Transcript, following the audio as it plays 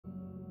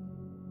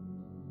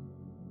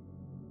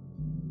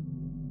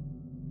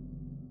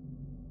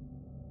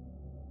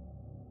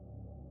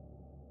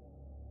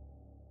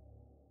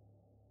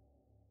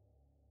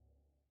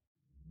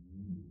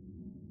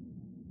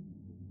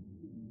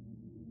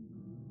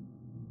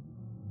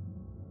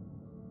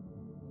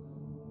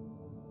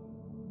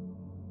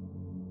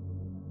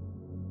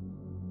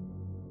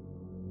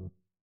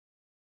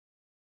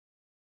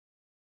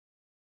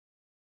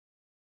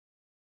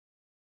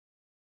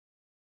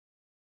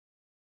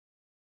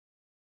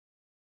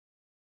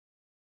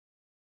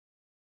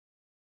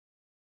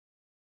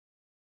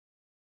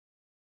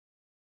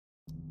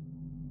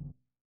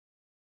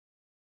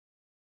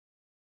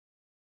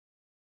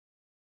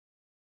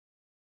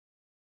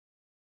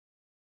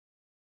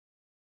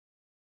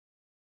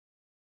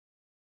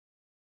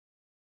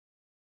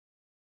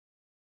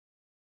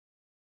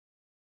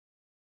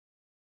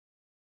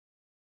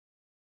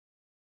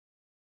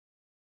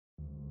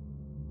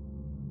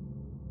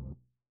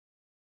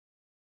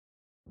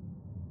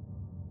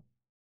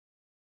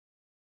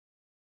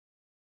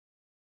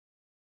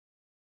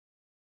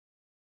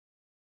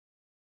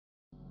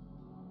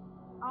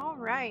All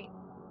right.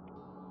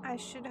 I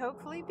should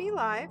hopefully be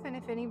live, and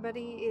if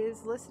anybody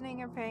is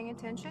listening or paying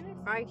attention,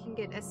 if I can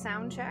get a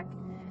sound check,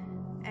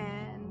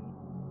 and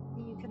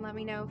you can let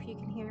me know if you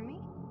can hear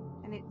me,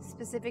 and it's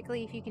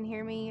specifically if you can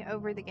hear me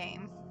over the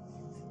game,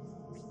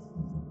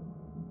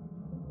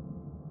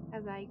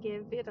 as I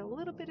give it a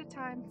little bit of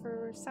time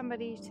for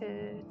somebody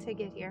to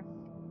get here.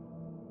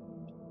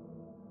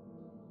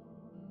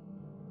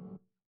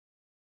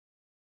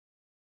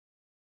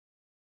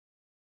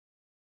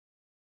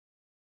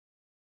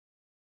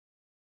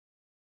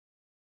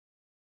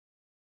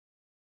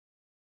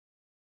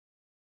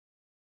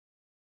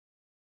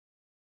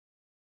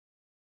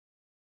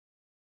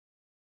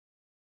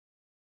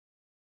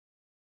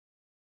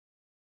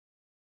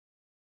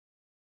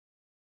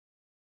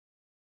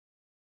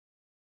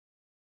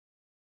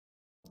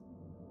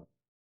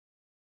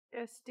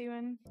 Just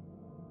doing.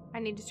 I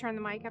need to turn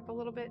the mic up a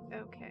little bit.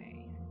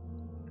 Okay.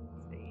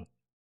 Let's see.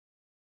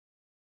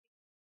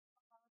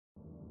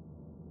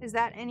 Is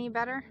that any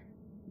better?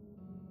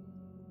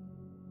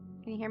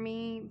 Can you hear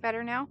me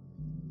better now?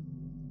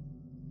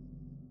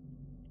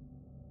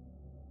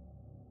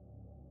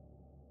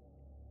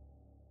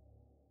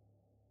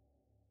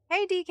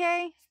 Hey, DK.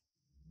 A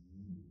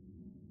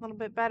little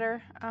bit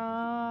better.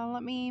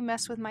 Let me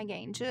mess with my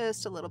gain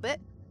just a little bit.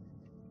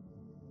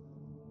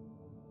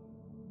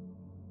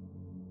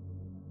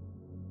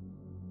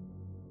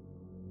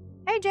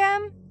 Hey,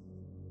 Jem.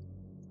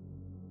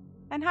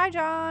 And hi,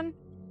 John.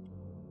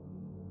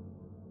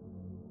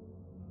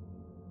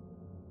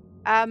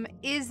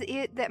 Is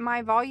it that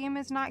my volume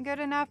is not good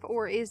enough,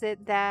 or is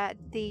it that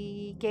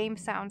the game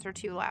sounds are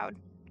too loud?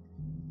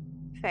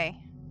 Faye.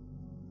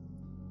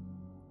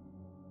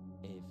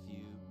 A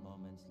few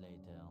moments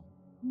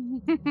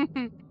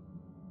later.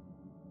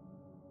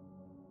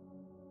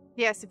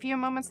 Yes, a few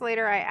moments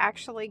later, I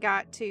actually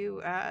got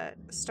to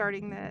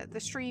starting the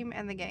stream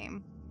and the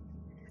game.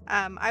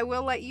 I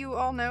will let you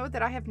all know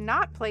that I have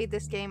not played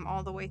this game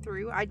all the way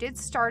through. I did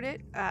start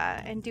it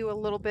and do a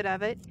little bit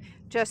of it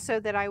just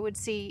so that I would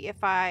see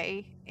if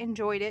I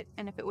enjoyed it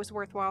and if it was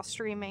worthwhile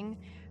streaming.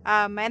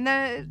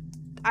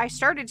 I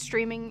started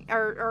streaming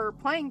or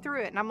playing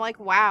through it, and I'm like,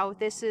 wow,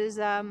 this is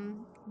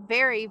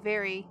very,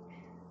 very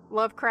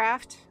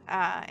Lovecraft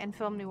and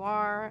film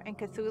noir and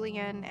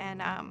Cthulian,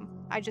 and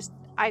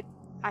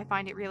I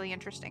find it really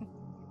interesting.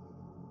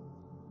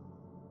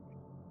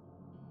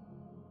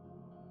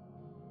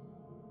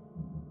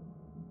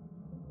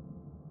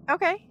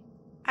 Okay,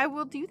 I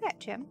will do that,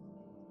 Jim.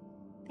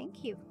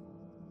 Thank you.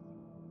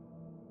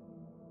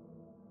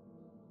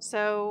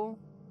 So,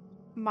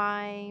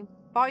 my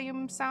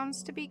volume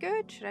sounds to be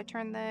good. Should I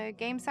turn the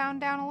game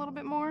sound down a little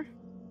bit more?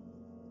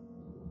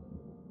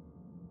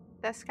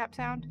 Desktop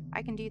sound?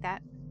 I can do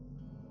that.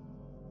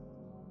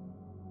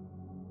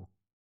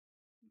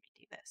 Let me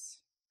do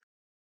this.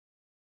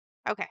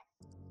 Okay.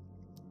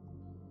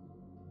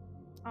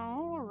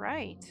 All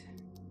right.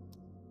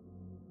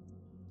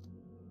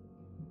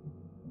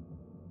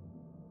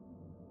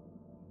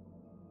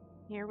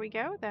 Here we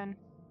go then.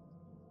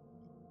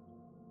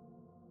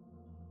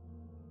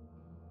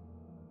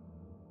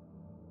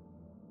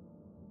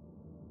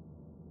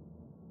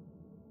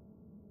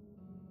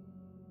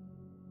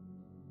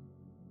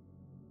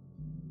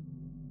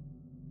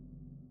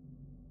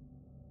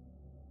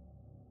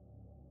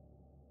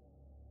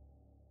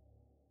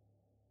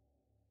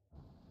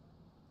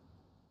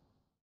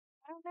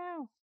 I don't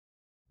know.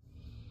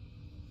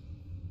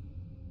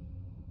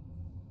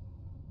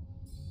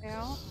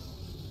 Well,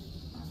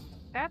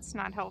 that's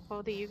not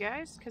helpful to you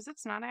guys because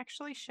it's not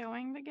actually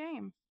showing the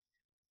game.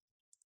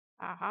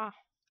 Aha.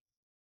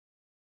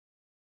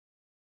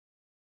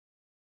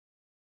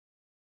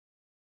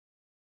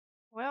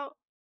 Well,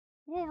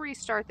 we'll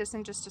restart this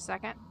in just a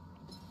second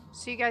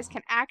so you guys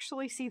can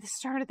actually see the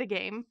start of the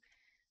game.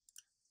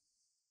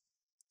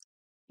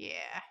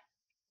 Yeah,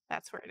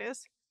 that's where it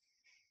is.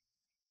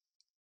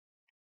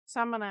 So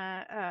I'm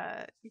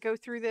gonna go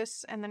through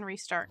this and then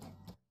restart.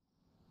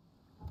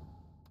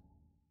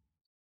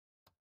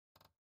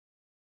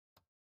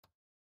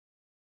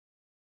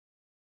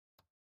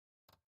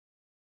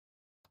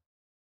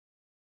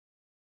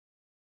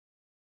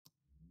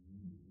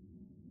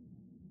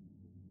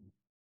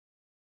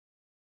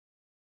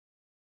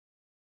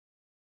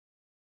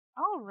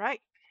 All right.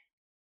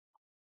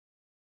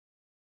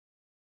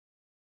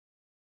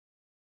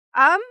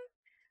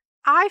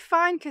 I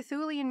find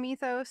Cthulian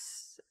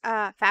mythos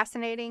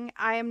fascinating.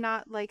 I am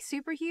not like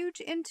super huge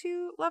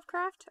into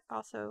Lovecraft.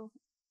 Also,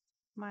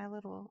 my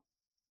little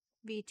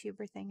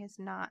VTuber thing is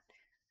not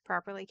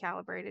properly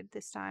calibrated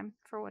this time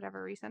for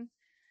whatever reason.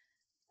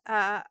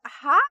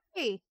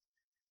 Hi.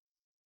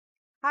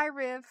 Hi,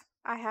 Riv.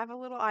 I have a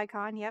little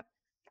icon. Yep.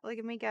 Look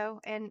at me go.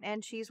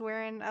 And she's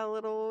wearing a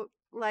little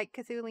like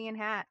Cthulian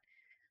hat.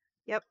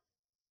 Yep.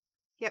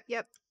 Yep,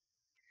 yep.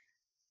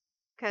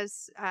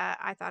 Because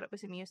I thought it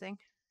was amusing.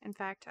 In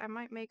fact, I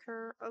might make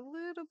her a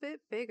little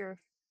bit bigger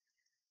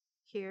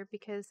here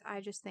because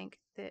I just think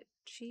that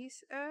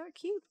she's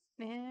cute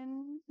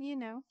and, you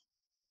know,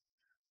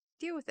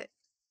 deal with it.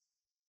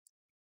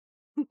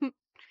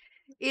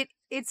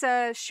 It's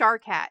a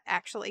shark hat,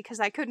 actually, because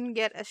I couldn't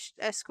get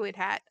a squid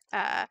hat.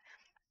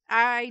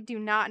 I do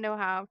not know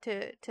how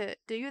to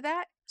do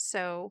that,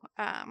 so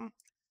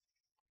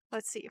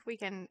let's see if we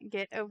can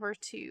get over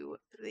to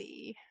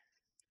the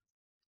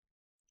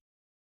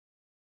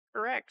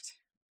correct.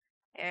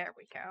 There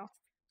we go.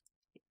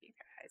 You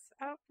guys.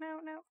 Oh,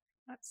 no.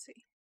 Let's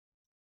see.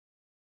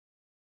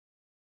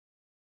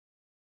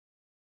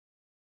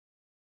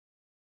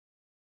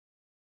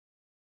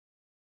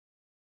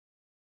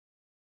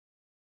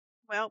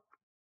 Well,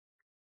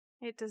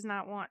 it does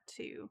not want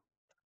to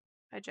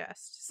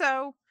adjust.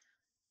 So,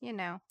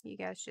 you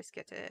guys just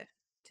get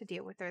to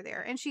deal with her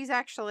there. And she's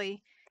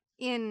actually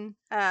in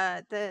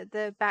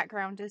the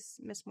background is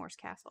Miss Moore's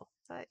castle.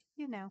 But,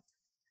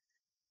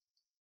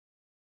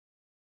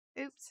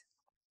 Oops.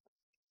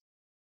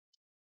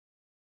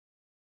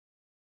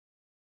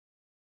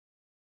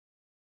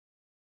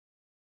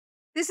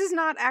 This is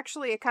not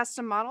actually a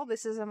custom model.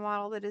 This is a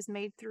model that is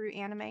made through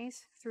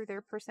animes, through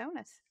their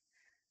personas.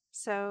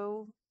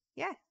 So,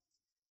 yeah.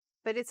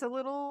 But it's a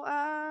little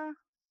hat.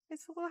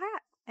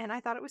 And I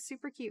thought it was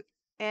super cute.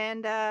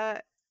 And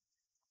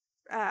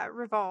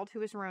Rivald,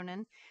 who is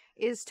Ronan,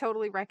 is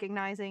totally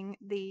recognizing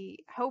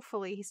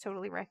hopefully he's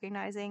totally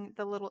recognizing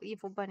the little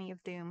evil bunny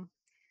of doom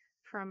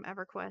from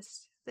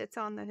EverQuest that's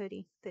on the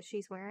hoodie that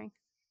she's wearing.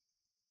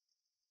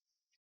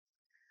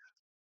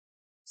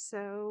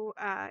 So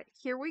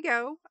here we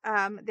go.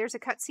 There's a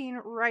cutscene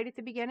right at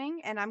the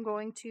beginning, and I'm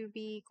going to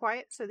be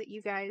quiet so that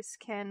you guys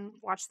can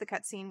watch the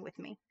cutscene with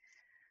me.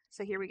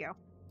 So here we go.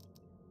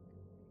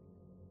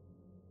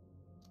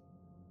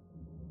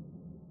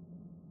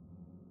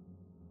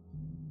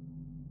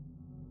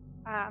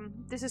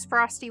 This is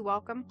Frosty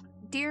Welcome.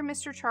 Dear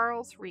Mr.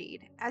 Charles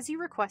Reed, as you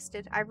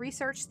requested, I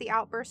researched the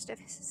outbursts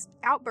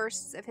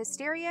of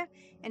hysteria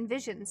and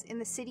visions in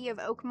the city of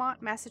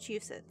Oakmont,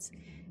 Massachusetts.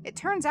 It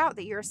turns out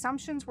that your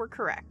assumptions were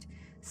correct.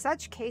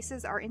 Such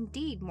cases are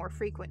indeed more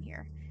frequent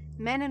here.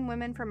 Men and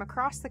women from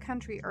across the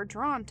country are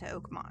drawn to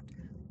Oakmont,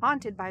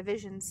 haunted by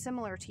visions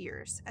similar to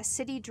yours, a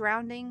city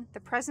drowning, the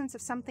presence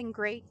of something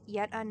great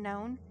yet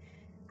unknown.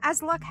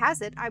 As luck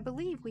has it, I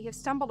believe we have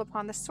stumbled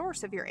upon the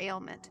source of your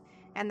ailment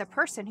and the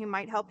person who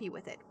might help you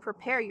with it.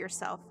 Prepare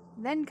yourself,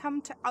 then come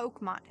to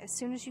Oakmont as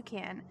soon as you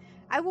can.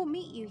 I will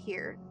meet you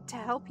here to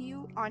help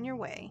you on your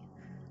way.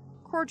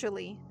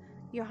 Cordially,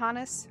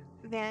 Johannes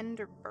van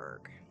der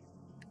Berg.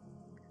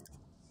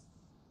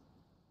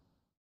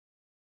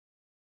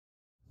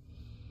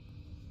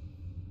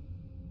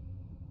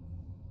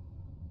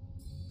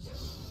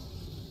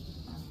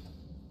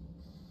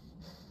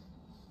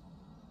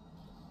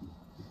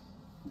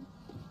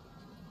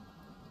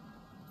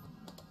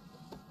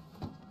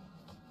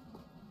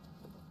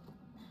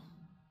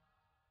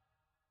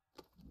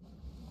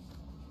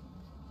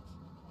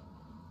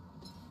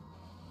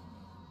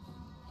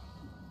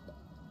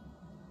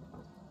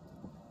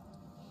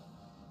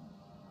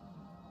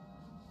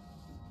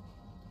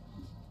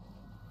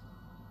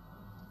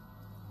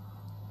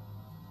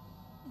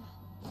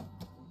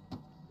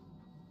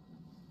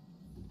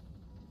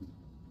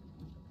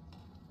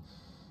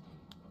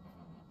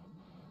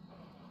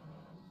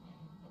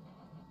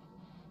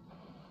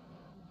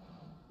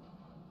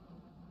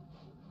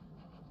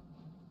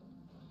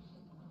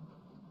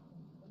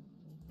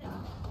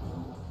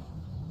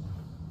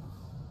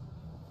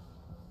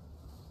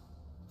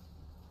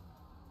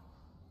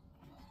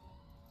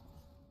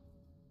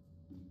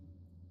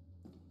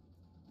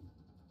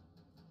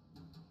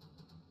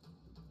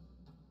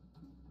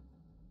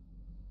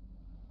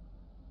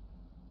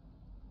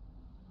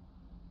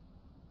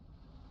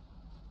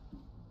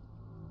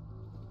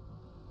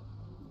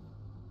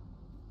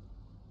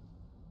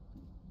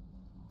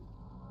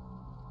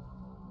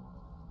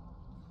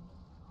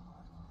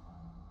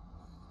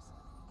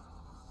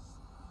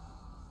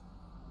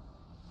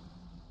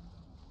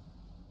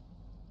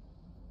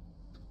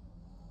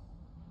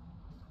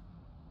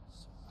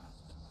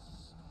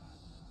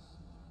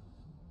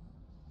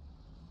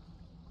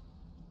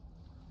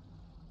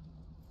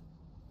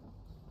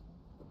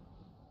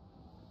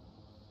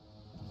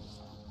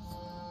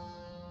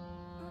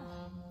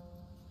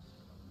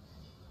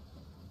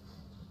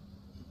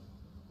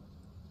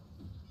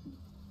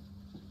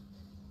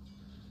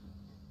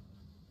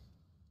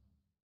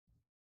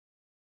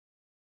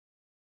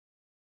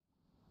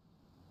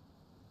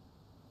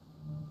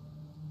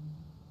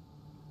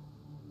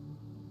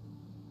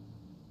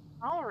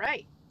 All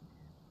right.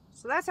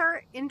 So that's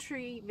our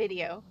entry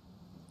video.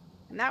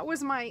 And that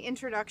was my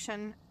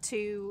introduction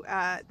to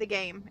the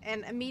game.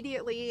 And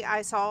immediately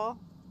I saw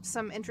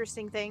some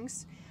interesting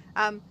things.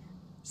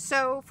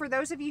 So for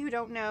those of you who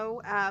don't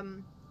know,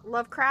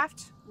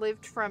 Lovecraft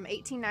lived from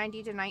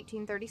 1890 to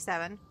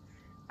 1937.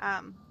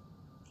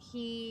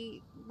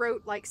 He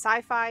wrote like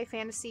sci-fi,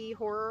 fantasy,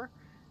 horror,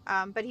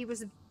 but he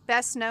was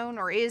best known,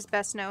 or is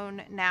best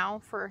known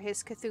now, for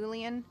his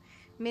Cthulian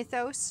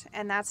mythos,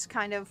 and that's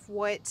kind of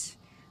what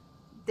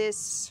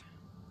this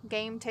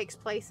game takes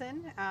place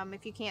in.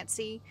 If you can't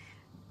see,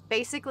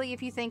 Basically,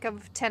 if you think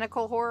of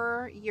tentacle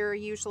horror, you're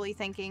usually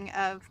thinking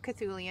of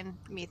Cthulian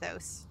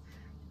mythos.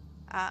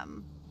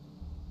 And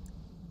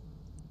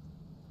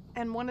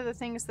one of the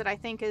things that I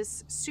think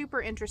is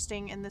super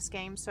interesting in this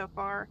game so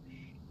far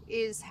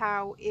is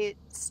how it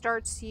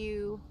starts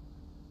you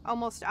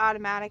almost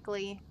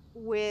automatically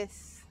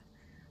with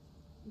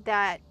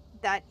that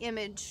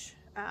image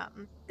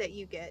that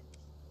you get.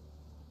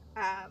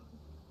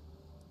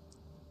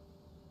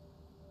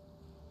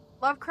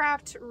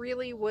 Lovecraft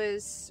really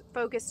was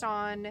focused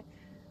on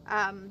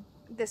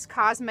this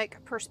cosmic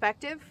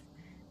perspective,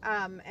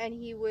 and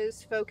he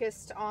was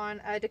focused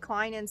on a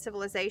decline in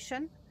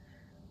civilization.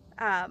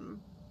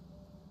 And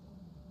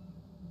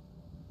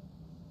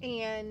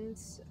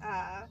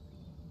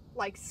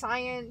like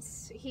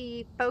science,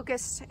 he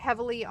focused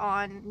heavily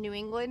on New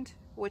England,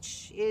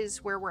 which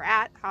is where we're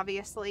at,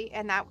 obviously,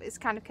 and that is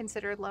kind of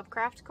considered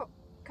Lovecraft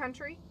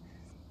country.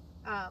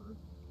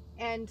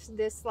 And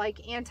this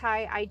like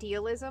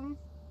anti-idealism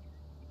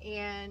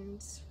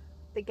and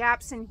the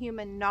gaps in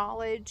human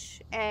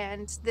knowledge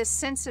and this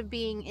sense of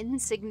being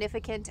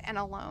insignificant and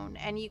alone,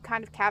 and you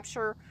kind of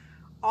capture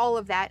all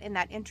of that in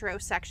that intro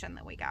section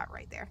that we got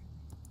right there.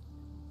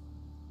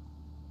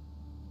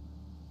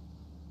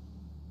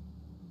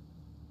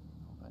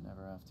 Hope I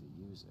never have to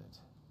use it,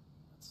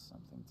 but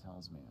something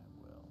tells me I will.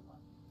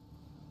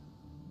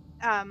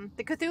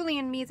 The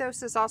Cthulian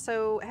mythos is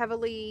also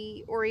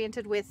heavily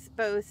oriented with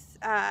both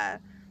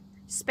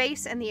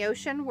space and the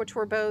ocean, which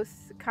were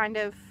both kind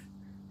of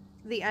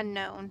the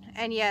unknown.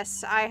 And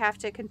yes, I have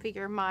to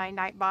configure my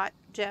Nightbot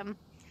gem.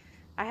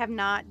 I have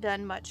not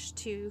done much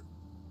to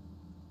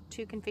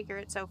configure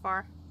it so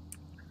far.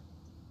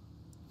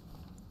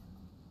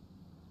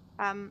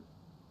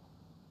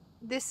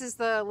 This is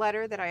the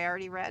letter that I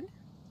already read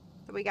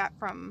that we got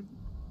from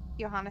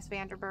Johannes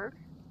Vanderberg.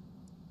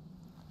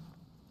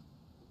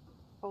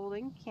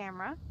 Holding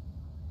camera.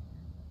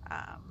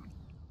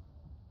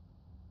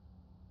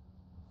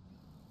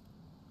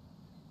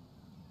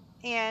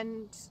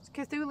 And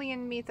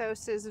Cthulian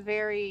mythos is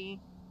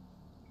very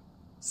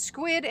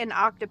squid and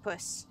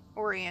octopus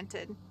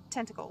oriented.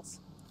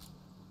 Tentacles.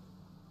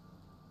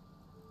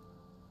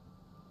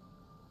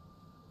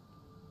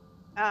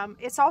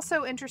 It's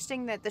also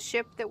interesting that the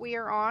ship that we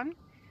are on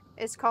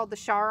is called the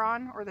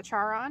Charon or the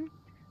Charon,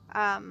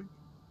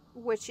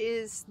 which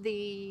is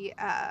the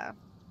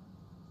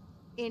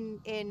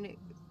in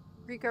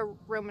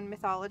Greco-Roman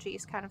mythology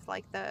is kind of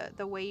like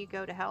the way you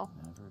go to hell.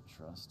 Never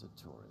trust a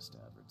tourist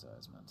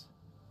advertisement.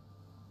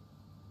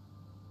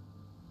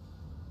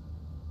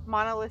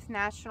 Monolith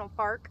National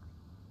Park.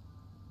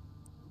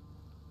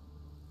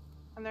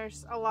 And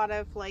there's a lot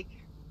of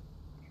like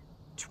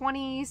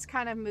 20s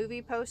kind of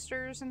movie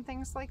posters and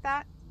things like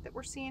that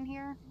we're seeing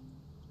here.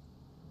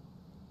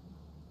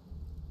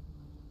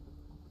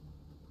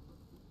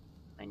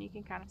 And you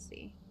can kind of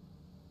see.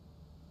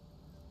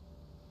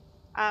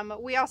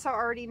 We also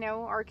already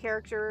know our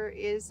character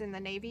is in the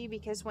Navy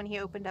because when he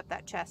opened up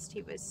that chest,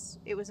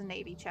 it was a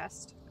Navy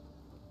chest.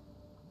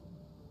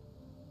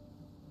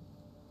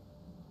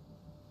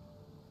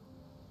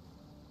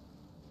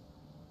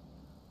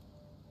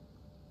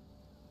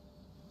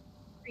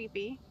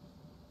 Creepy.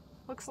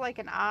 Looks like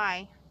an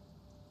eye.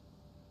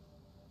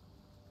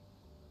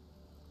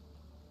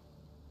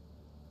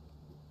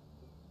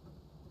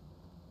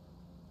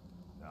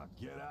 Now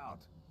get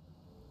out.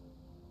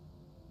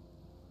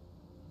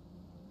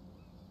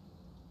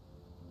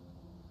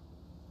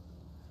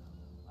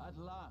 At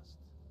last,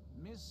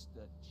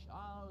 Mr.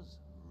 Charles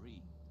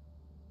Reed.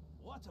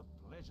 What a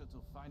pleasure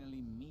to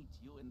finally meet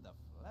you in the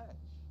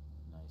flesh.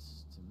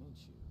 Nice to meet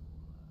you.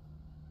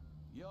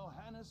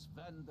 Johannes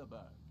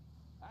Vanderberg,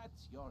 at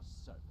your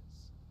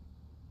service.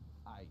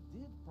 I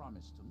did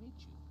promise to meet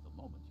you the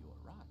moment you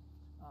arrived.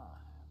 Ah,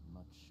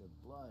 much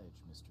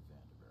obliged, Mr.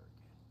 Vanderberg.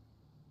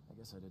 I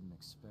guess I didn't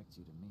expect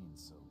you to mean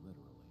so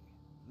literally.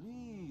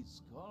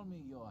 Please call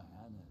me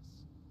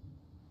Johannes.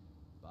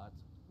 But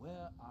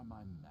where are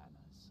my manners?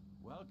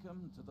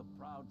 Welcome to the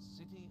proud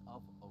city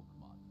of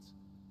Oakmont.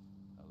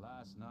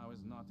 Alas, now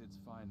is not its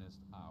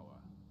finest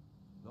hour,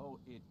 though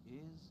it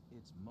is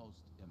its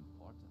most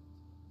important.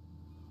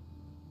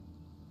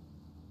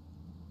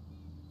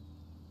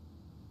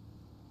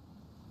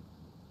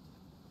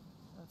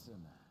 That's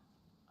an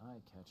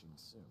eye-catching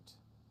suit.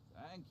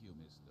 Thank you,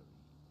 Mr.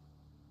 Reed.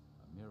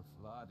 A mere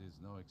flood is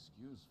no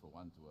excuse for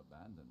one to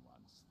abandon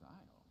one's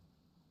style.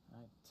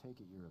 I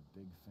take it you're a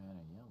big fan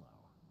of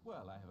yellow.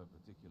 Well, I have a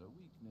particular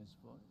weakness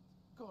for it.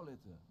 Call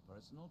it a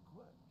personal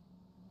quirk.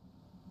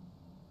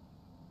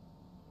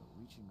 But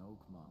reaching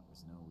Oakmont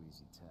was no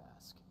easy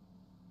task.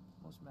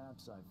 Most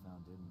maps I've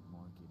found didn't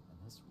mark it, and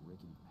this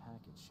rickety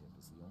package ship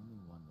is the only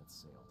one that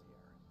sailed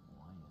here.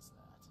 Why is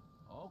that?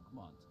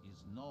 Oakmont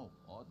is no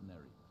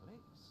ordinary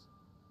place.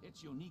 Its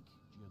unique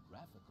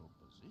geographical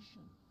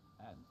position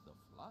and the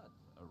flood,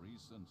 a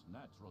recent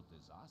natural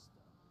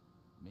disaster,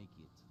 make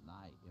it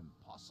nigh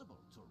impossible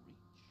to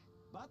reach.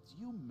 But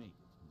you made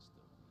it, Mr.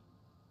 Reed.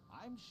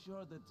 I'm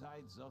sure the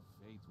tides of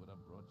fate would have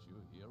brought you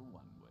here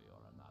one way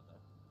or another.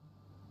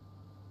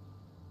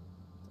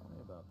 Tell me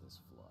about the this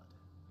flood?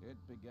 It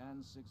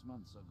began 6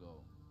 months ago.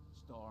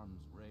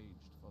 Storms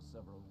raged for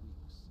several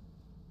weeks,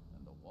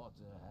 and the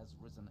water has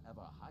risen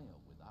ever higher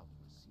without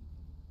receding.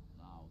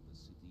 Now the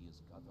city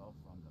is cut off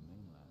from the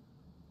mainland.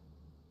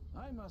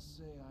 I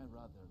must say I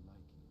rather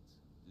like it,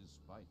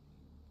 despite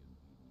the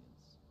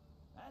inconvenience.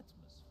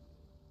 Atmosphere,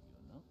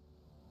 you know?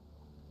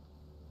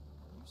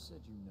 You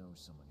said you know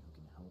someone who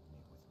can help me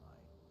with my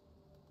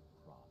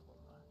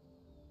problem.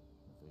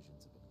 The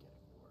visions have been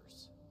getting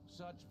worse.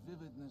 Such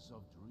vividness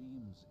of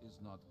dreams is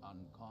not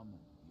uncommon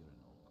here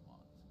in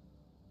Oakmont.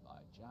 By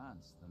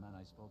chance, the man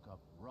I spoke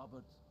of,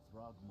 Robert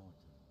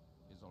Throgmorton,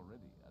 is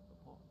already at the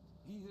port.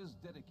 He has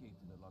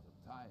dedicated a lot of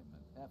time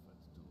and effort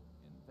to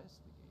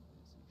investigate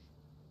this issue.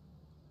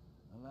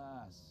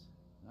 Alas,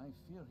 I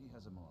fear he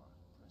has a more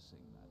pressing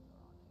matter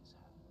on his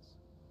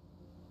hands.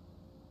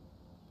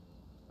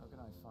 How can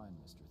I find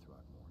Mr.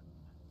 Throgmorton?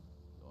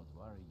 Don't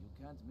worry, you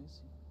can't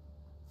miss him.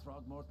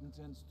 Throgmorton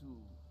tends to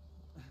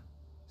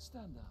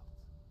stand out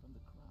from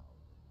the crowd.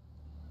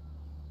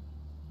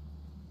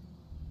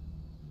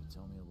 Can you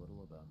tell me a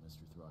little about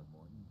Mr.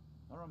 Throgmorton?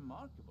 A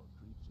remarkable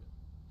creature,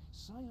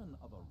 scion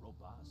of a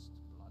robust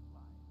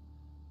bloodline,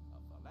 a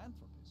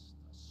philanthropist,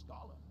 a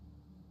scholar,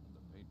 and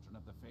the patron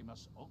of the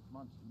famous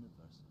Oakmont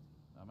University.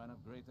 A man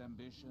of great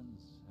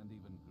ambitions and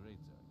even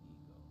greater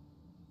ego.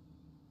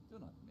 Do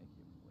not make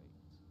him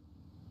wait.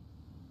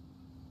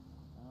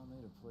 I'll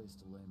need a place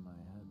to lay my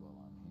head while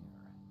I'm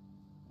here.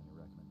 Any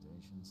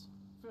recommendations?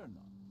 Fear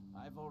not.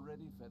 I've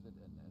already feathered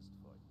a nest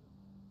for you.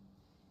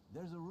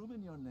 There's a room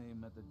in your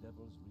name at the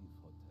Devil's Reef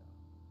Hotel.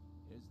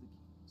 Here's the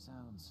key.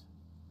 Sounds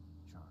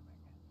charming.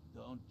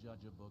 Don't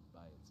judge a book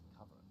by its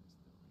cover,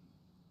 Mr. Reed.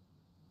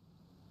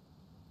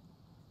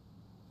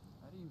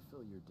 How do you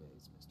fill your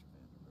days, Mr.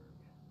 Vandenberg?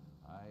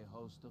 I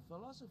host a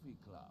philosophy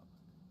club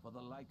for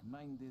the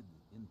like-minded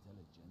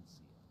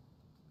intelligentsia,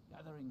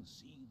 gathering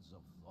seeds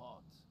of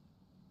thought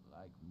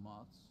like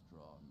moths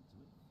drawn to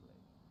a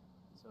flame.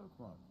 Does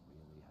Oakmont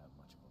really have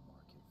much of a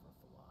market for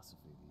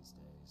philosophy these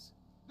days?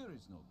 There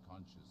is no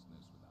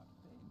consciousness without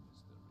pain,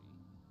 Mr.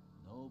 Reed.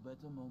 No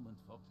better moment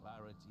for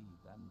clarity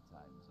than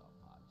times of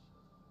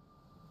hardship.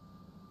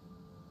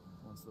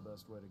 What's the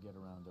best way to get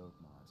around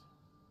Oakmont?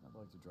 I'd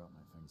like to drop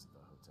my things at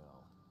the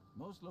hotel.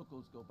 Most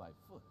locals go by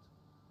foot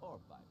or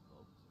by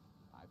boat.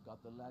 I've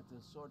got the latter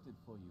sorted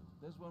for you.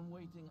 There's one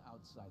waiting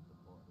outside the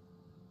port.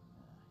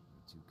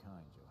 You're too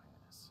kind,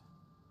 Johannes.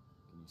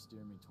 Can you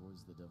steer me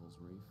towards the Devil's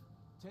Reef?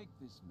 Take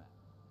this map.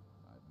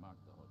 I've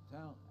marked the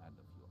hotel and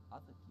a few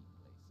other key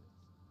places.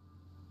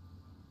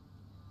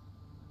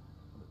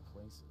 Other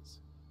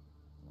places?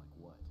 Like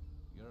what?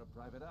 You're a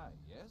private eye,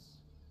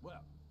 yes?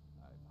 Well,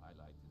 I've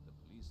highlighted the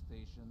police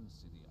station,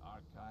 city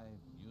archive,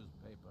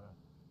 newspaper,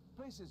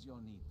 places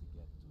you'll need to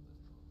get to the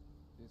truth.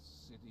 This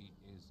city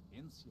is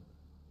insular,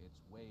 its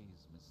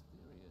ways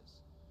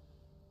mysterious.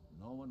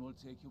 No one will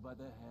take you by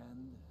the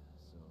hand,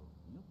 so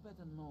you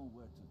better know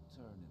where to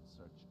turn in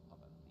search of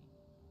a lead.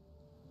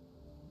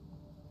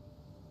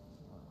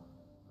 Well,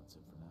 that's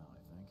it for now, I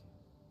think.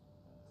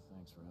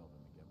 Thanks for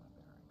helping me get my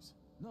bearings.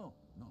 No.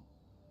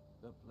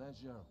 The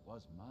pleasure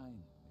was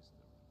mine,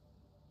 Mr.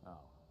 Reed.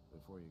 Oh,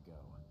 before you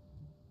go,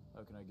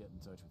 how can I get in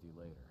touch with you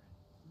later?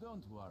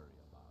 Don't worry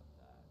about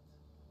that.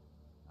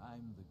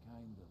 I'm the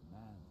kind of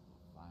man who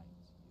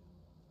finds you.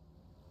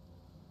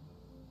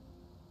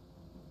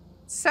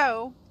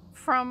 So,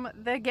 from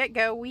the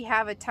get-go, we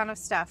have a ton of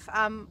stuff.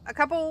 A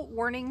couple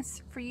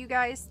warnings for you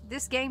guys.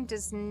 This game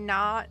does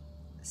not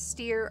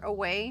steer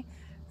away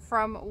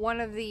from one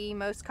of the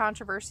most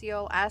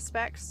controversial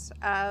aspects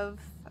of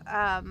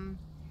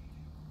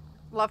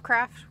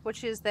Lovecraft,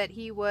 which is that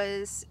he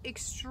was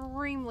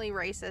extremely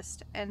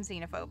racist and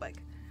xenophobic.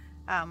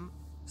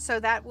 So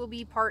that will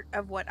be part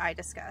of what I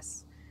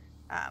discuss.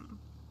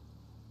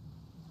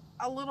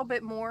 A little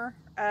bit more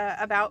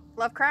about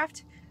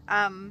Lovecraft.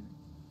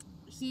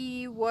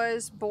 He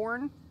was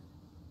born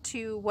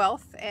to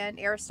wealth and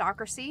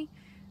aristocracy,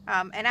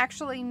 and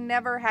actually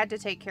never had to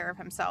take care of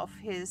himself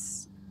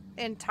his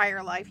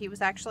entire life. He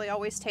was actually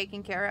always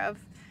taken care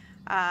of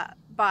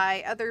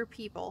by other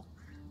people.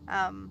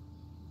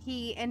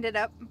 He ended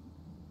up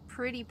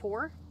pretty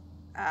poor.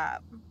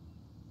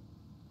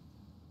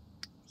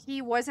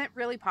 He wasn't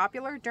really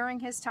popular during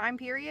his time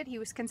period. He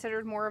was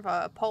considered more of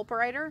a pulp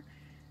writer.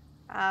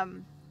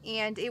 And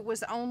it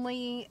was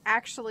only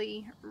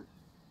actually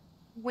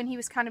when he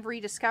was kind of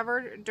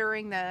rediscovered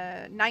during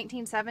the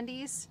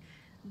 1970s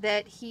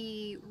that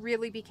he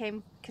really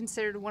became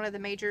considered one of the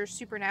major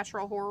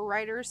supernatural horror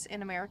writers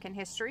in American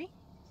history.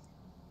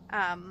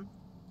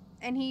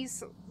 And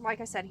he's, like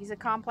I said, he's a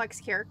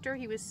complex character.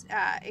 He was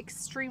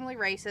extremely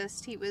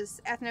racist. He was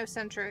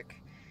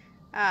ethnocentric.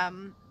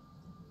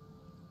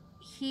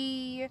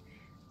 He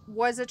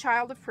was a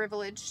child of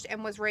privilege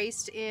and was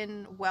raised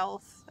in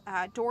wealth.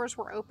 Doors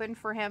were open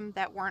for him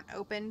that weren't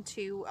open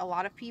to a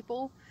lot of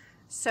people.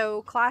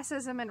 So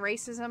classism and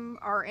racism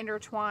are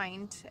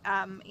intertwined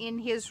in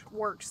his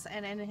works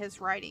and in his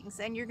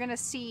writings. And you're going to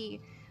see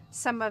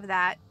some of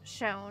that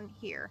shown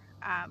here.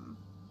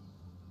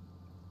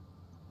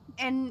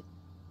 And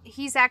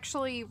he's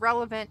actually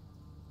relevant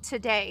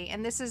today.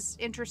 And this is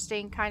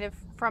interesting kind of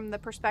from the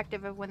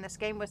perspective of when this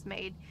game was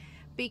made,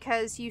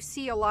 because you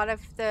see a lot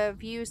of the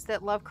views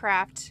that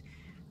Lovecraft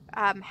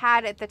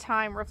had at the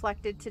time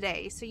reflected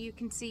today. So you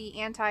can see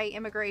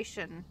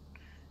anti-immigration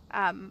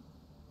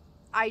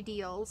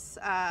ideals,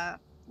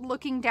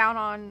 looking down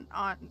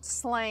on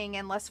slang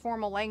and less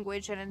formal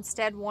language, and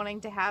instead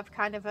wanting to have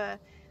kind of a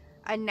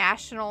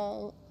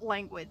national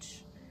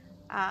language.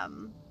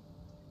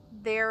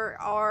 There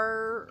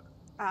are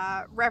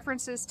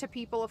references to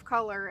people of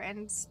color,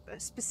 and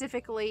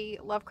specifically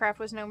Lovecraft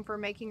was known for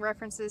making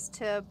references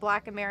to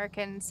Black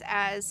Americans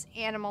as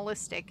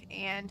animalistic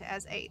and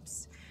as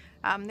apes.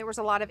 There was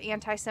a lot of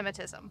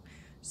anti-Semitism.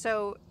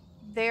 So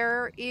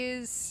there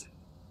is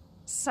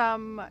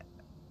some...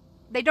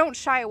 They don't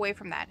shy away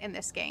from that in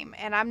this game,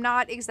 and I'm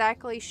not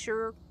exactly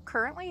sure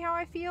currently how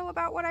I feel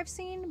about what I've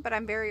seen, but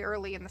I'm very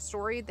early in the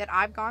story that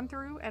I've gone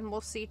through, and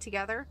we'll see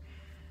together.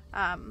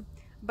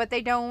 But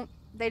they don't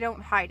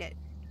hide it.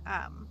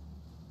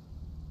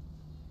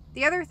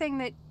 The other thing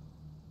that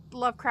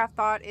Lovecraft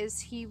thought is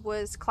he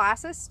was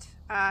classist.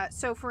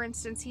 So for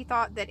instance, he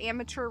thought that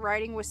amateur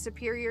writing was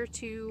superior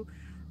to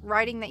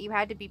writing that you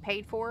had to be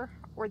paid for,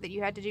 or that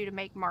you had to do to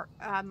make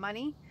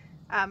money.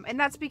 And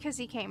that's because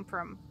he came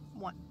from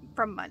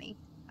money.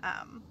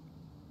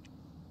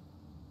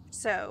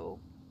 So,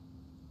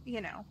 you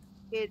know,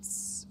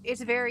 it's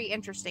very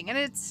interesting,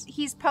 and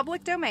he's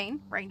public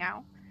domain right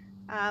now,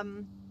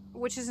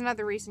 which is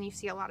another reason you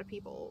see a lot of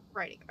people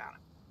writing about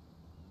him.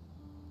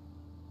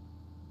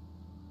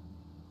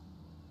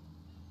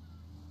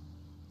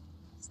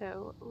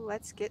 So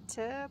let's get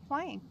to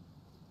playing.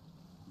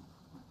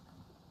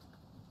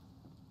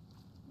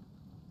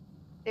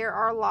 There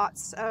are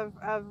lots of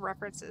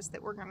references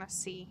that we're going to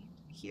see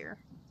here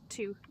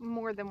to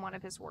more than one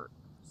of his works.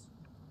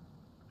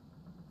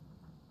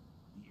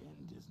 The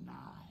end is nigh.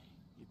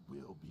 It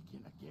will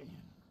begin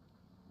again.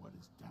 What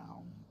is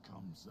down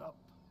comes up.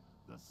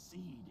 The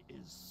seed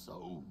is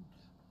sowed.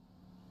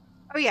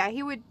 Oh yeah,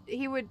 he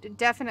would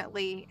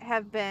definitely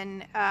have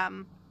been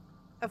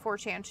a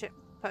 4chan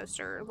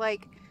poster.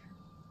 Like,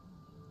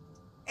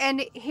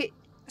 and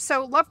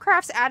so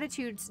Lovecraft's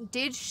attitudes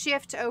did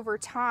shift over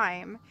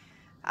time,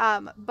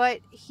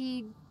 but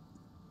he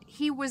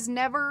was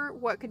never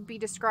what could be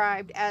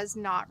described as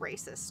not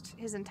racist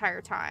his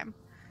entire time.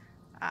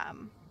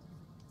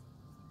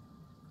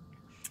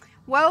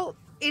 Well,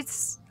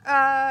 it's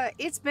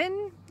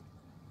been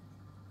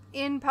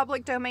in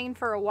public domain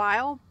for a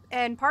while,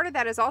 and part of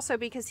that is also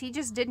because he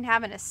just didn't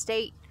have an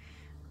estate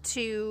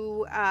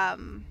to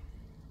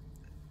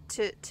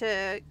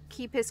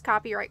keep his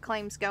copyright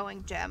claims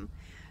going, Jem.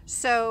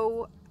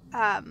 So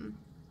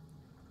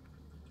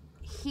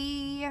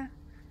he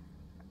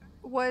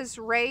was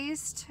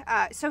raised,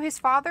 so his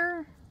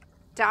father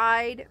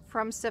died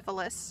from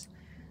syphilis,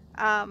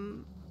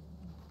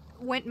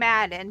 went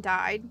mad and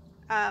died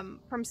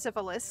from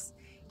syphilis,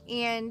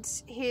 and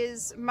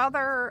his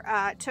mother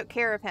took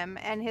care of him,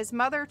 and his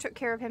mother took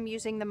care of him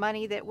using the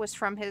money that was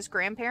from his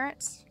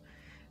grandparents.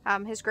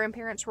 His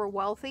grandparents were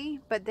wealthy,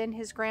 but then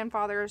his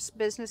grandfather's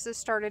businesses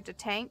started to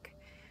tank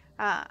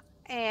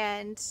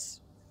and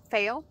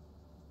fail,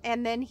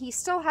 and then he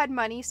still had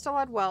money, still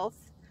had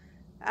wealth.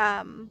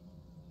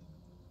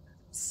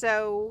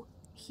 So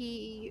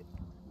he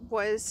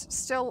was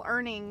still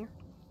earning,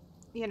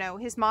 you know,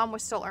 his mom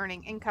was still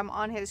earning income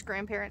on his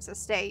grandparents'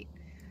 estate.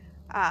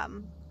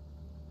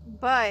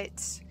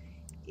 But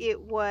it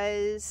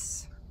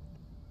was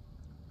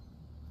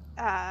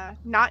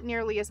not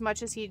nearly as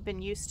much as he'd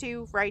been used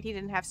to, right? He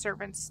didn't have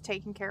servants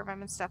taking care of him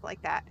and stuff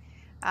like that.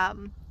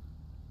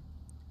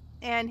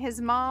 And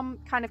his mom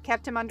kind of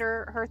kept him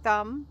under her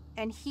thumb,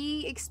 and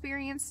he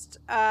experienced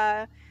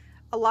a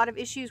lot of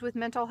issues with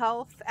mental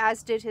health,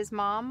 as did his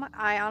mom.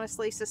 I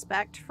honestly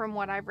suspect from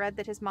what I've read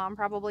that his mom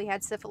probably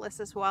had syphilis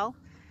as well.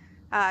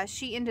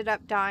 She ended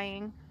up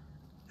dying,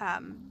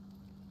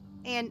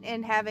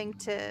 and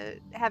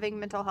having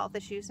mental health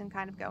issues and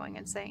kind of going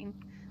insane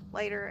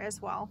later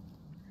as well.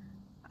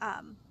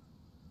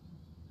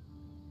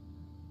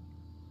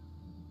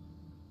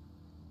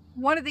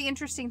 One of the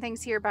interesting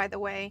things here, by the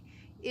way,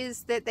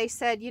 is that they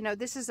said, you know,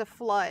 this is a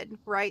flood,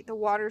 right? The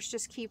waters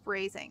just keep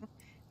raising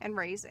and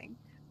raising.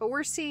 But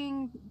we're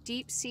seeing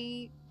deep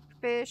sea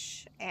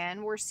fish,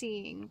 and we're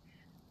seeing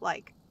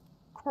like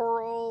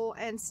coral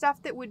and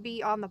stuff that would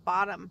be on the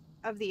bottom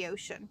of the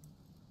ocean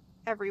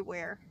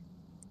everywhere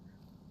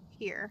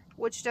here,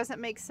 which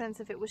doesn't make sense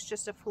if it was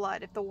just a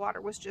flood, if the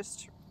water was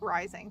just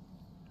rising.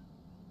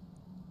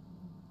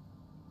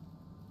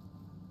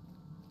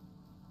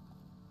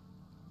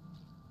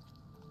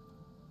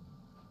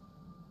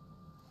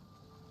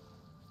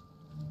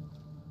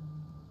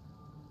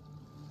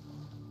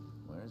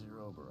 Where's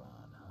your Oberon,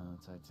 huh,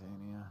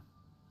 Titania?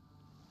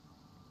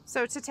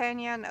 So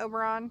Titania and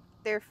Oberon,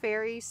 they're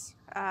fairies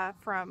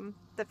from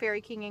the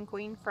Fairy King and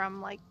Queen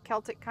from like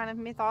Celtic kind of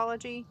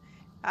mythology.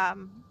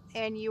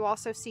 And you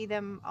also see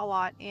them a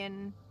lot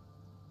in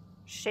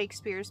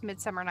Shakespeare's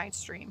Midsummer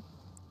Night's Dream.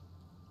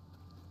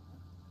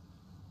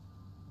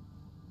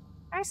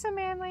 Hi, Hi,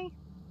 Samantha.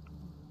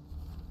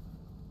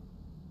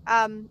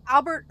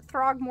 Albert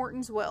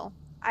Throgmorton's will.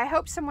 I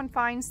hope someone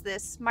finds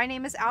this. My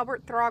name is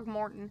Albert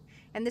Throgmorton,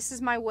 and this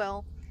is my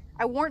will.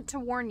 I want to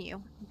warn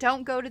you.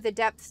 Don't go to the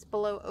depths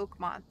below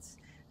Oakmont's.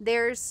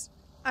 There's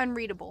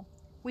unreadable.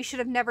 We should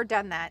have never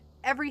done that.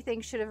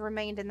 Everything should have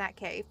remained in that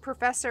cave.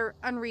 Professor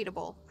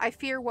Unreadable. I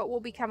fear what will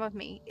become of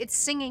me. It's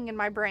singing in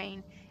my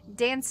brain,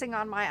 dancing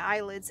on my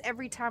eyelids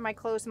every time I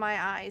close my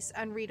eyes.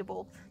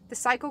 Unreadable. The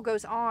cycle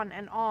goes on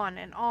and on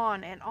and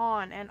on and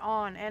on and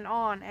on and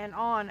on and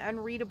on.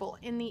 Unreadable.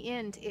 In the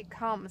end, it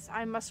comes.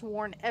 I must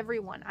warn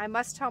everyone. I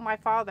must tell my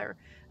father.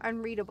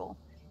 Unreadable.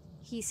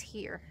 He's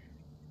here.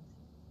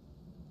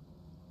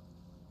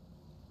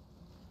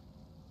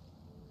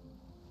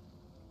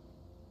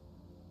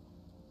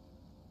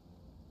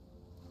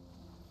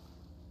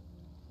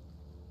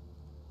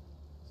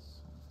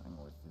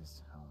 Something with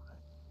this helmet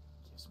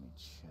gives me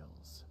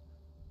chills.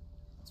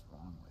 What's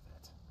wrong with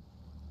it?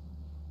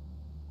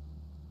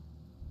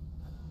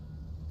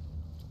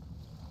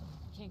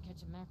 Can't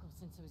catch a mackerel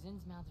since those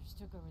Innsmouthers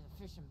took over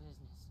the fishing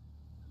business.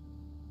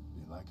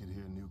 You like it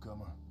here,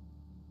 newcomer?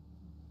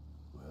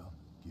 Well,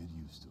 get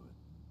used to it.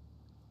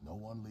 No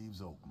one leaves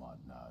Oakmont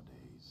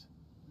nowadays.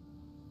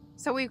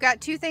 So we've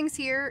got two things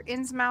here.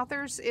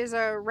 Innsmouthers is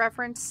a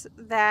reference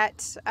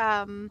that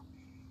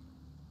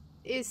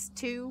is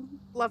to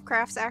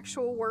Lovecraft's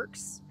actual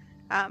works.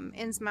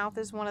 Innsmouth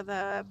is one of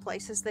the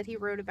places that he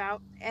wrote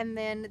about. And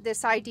then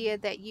this idea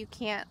that you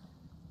can't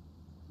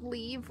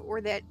leave,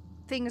 or that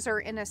things are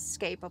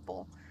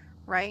inescapable,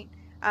 right?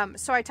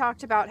 So I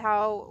talked about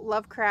how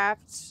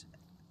Lovecraft,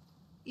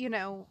 you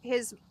know,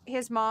 his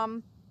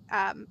mom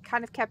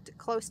kind of kept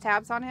close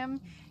tabs on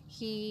him.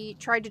 He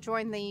tried to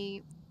join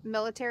the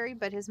military,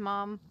 but his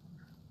mom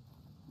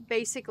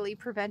basically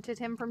prevented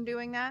him from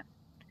doing that.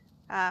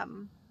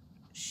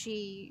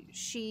 She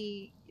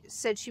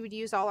said she would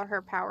use all of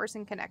her powers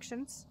and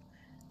connections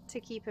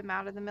to keep him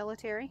out of the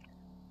military.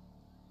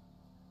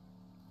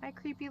 Hi,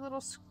 creepy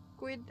little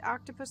squid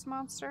octopus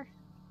monster.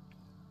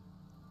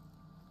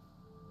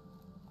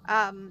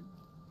 And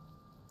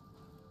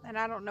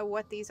I don't know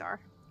what these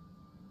are,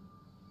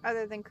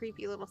 other than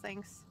creepy little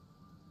things.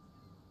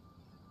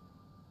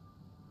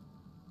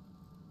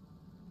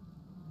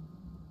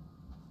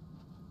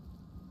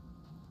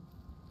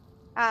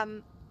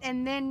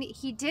 And then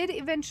he did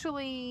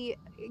eventually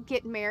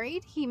get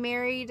married. He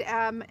married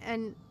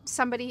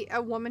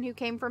a woman who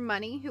came from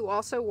money, who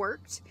also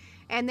worked,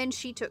 and then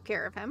she took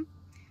care of him.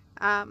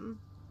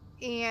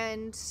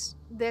 And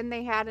then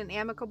they had an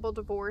amicable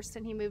divorce,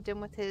 and he moved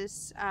in with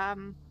his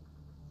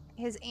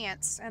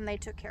aunts, and they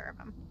took care of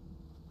him.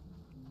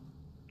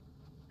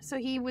 So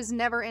he was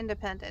never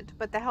independent,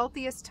 but the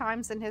healthiest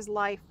times in his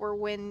life were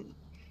when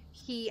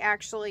he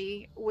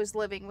actually was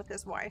living with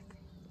his wife.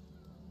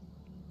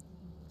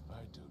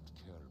 I don't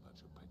care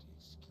about your petty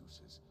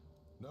excuses.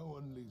 No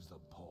one leaves the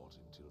port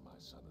until my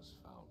son is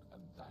found,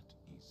 and that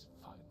is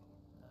final.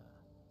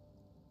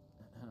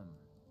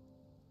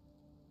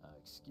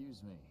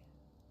 Excuse me.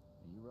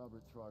 Are you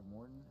Robert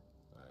Throgmorton?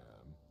 I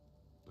am,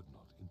 but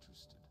not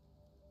interested.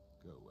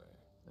 Go away.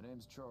 The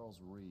name's Charles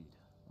Reed.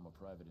 I'm a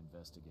private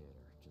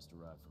investigator, just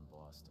arrived from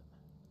Boston.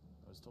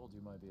 I was told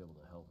you might be able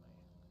to help me.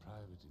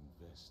 Private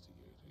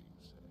investigator,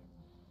 you say?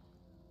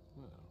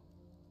 Well,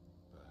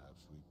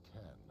 perhaps we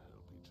can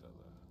help each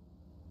other.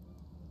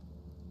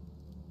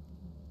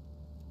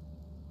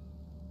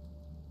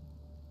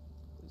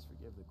 Please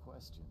forgive the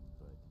question,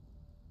 but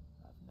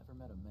I've never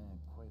met a man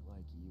quite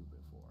like you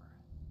before.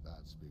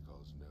 That's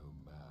because no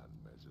man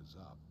measures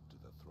up to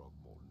the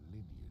Throgmorton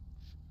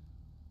lineage.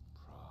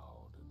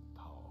 Proud and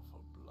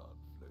powerful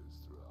blood flows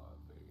through our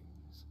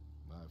veins.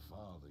 My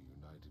father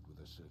united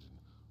with a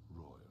certain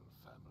royal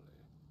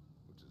family,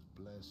 which has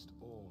blessed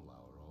all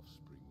our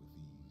offspring with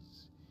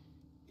these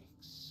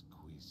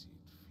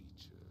exquisite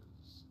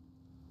features.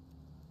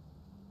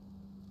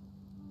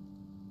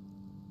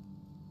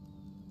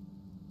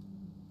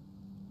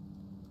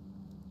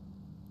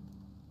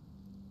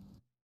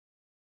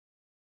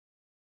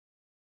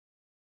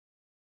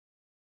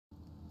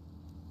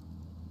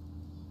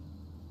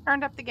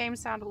 Turned up the game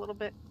sound a little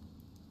bit.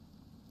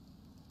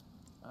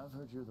 I've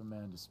heard you're the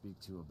man to speak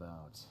to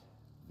about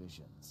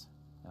visions,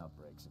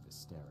 outbreaks of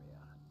hysteria.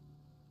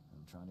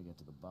 I'm trying to get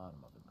to the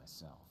bottom of it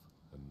myself.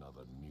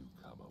 Another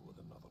newcomer with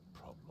another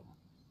problem.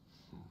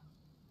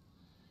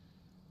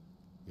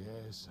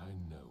 Yes, I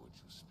know what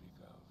you speak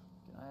of.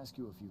 Can I ask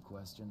you a few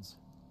questions?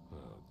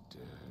 How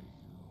dare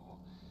you?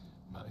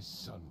 My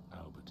son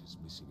Albert is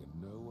missing,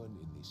 and no one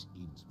in this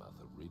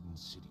Innsmouth-ridden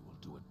city will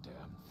do a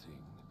damn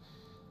thing.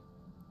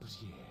 But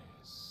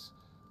yes,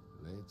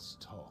 let's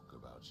talk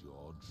about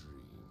your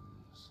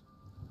dreams.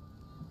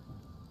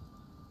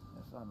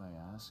 If I may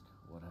ask,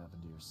 what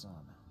happened to your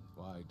son?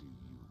 Why do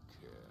you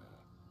care?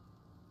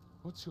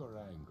 What's your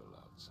angle,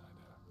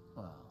 outsider?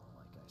 Well,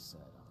 like I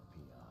said, I'm a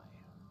PI.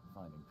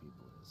 Finding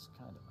people is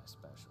kind of my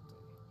specialty.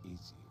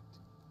 Is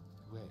it?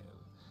 Well,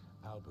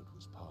 Albert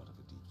was part of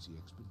a deep-sea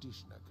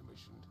expedition I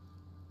commissioned.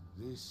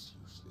 This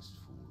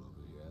useless fool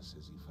over here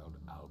says he found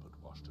Albert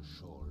washed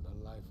ashore in a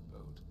lifeboat.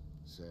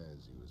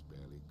 Says he was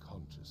barely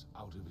conscious,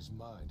 out of his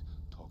mind,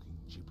 talking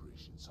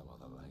gibberish in some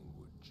other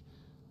language.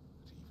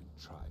 That he even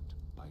tried to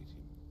bite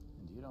him.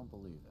 And you don't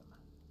believe him?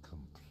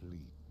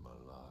 Complete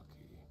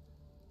malarkey.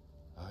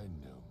 I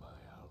know my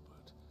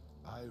Albert.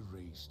 I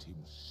raised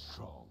him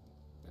strong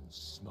and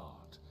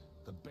smart,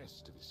 the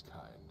best of his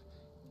kind.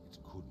 It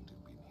couldn't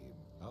have been him.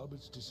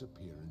 Albert's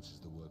disappearance is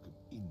the work of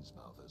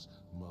Innsmouthers.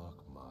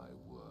 Mark my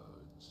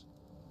words.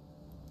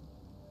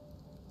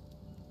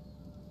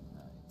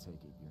 I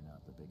take it you're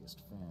not the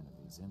biggest fan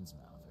of these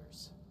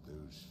Innsmouthers.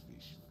 Those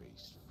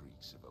fish-faced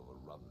freaks have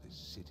overrun this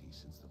city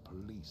since the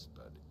police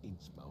burned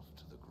Innsmouth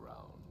to the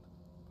ground.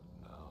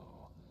 But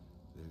now,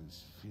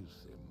 those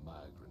filthy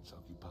migrants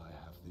occupy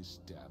half this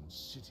damned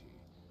city.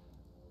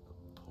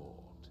 The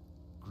port,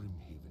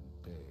 Grimhaven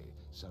Bay,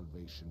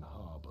 Salvation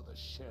Harbor, the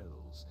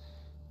shells,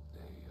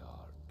 they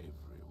are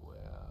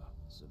everywhere.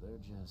 So they're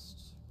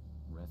just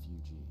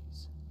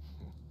refugees.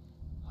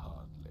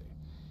 Hardly.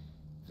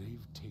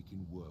 They've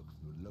taken work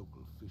from the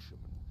local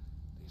fishermen.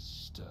 They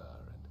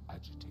stir and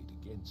agitate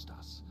against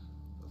us,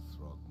 the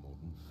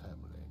Throgmorton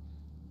family.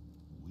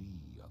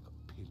 We are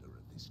the pillar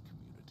of this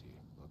community,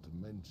 not to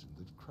mention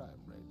that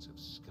crime rates have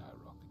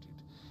skyrocketed.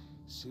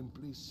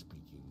 Simply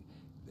speaking,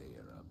 they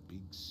are a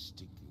big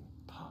stinking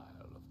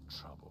pile of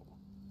trouble.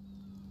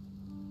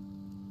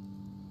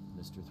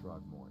 Mr.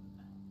 Throgmorton,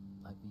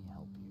 let me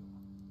help you.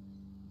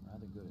 I'm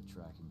rather good at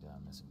tracking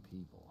down missing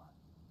people.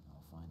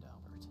 I'll find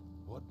Albert.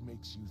 What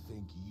makes you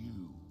think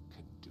you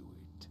can do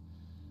it?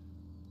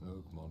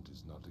 Oakmont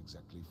is not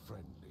exactly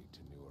friendly to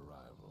new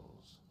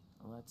arrivals.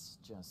 Let's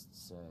just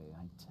say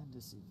I tend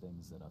to see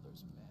things that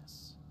others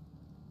miss.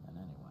 And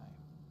anyway,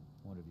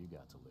 what have you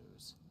got to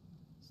lose?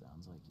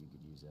 Sounds like you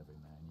could use every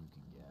man you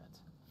can get.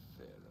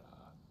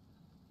 Vera,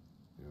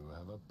 you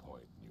have a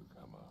point,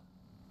 newcomer.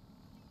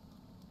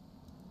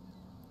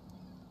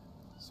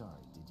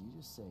 Sorry, did you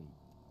just say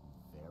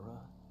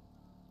Vera?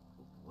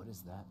 What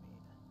does that mean?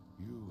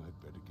 You had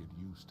better get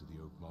used to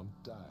the Oakmont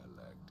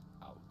dialect,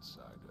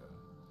 outsider.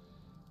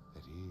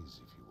 That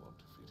is, if you want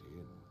to fit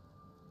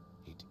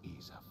in. It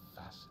is a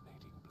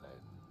fascinating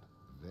blend.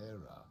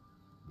 Vera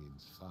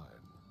means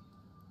fine.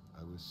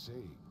 I was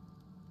saying,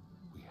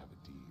 we have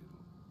a deal.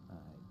 I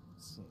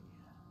see.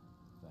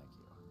 Thank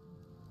you.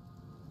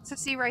 So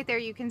see right there,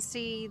 you can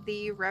see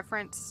the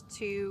reference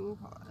to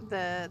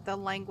the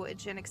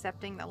language and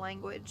accepting the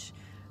language.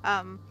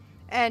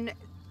 And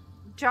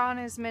John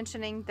is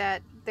mentioning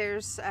that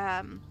there's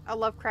a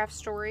Lovecraft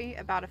story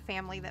about a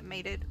family that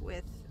mated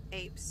with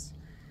apes.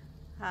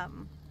 I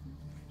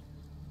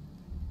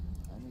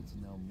need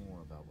to know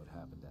more about what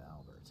happened to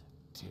Albert.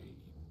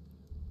 Dane,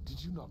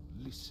 did you not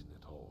listen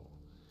at all?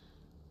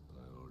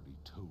 I already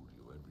told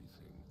you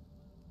everything.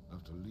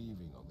 After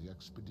leaving on the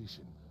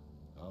expedition,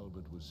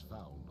 Albert was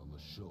found on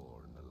the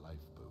shore in a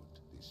lifeboat.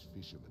 This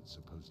fisherman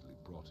supposedly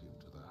brought him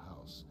to the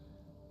house,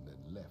 and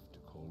then left to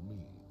call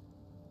me.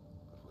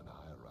 But when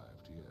I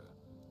arrived here,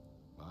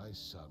 my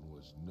son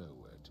was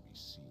nowhere to be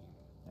seen.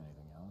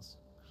 Anything else?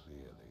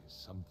 Clearly,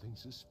 something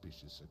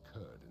suspicious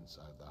occurred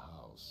inside the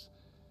house.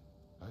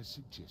 I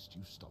suggest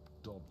you stop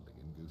dawdling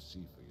and go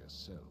see for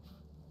yourself.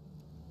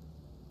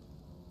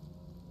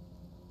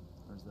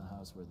 Where's the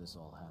house where this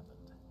all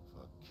happened?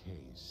 For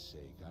Kay's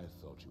sake, I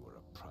thought you were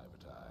a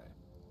private eye.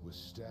 Was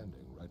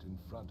standing right in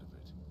front of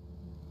it.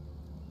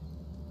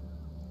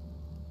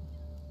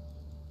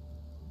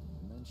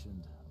 You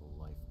mentioned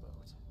a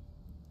lifeboat.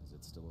 Is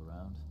it still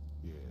around?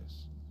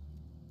 Yes.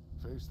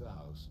 Face the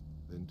house,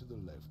 then to the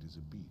left is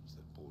a beach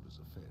that borders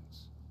a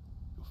fence.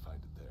 You'll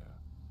find it there.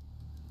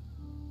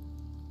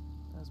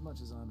 As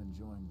much as I'm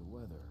enjoying the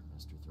weather,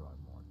 Mr.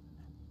 Throgmorton,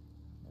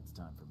 it's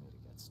time for me to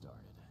get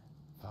started.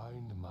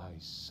 Find my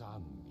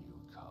son,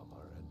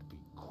 newcomer, and be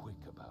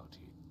quick about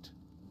it.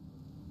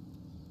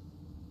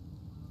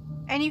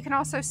 And you can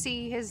also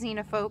see his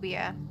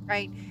xenophobia,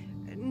 right?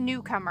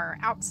 Newcomer,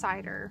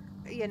 outsider,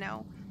 you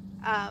know.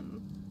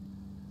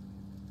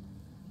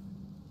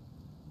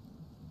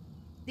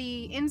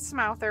 The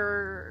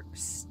Innsmouther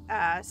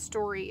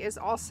story is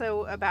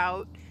also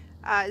about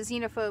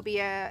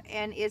xenophobia,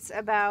 and it's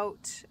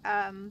about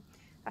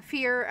a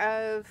fear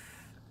of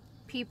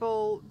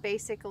people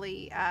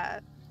basically,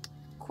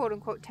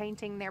 quote-unquote,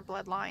 tainting their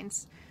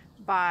bloodlines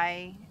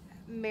by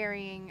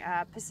marrying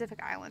Pacific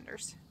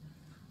Islanders,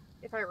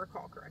 if I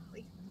recall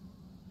correctly.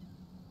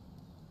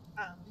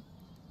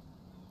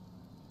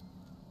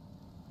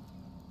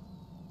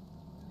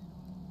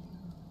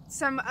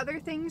 Some other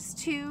things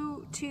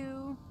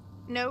to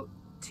note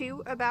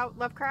too about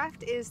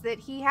Lovecraft is that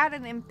he had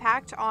an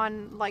impact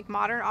on like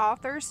modern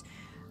authors.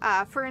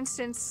 For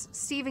instance,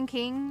 Stephen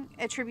King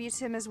attributes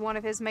him as one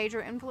of his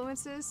major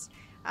influences,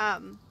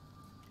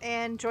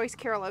 and Joyce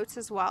Carol Oates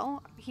as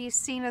well. He's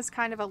seen as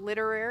kind of a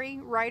literary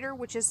writer,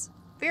 which is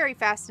very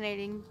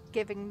fascinating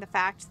given the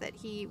fact that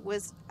he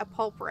was a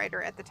pulp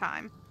writer at the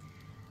time.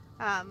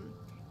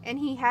 And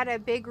he had a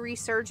big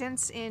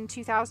resurgence in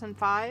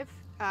 2005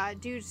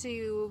 due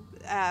to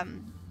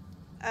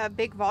a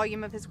big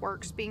volume of his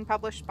works being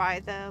published by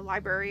the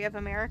Library of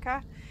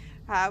America.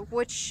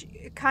 which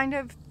kind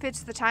of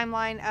fits the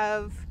timeline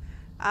of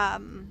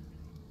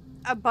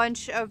a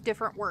bunch of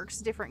different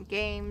works, different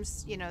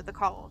games, you know, the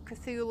Call of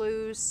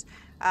Cthulhu's,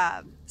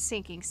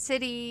 Sinking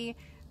City,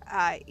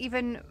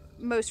 even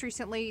most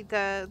recently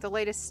the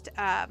latest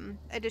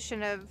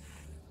edition of,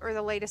 or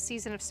the latest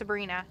season of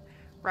Sabrina,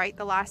 right?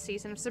 The last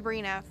season of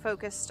Sabrina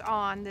focused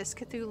on this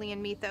Cthulian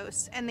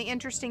mythos. And the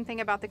interesting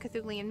thing about the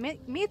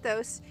Cthulian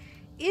mythos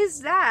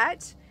is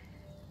that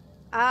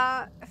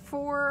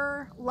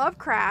for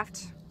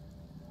Lovecraft,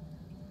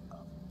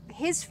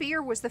 his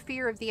fear was the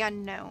fear of the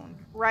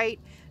unknown, right?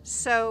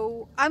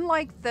 So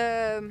unlike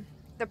the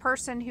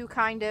person who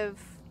kind of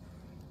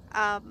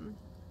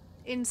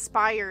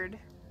inspired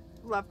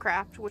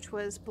Lovecraft, which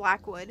was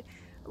Blackwood,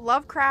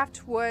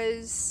 Lovecraft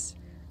was,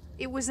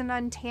 it was an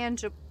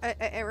intangible.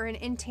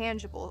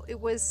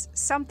 It was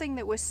something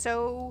that was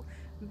so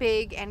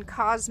big and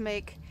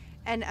cosmic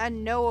and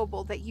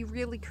unknowable that you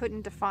really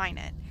couldn't define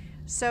it.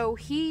 So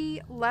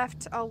he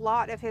left a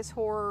lot of his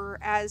horror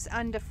as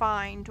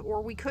undefined,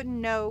 or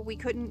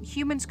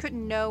humans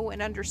couldn't know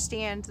and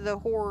understand the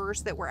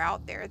horrors that were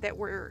out there, that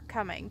were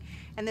coming,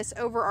 and this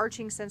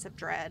overarching sense of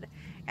dread.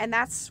 And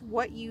that's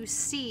what you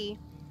see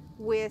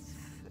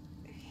with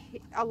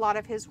a lot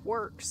of his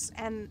works,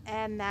 and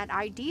that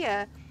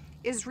idea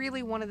is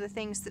really one of the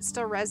things that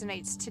still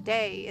resonates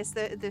today, is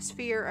this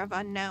fear of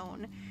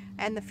unknown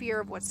and the fear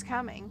of what's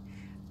coming.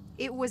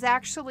 It was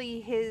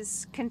actually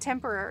his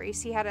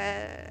contemporaries. He had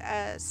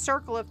a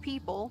circle of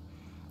people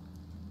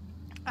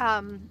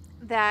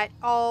that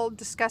all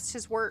discussed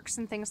his works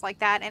and things like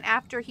that. And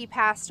after he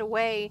passed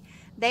away,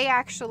 they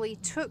actually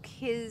took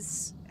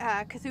his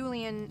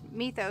Cthulian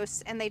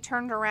mythos and they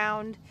turned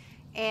around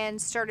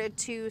and started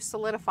to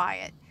solidify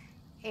it.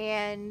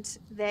 And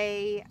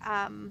they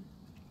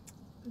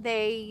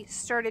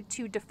started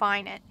to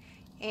define it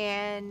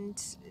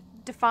and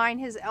define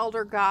his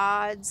elder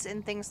gods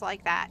and things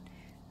like that.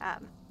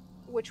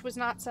 Which was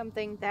not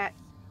something that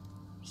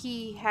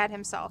he had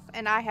himself.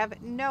 And I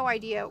have no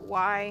idea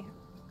why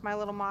my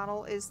little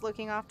model is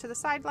looking off to the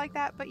side like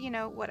that, but you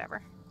know,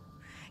 whatever.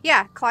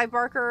 Yeah, Clive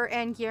Barker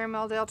and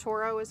Guillermo del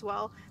Toro as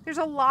well. There's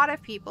a lot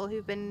of people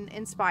who've been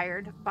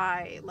inspired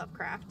by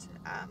Lovecraft.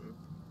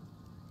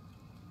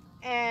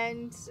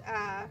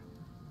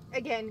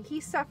 Again, he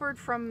suffered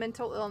from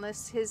mental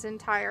illness his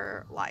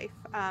entire life.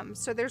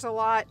 So there's a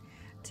lot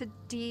to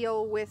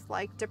deal with,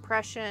 like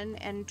depression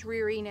and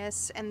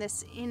dreariness and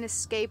this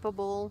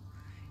inescapable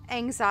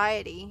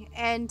anxiety.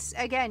 And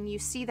again, you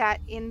see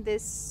that in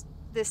this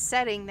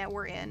setting that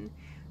we're in,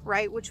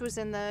 right, which was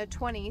in the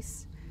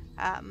 20s.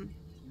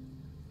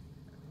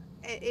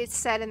 It's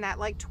set in that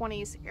like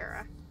 20s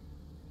era.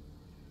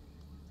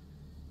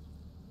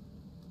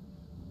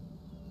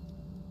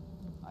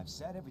 I've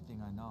said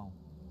everything I know.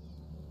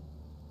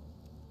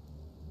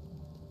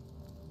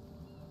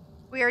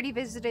 We already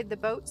visited the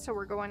boat, so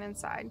we're going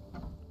inside.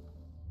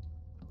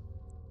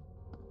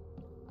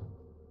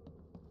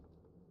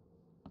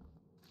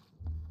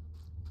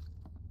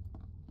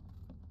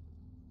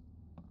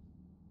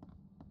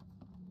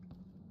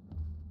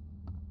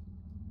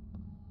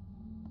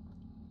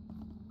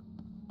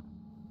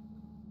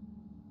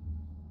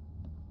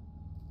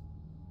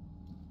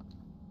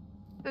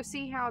 So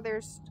see how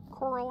there's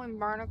coral and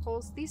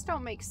barnacles? These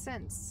don't make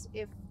sense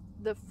if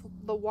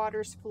the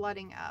water's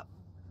flooding up.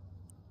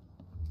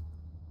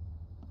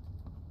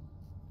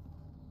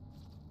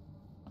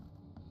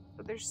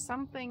 But there's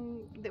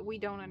something that we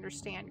don't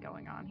understand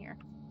going on here.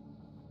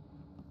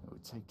 It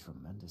would take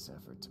tremendous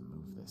effort to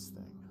move this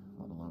thing,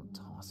 let alone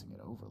tossing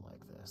it over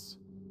like this.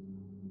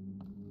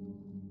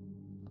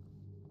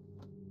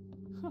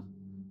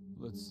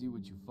 Let's see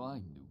what you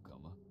find,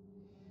 newcomer.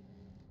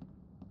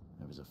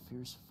 There was a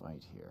fierce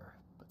fight here,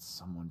 but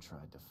someone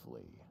tried to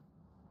flee.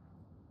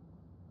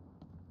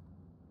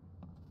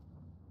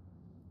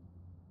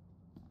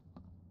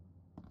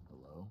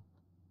 Hello?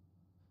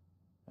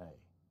 Hey,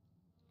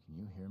 can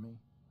you hear me?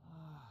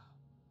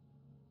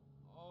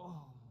 Oh,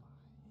 my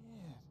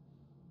head.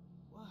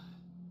 What?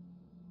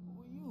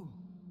 Who are you?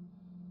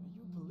 Are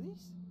you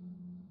police?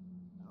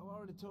 I've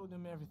already told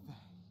them everything.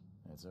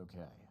 It's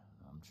okay.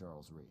 I'm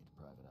Charles Reed,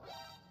 private eye.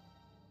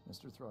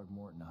 Mr.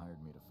 Throgmorton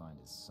hired me to find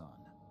his son.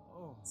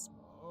 Oh,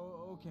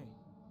 okay.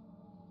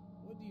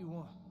 What do you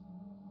want?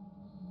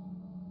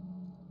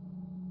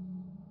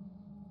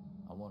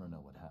 I want to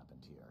know what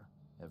happened here.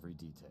 Every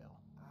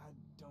detail. I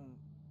don't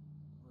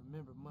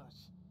remember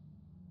much.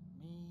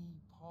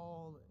 Me,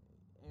 Paul,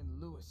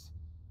 and Lewis,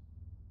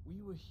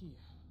 we were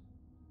here.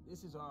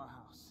 This is our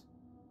house.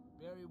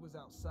 Barry was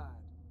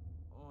outside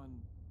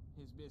on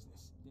his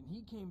business. Then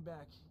he came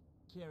back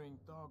carrying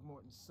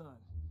Throgmorton's son.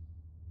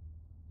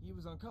 He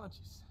was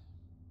unconscious,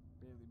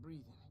 barely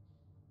breathing.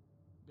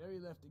 Barry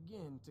left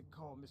again to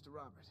call Mr.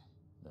 Robert.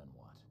 Then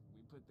what?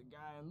 We put the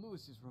guy in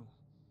Lewis's room.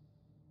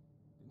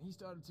 Then he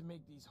started to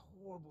make these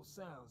horrible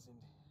sounds and,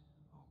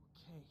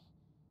 okay,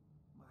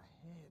 my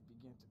head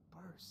began to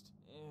burst.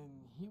 And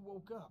he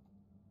woke up.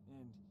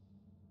 And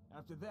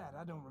after that,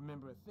 I don't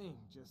remember a thing,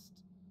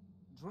 just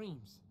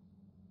dreams.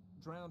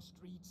 Drowned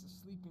streets, a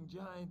sleeping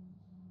giant.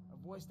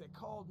 voice that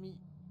called me.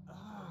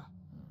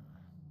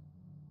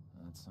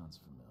 That sounds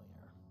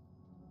familiar.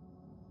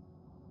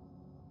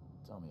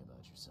 Tell me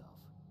about yourself.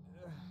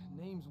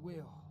 Name's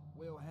Will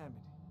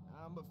Hammond.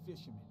 I'm a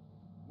fisherman.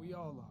 We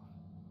all are.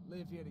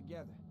 Live here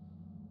together.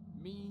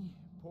 Me,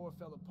 poor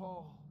fella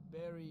Paul,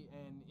 Barry,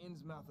 and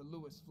Innsmouther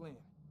Lewis Flynn.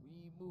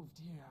 We moved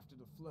here after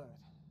the flood.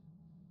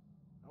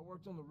 I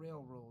worked on the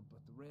railroad, but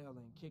the rail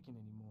ain't kicking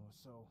anymore,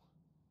 so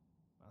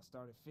I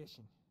started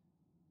fishing.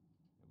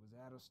 It was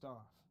add or starve.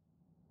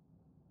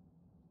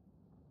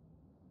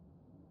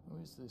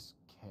 Who is this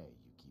K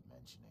you keep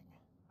mentioning?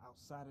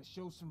 Outsiders,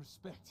 show some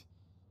respect.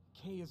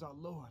 K is our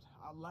lord,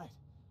 our light,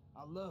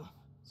 our love.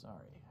 Sorry,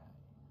 I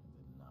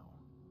didn't know.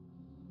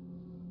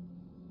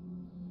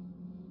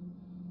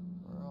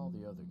 Where are all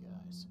the other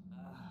guys?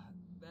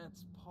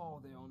 That's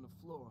Paul there on the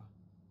floor.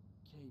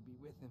 K be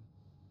with him.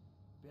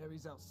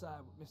 Barry's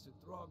outside with Mr.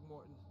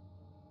 Throgmorton.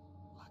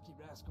 Lucky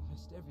rascal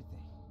missed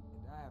everything,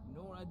 and I have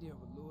no idea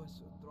what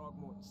Lewis or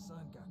Throgmorton's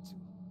son got to.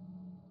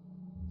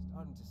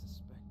 Starting to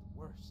suspect the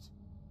worst.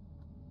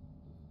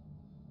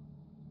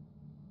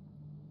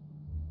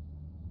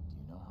 Do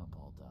you know how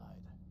Paul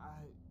died?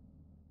 I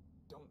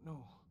don't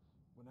know.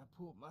 When I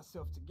pulled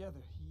myself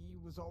together, he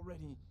was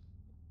already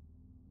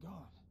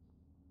gone.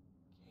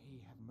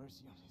 Kay, have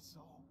mercy on his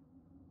soul.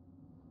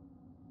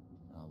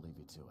 I'll leave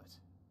you to it.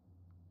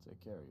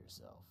 Take care of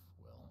yourself,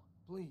 Will.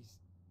 Please,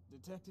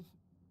 detective,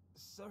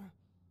 sir,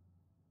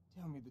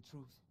 tell me the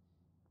truth.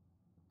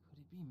 Could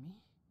it be me?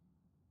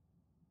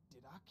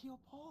 Did I kill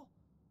Paul?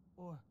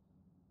 Or,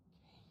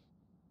 Kay,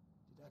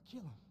 did I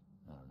kill him?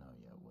 I don't know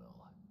yet, Will.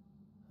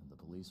 And the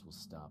police will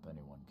stop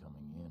anyone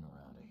coming in or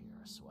out of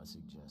here, so I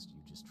suggest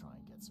you just try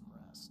and get some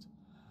rest.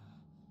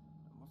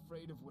 I'm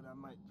afraid of what I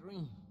might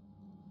dream.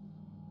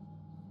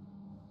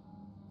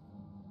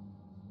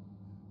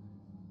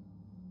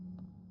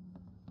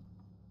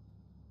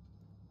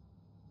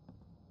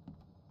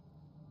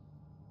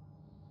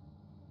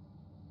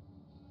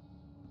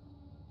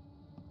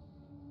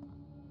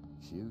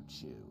 Choo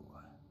choo.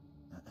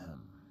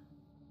 Ahem.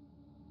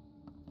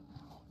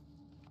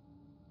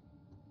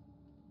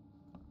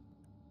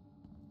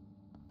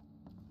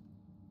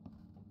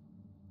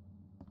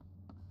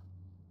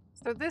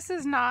 So this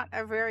is not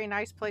a very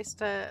nice place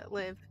to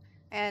live,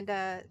 and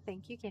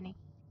thank you, Kenny.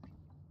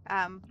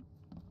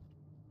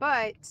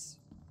 But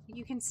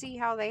you can see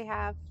how they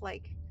have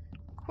like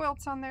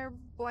quilts on their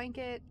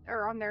blanket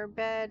or on their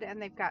bed,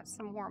 and they've got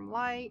some warm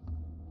light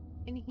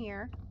in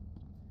here.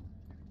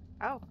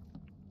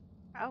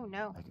 Oh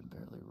no. I can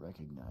barely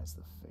recognize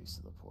the face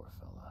of the poor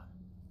fella.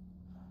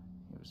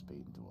 He was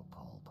beaten to a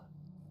pulp.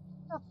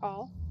 Poor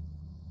Paul.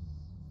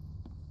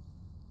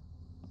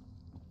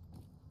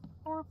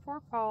 Poor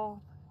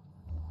Paul.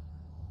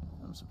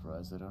 I'm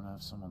surprised they don't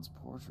have someone's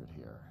portrait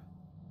here.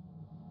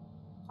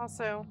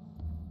 Also,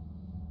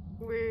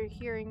 we're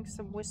hearing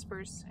some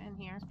whispers in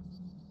here.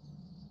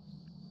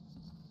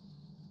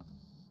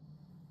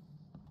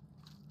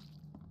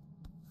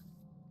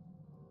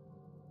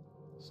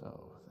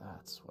 So,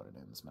 that's what an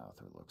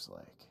Innsmouther looks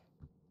like.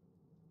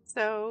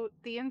 So,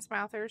 the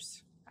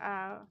Innsmouthers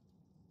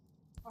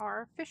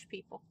are fish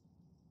people.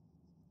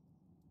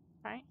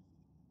 Right?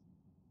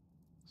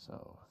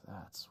 So,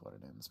 that's what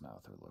an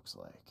Innsmouther looks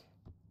like.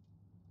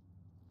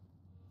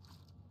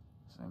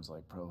 Seems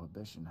like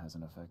Prohibition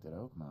hasn't affected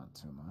Oakmont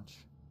too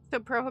much. So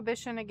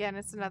Prohibition, again,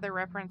 is another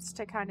reference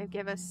to kind of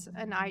give us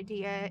an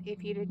idea,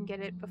 if you didn't get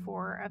it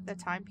before, of the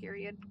time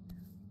period.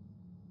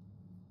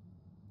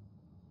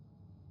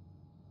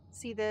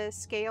 See the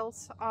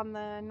scales on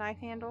the knife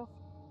handle?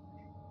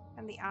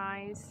 And the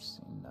eyes. I've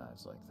seen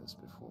knives like this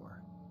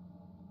before.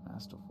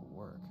 Masterful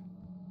work.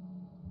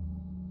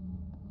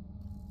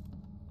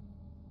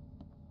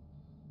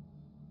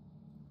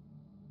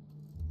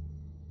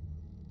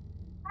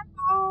 Hi,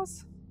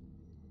 Balls.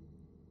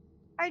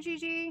 Hi,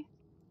 Gigi.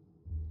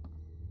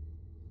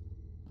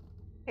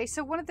 Okay,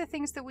 so one of the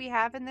things that we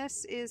have in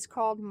this is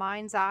called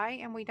Mind's Eye,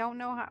 and we don't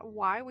know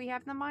why we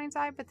have the Mind's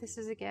Eye, but this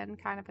is, again,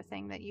 kind of a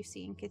thing that you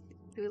see in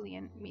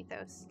Cthulian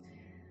mythos.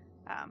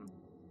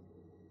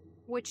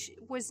 Which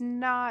was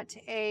not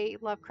a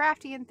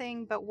Lovecraftian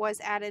thing, but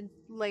was added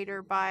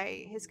later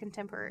by his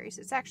contemporaries.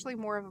 It's actually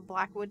more of a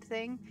Blackwood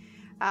thing,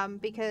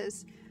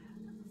 because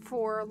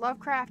for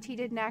Lovecraft, he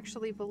didn't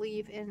actually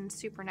believe in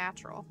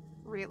supernatural,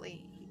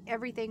 really.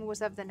 Everything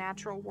was of the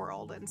natural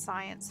world and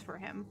science for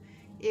him.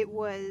 It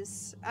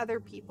was other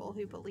people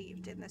who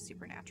believed in the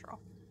supernatural.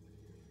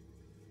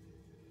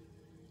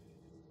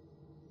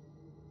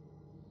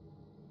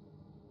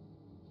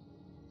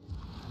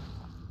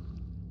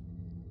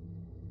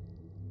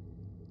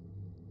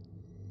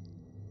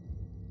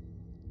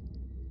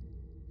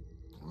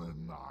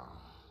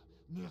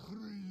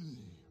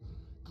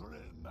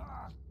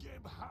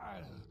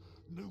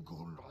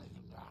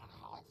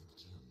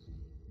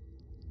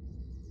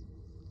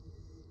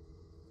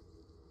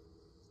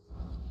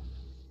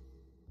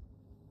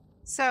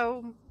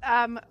 So,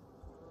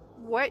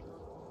 what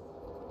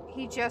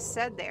he just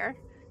said there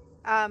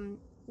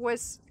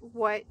was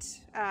what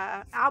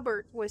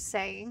Albert was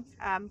saying,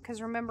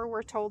 because remember,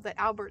 we're told that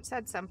Albert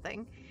said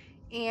something,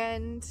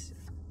 and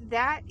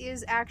that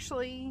is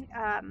actually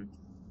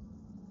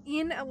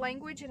in a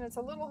language, and it's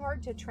a little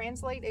hard to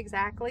translate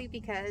exactly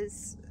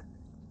because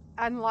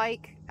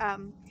unlike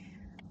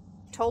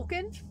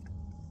Tolkien,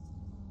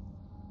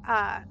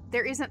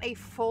 there isn't a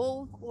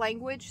full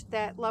language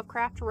that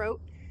Lovecraft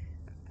wrote,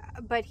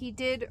 but he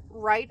did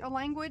write a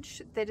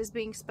language that is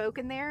being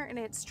spoken there, and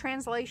its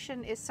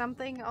translation is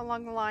something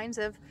along the lines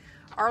of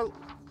our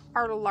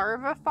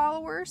larva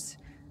followers.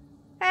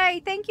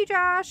 Hey, thank you,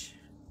 Josh.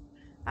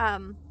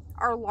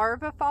 Our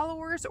larva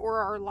followers, or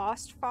our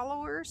lost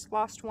followers,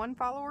 lost one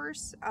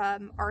followers,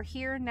 are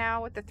here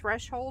now at the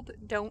threshold.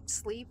 Don't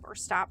sleep, or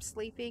stop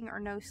sleeping,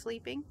 or no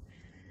sleeping.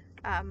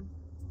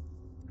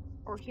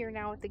 Or here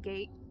now at the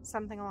gate,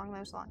 something along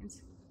those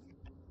lines.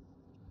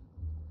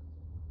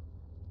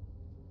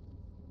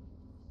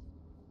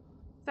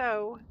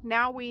 So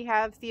now we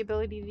have the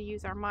ability to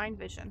use our mind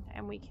vision,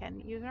 and we can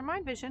use our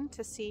mind vision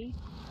to see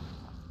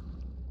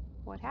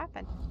what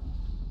happened.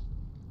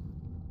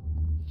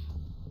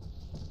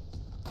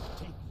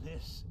 Take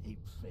this,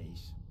 ape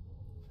face.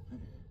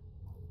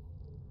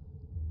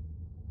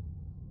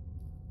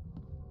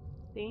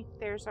 See,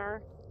 there's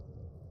our...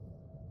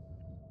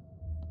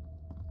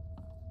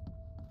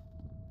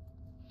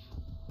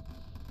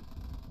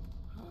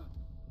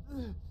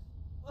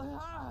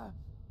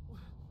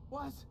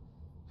 What's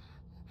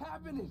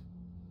happening?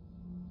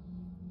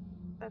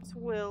 That's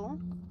Will.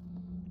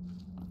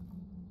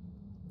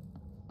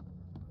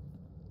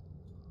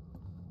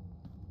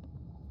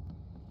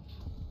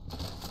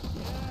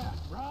 Yeah,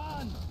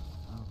 run!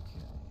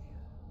 Okay,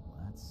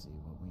 let's see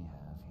what we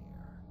have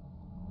here.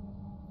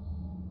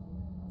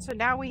 So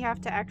now we have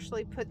to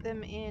actually put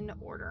them in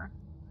order.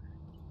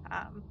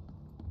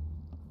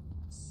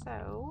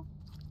 So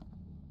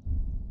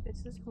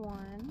this is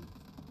one.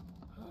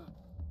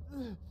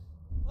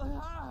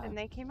 And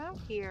they came out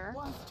here.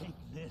 Take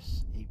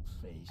this, ape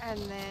face. And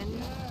then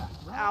Yeah,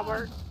 run!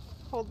 Albert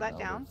pulled that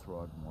Albert down.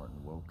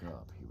 Throgmorton woke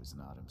up. He was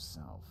not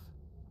himself.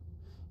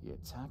 He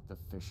attacked the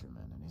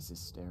fishermen, and his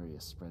hysteria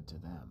spread to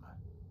them.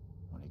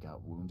 When he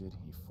got wounded,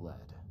 he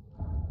fled.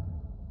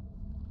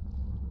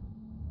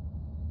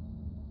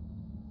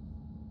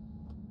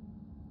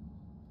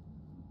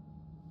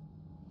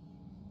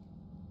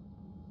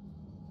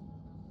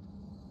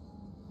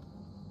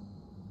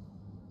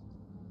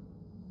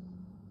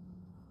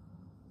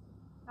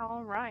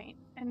 All right.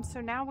 And so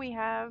now we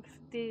have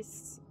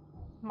this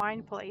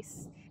mind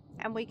place,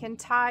 and we can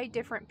tie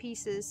different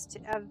pieces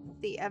of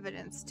the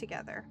evidence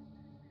together,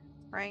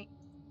 right?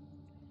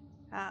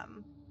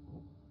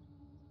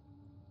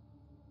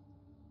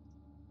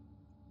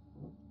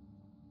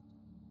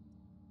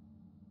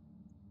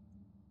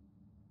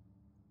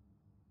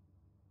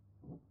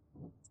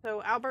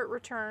 So Albert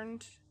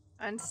returned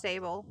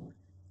unstable,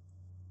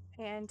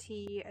 and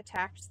he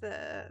attacked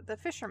the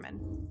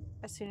fisherman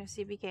as soon as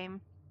he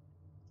became...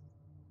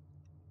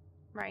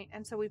 Right,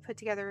 and so we put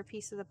together a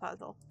piece of the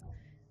puzzle.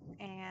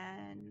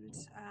 And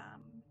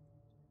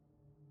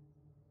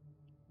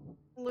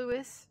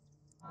Lewis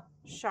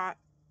shot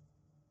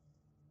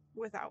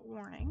without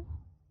warning.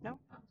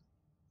 Nope.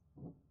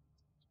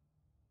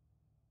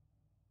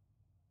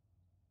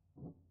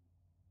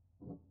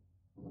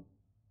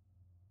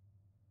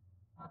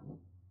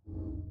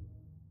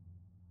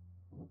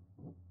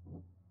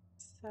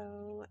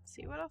 So let's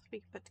see what else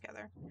we can put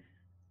together.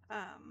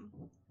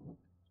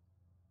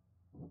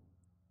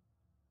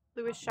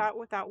 Lewis shot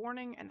without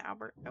warning, and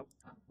Albert... Nope.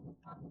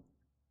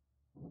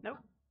 Nope.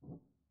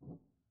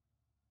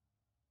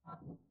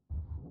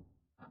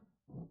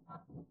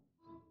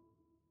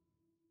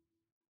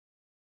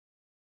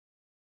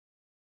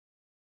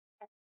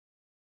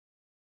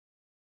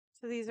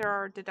 So these are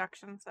our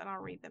deductions, and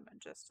I'll read them in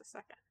just a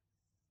second.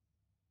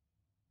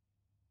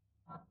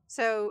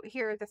 So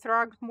here, the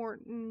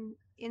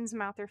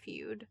Throgmorton-Innsmouther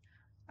feud,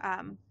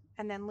 and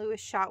then Lewis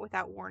shot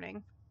without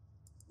warning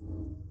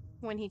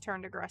when he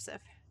turned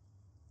aggressive.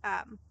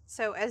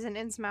 So as an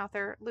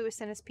Innsmouther,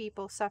 Lewis and his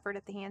people suffered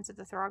at the hands of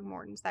the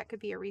Throgmortons. That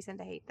could be a reason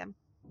to hate them.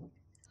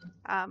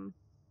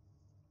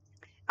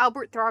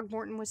 Albert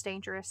Throgmorton was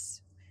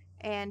dangerous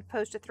and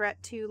posed a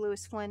threat to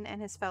Lewis Flynn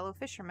and his fellow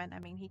fishermen. I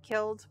mean, he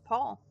killed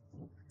Paul.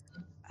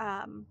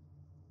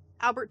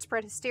 Albert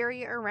spread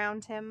hysteria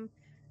around him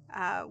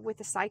with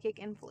a psychic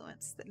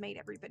influence that made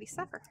everybody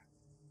suffer.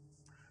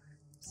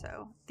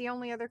 So the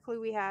only other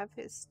clue we have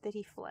is that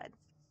he fled.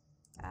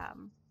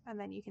 And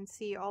then you can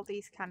see all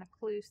these kind of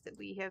clues that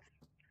we have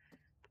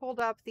pulled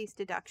up, these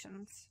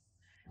deductions.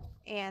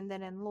 And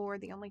then in lore,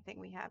 the only thing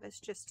we have is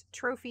just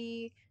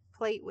trophy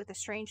plate with a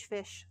strange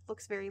fish.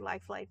 Looks very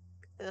lifelike.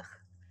 Ugh.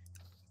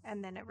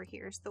 And then over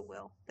here is the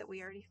will that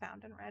we already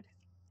found and read.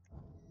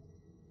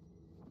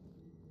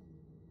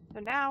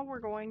 So now we're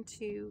going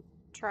to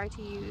try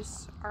to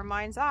use our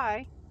mind's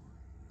eye.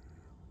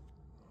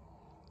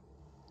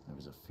 There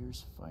was a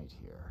fierce fight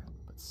here,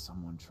 but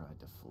someone tried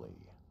to flee.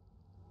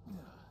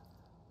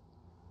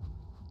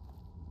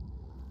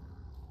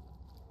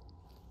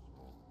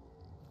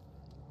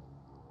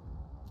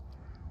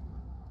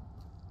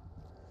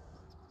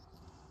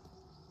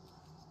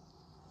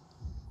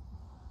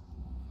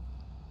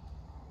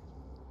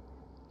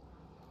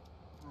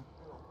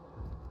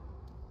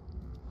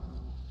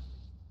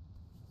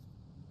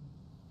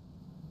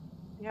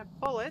 You have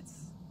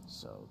bullets.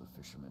 So the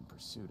fisherman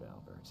pursued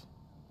Albert,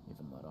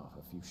 even let off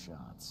a few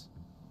shots.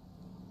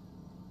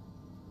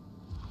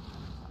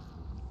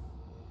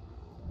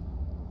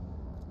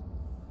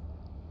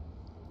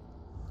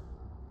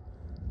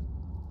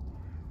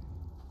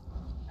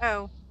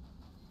 Oh.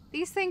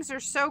 These things are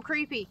so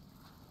creepy.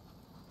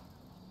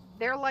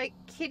 They're like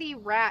kitty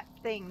rat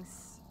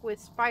things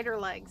with spider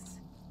legs.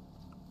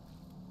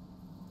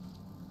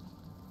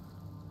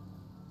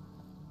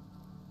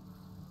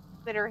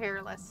 That are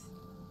hairless.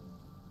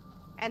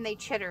 And they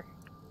chitter.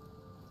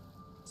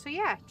 So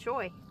yeah,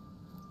 joy.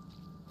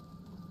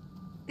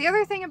 The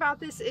other thing about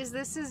this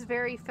is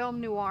very film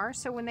noir.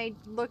 So when they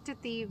looked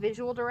at the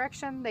visual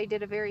direction, they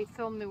did a very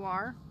film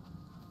noir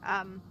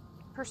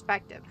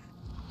perspective.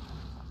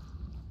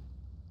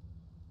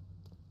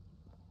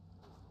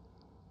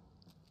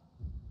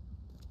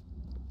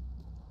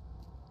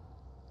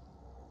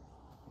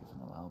 Even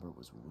though Albert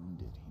was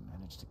wounded, he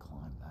managed to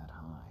climb that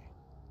high.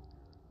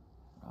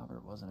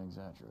 Robert wasn't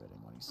exaggerating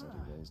when he said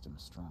he raised him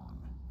strong.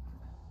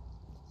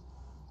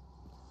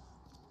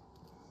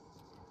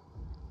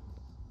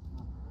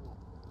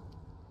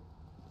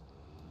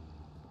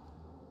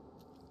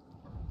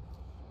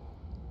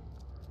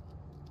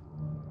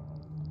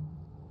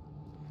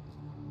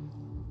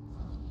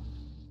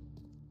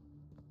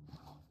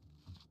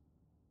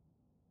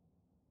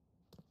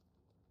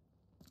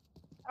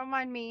 Don't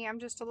mind me, I'm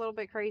just a little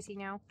bit crazy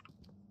now.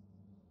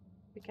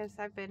 Because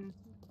I've been,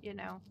 you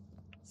know,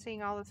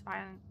 seeing all this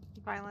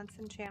violence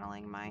and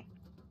channeling my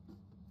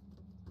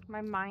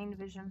mind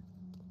vision.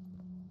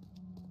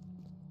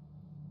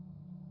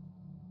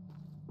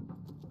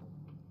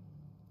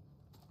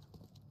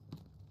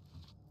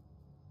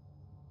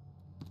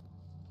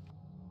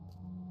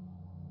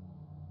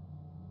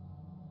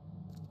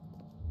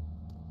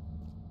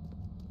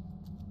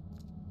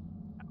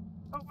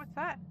 Oh, what's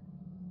that?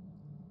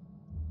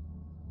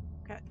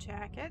 Got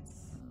jackets.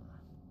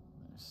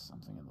 There's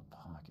something in the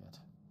pocket.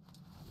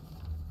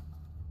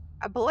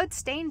 A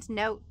blood-stained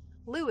note.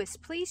 Lewis,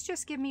 please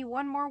just give me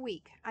one more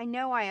week. I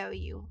know I owe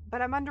you,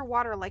 but I'm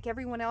underwater like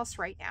everyone else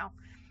right now.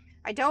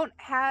 I don't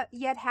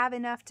yet have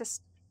enough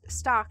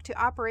stock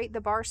to operate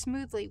the bar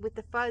smoothly with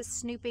the fuzz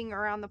snooping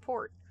around the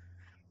port.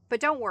 But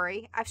don't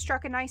worry, I've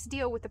struck a nice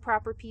deal with the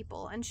proper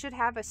people and should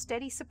have a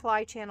steady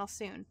supply channel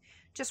soon.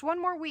 Just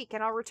one more week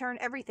and I'll return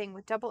everything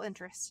with double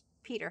interest.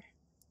 Peter.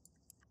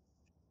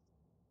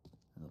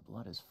 And the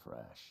blood is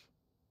fresh.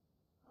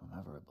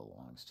 Whomever it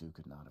belongs to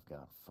could not have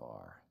got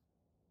far.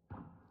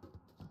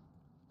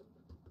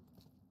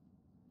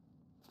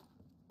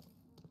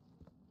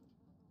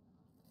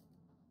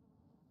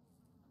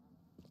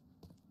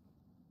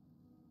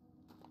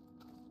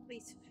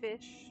 These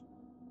fish.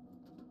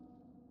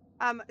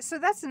 So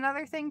that's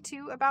another thing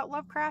too about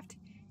Lovecraft,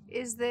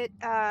 is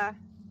that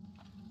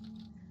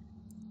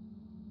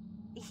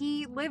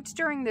he lived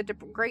during the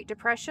Great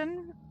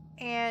Depression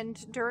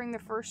and during the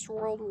First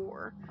World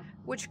War,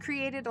 which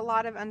created a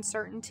lot of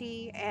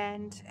uncertainty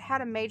and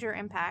had a major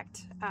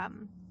impact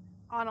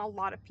on a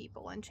lot of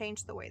people and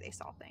changed the way they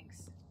saw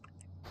things.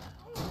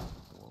 The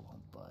door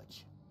won't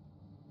budge.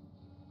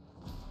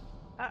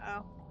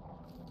 Uh-oh.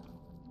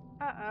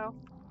 Uh-oh.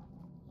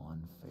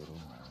 One fatal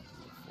round to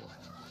the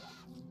forehead.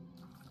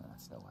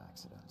 That's no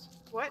accident.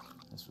 What?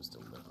 This was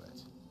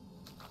deliberate.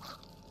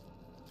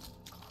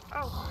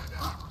 Oh.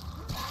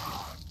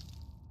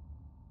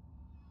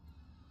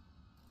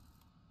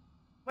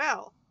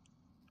 Well,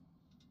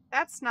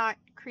 that's not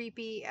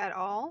creepy at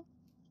all.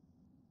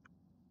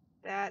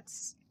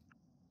 That's...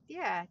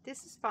 yeah,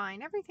 this is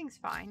fine. Everything's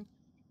fine.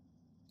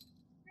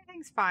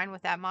 Everything's fine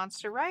with that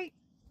monster, right?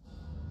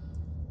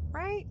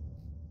 Right?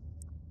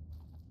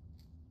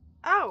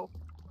 Oh.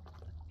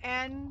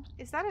 And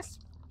is that a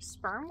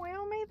sperm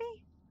whale,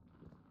 maybe?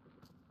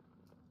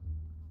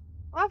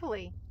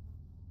 Lovely.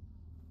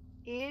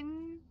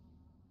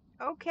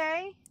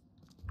 Okay.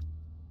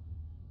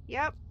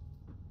 Yep.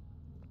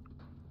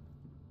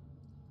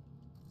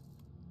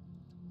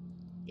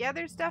 Yeah,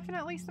 there's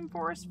definitely some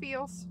forest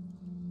feels.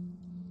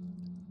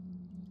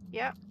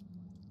 Yep.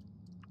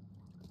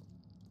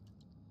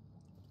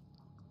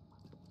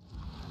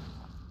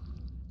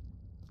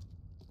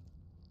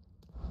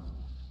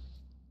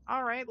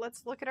 Alright,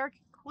 let's look at our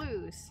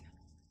clues.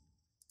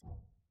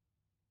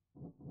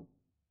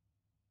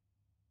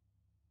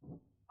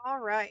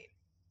 Alright.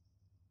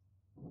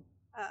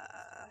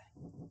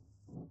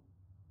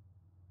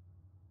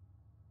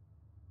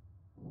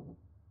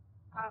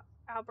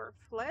 Albert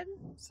fled,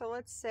 so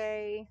let's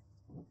say...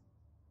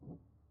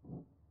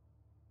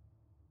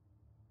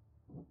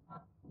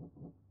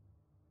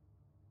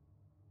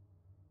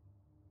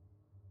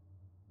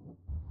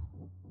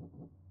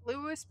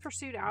 Lewis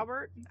pursued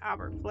Albert.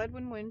 Albert fled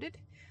when wounded.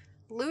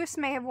 Lewis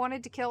may have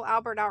wanted to kill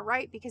Albert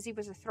outright because he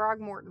was a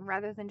Throgmorton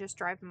rather than just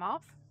drive him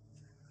off.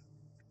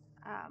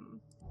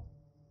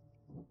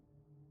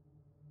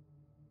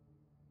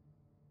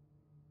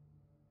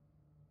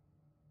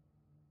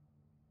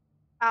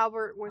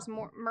 Albert was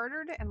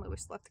murdered and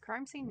Lewis left the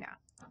crime scene now.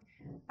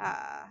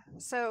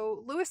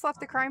 So Lewis left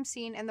the crime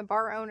scene and the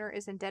bar owner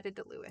is indebted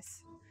to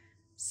Lewis.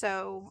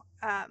 So,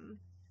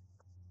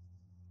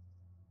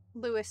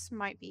 Lewis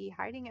might be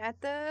hiding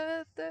at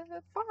the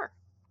bar.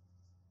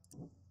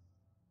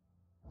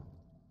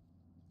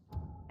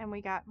 And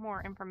we got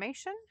more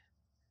information,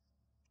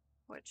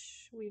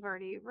 which we've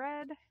already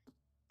read.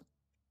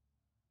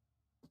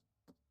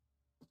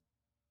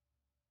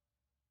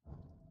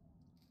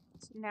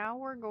 So now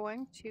we're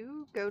going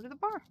to go to the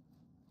bar.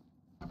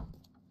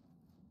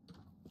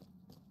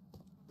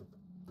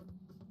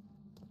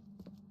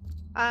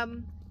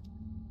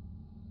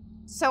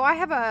 So I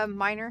have a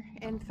minor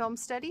in film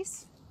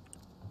studies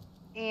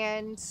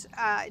and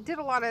did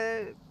a lot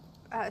of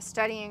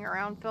studying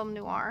around film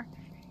noir.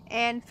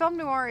 And film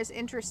noir is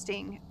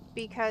interesting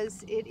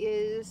because it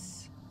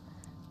is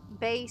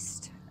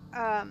based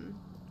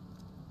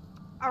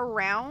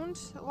around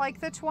like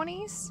the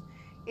 20s.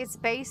 It's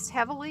based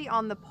heavily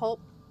on the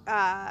pulp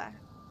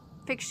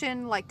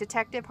fiction, like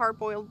detective,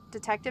 hard-boiled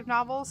detective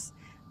novels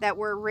that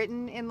were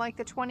written in like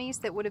the 20s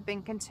that would have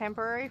been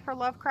contemporary for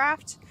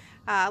Lovecraft,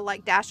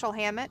 like Dashiell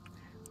Hammett.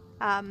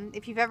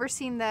 If you've ever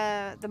seen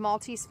the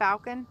Maltese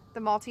Falcon, the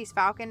Maltese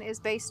Falcon is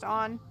based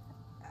on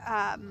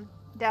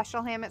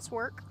Dashiell Hammett's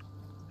work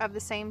of the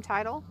same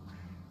title.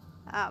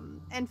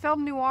 And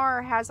film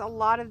noir has a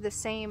lot of the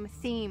same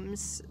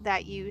themes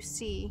that you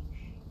see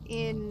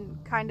in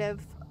kind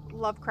of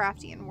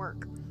Lovecraftian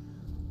work.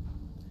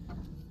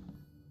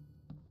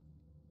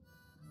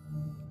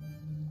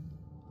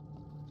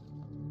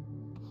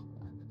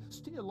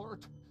 Stay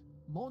alert.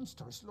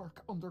 Monsters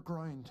lurk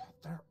underground.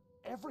 They're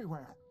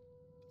everywhere.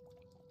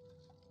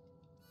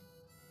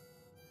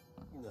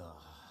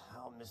 Ugh,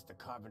 I'll miss the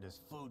carpenter's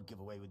food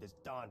giveaway with this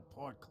darn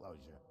port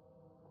closure.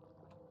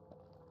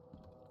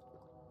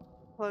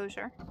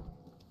 Closure.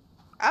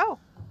 Oh,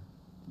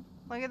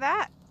 look at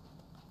that.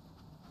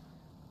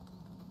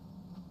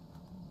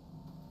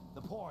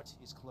 The port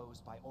is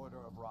closed by order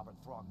of Robert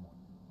Throgmorton.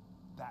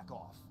 Back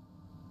off.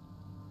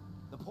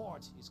 The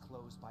port is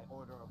closed by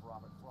order of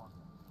Robert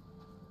Throgmorton.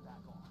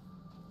 Back off.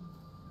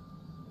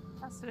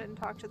 I also didn't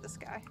talk to this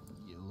guy.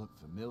 You look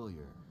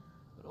familiar,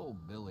 but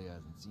old Billy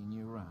hasn't seen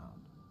you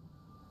around.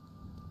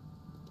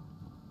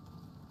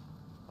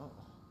 Oh,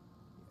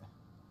 yeah.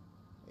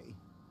 Hey,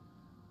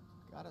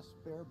 got a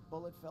spare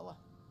bullet, fella?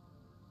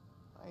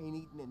 I ain't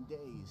eaten in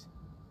days.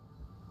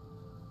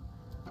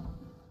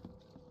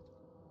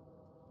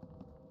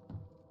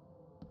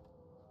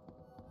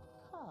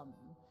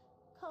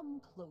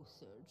 Come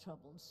closer,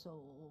 troubled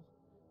soul.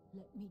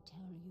 Let me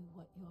tell you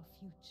what your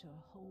future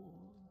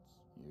holds.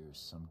 You're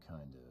some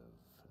kind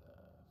of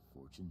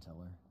fortune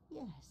teller?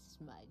 Yes,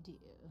 my dear,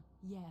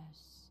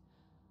 yes.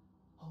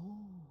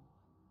 Oh,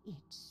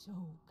 it's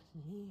so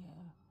clear.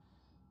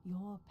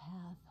 Your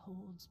path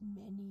holds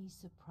many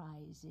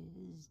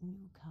surprises,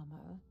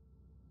 newcomer.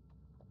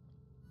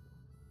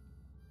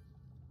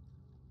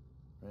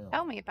 Really?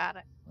 Tell me about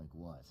it. Like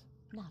what?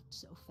 Not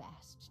so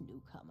fast,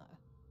 newcomer.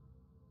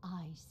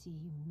 I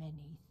see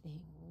many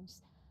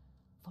things.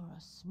 For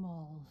a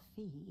small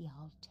fee,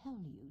 I'll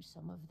tell you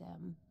some of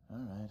them. All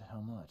right,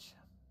 how much?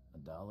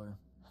 $1?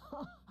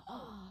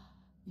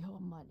 Your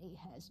money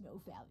has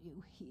no value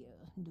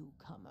here,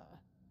 newcomer.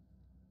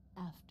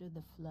 After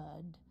the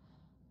flood,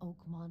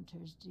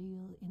 Oakmonters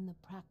deal in the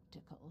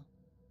practical.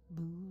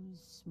 Booze,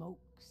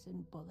 smokes,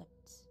 and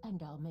bullets.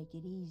 And I'll make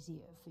it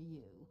easier for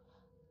you.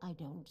 I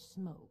don't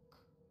smoke.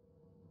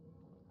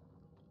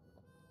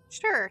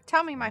 Sure,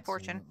 tell me my Let's see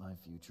fortune. what my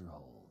future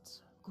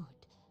holds. Good.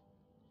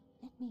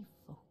 Let me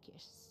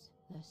focus.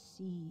 The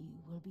sea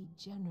will be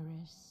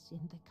generous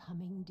in the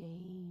coming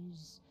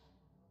days.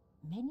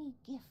 Many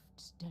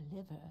gifts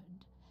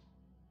delivered,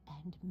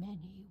 and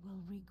many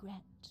will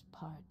regret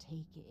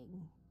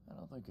partaking. I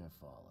don't think I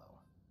follow.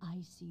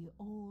 I see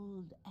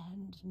old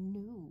and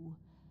new.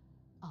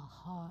 A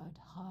hard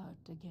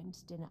heart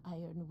against an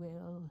iron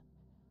will.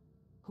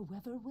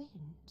 Whoever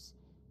wins,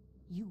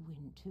 you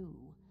win too.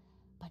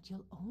 But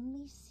you'll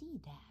only see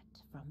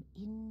that from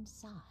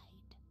inside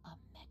a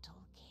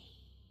metal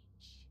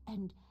cage.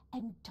 And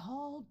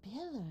tall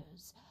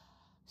pillars,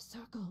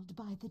 circled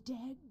by the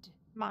dead.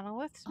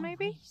 Monoliths, A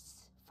maybe?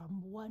 race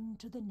from one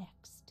to the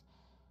next,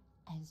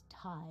 as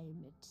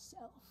time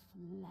itself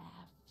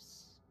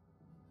laughs.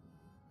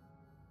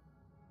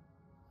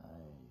 I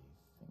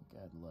think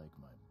I'd like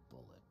my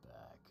bullet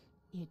back.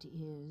 It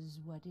is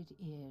what it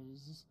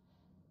is.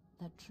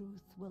 The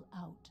truth will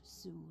out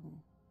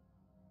soon.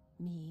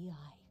 Me,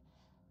 I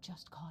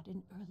just caught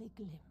an early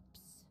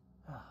glimpse.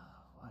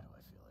 Why do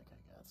I feel like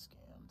I got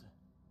scammed?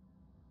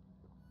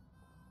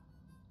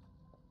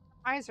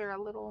 Eyes are a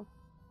little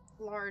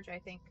large, I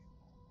think.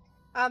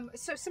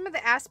 So some of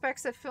the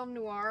aspects of film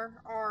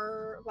noir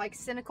are like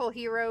cynical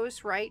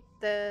heroes, right?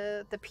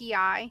 The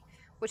PI,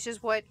 which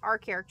is what our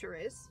character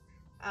is.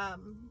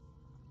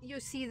 You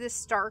see this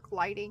stark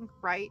lighting,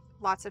 right?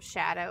 Lots of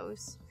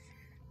shadows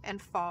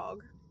and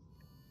fog.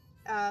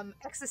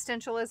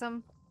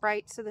 Existentialism,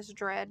 right? So this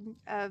dread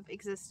of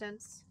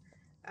existence.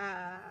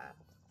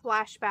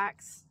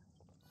 flashbacks,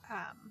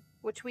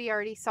 which we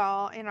already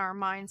saw in our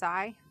mind's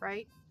eye,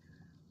 right?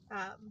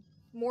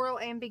 Moral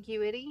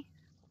ambiguity.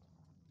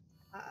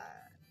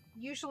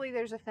 Usually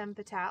there's a femme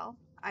fatale.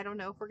 I don't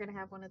know if we're going to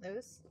have one of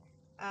those.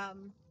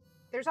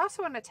 There's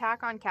also an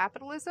attack on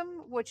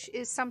capitalism, which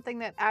is something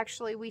that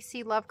actually we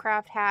see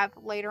Lovecraft have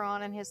later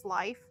on in his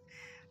life.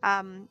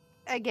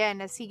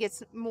 Again, as he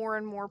gets more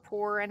and more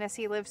poor and as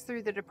he lives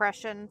through the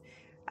Depression,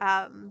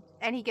 and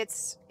he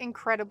gets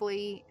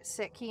incredibly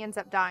sick. He ends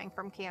up dying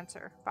from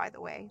cancer, by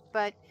the way.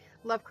 But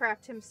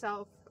Lovecraft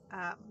himself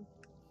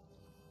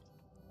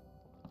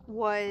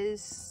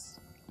was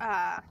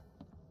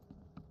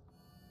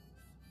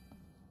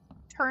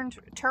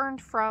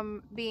turned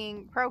from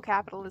being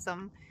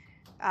pro-capitalism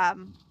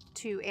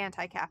to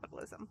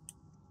anti-capitalism,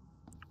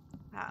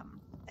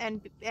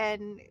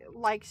 and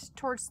like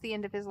towards the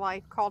end of his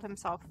life called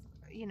himself,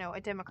 you know,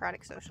 a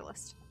democratic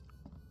socialist.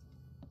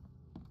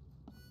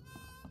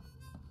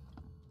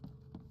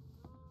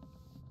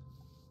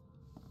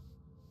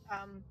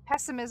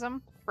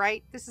 Pessimism,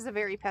 right? This is a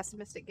very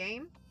pessimistic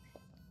game.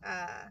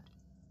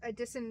 A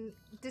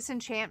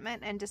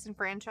disenchantment and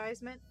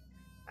disenfranchisement.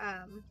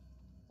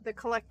 The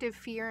collective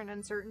fear and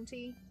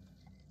uncertainty.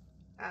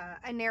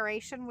 A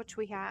narration, which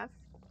we have.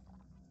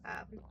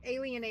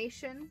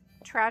 Alienation,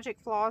 tragic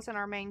flaws in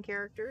our main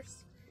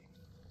characters,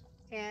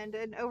 and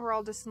an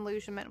overall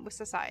disillusionment with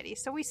society.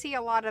 So we see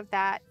a lot of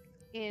that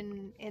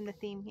in the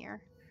theme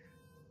here.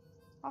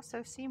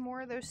 Also see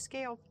more of those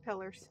scale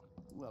pillars.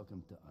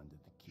 Welcome to Under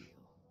the Keel.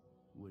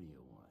 What do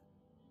you want?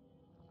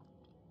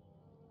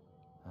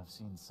 I've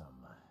seen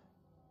some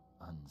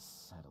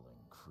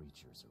unsettling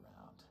creatures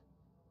around,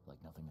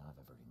 like nothing I've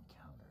ever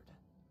encountered.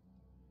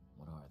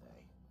 What are they?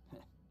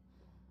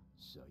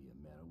 So you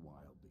met a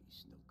wild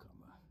beast,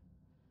 newcomer.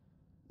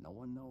 No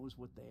one knows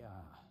what they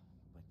are,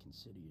 but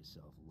consider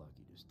yourself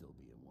lucky to still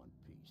be in one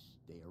piece.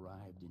 They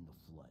arrived in the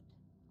flood.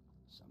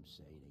 Some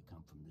say they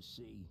come from the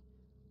sea.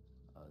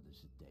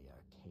 Others that they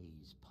are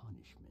Kay's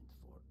punishment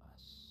for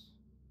us.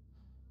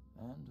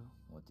 And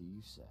what do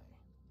you say?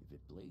 If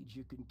it bleeds,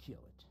 you can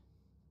kill it.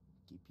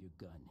 Keep your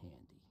gun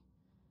handy.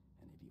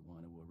 And if you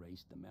want to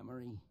erase the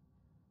memory,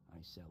 I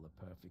sell a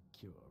perfect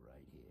cure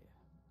right here.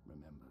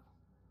 Remember,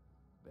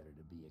 better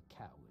to be a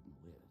coward and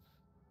live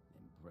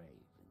than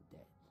brave and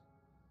dead.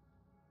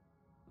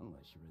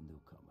 Unless you're a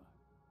newcomer.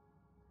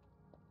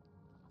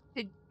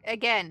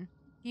 Again,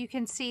 you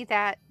can see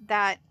that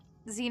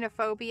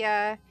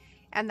xenophobia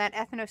and that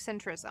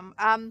ethnocentrism.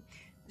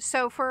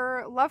 So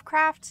for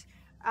Lovecraft,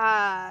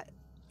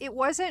 it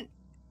wasn't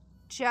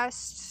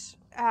just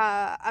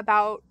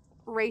about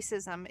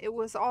racism. It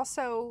was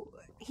also,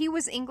 he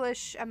was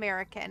English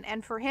American,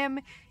 and for him,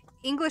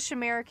 English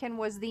American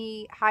was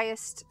the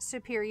highest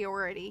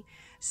superiority.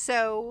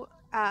 So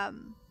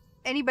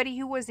anybody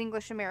who was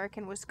English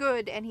American was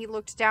good, and he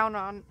looked down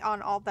on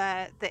all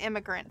the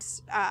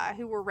immigrants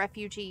who were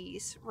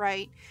refugees,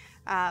 right?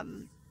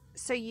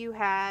 So you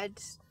had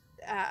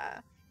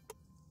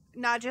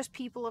not just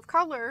people of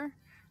color,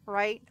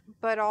 right?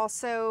 But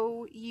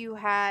also you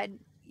had,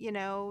 you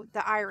know,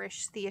 the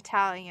Irish, the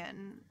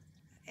Italian,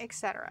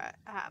 etc.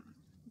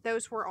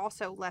 Those were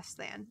also less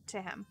than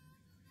to him.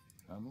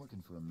 I'm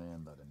looking for a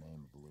man by the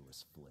name of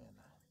Lewis Flynn.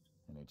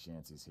 Any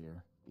chance he's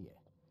here?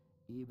 Yeah.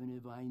 Even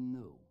if I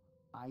knew,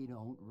 I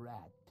don't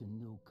rat to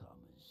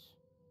newcomers.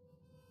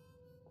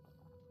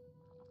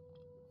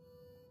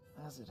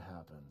 As it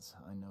happens,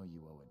 I know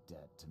you owe a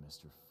debt to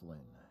Mr. Flynn.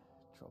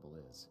 Trouble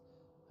is,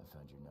 I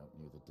found your note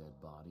near the dead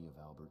body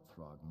of Albert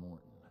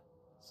Throgmorton,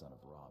 son of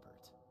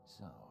Robert.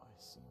 So,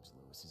 it seems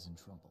Lewis is in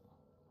trouble.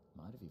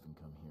 Might have even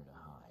come here to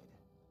hide.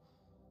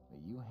 But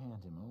you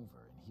hand him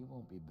over, and he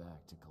won't be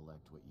back to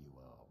collect what you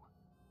owe.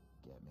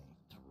 Get me?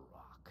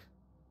 Rock.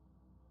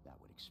 That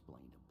would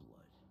explain the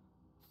blood.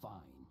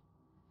 Fine.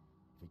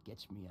 If it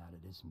gets me out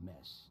of this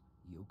mess,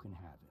 you can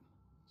have him.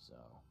 So?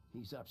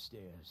 He's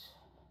upstairs.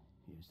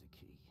 Here's the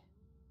key.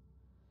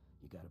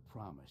 You gotta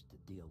promise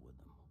to deal with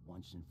him,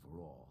 once and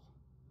for all.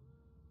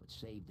 But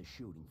save the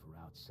shooting for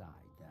outside,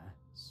 huh?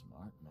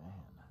 Smart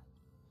man.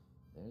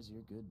 There's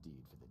your good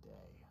deed for the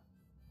day.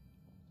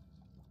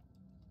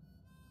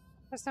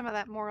 There's some of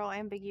that moral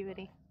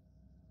ambiguity.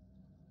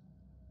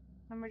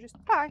 And we're just,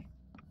 bye.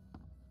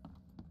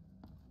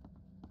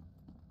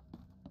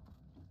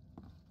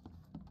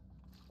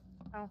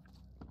 Oh.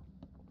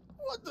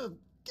 What the?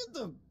 Get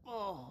the...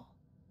 Oh.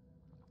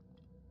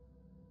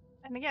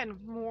 And again,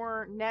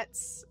 more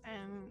nets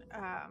and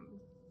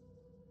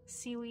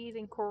seaweed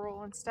and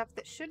coral and stuff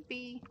that should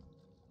be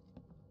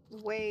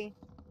way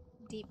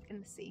deep in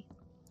the sea.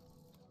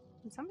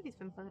 And somebody's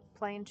been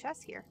playing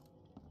chess here.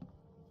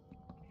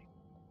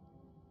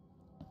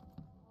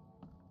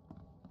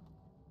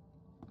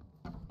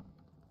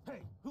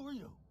 Hey, who are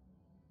you?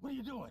 What are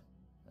you doing?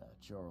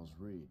 Charles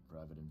Reed,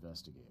 private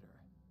investigator.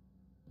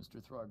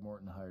 Mr.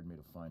 Throgmorton hired me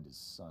to find his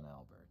son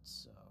Albert,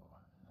 so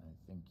I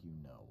think you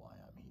know why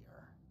I'm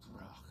here.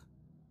 Ugh.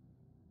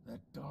 That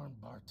darn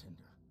bartender.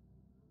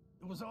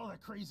 It was all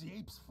that crazy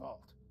ape's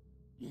fault.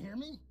 You hear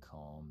me?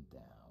 Calm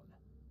down.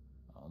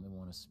 I only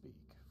want to speak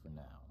For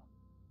now.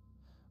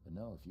 But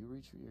no, if you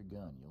reach for your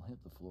gun, you'll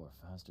hit the floor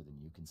faster than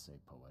you can say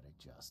poetic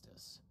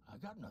justice. I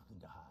got nothing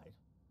to hide.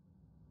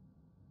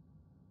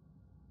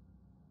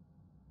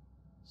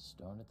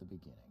 Start at the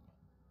beginning.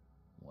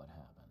 What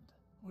happened?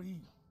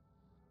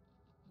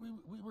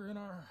 We were in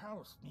our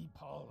house, me,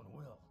 Paul, and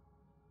Will.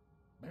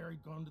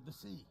 Barry'd gone to the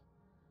sea.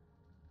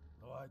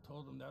 Though I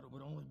told him that it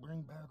would only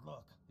bring bad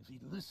luck. If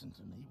he'd listened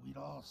to me, we'd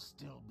all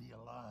still be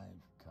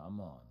alive.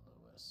 Come on,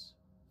 Lewis.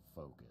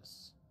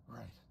 Focus.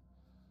 Right.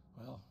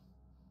 Well,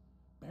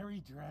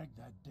 Barry dragged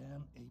that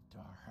damn ape to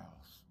our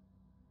house.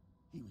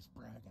 He was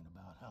bragging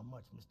about how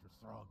much Mr.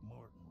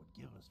 Throgmorton would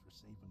give us for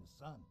saving his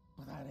son.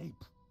 But that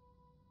ape,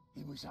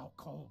 he was out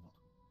cold.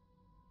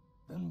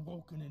 Then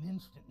woke in an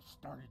instant and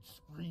started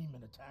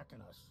screaming,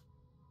 attacking us.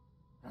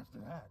 After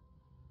that,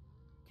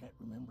 can't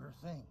remember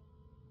a thing.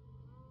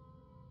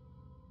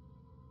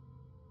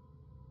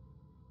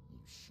 You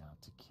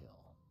shot to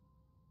kill.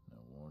 No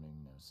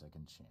warning, no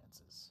second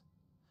chances.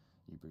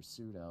 You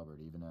pursued Albert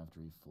even after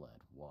he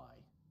fled. Why?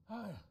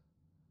 I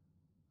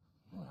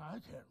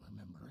can't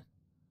remember it.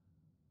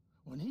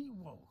 When he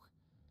woke,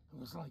 it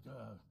was like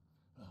a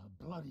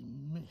bloody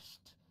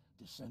mist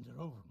descended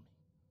over me.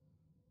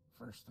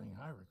 First thing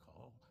I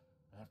recall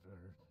after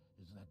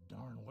is that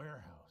darn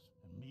warehouse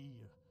and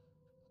me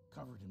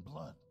covered in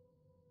blood.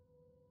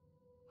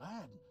 I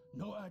had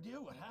no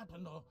idea what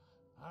happened, though.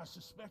 I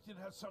suspected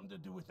it had something to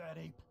do with that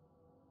ape.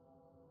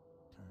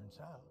 Turns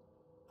out,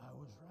 I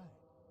was right.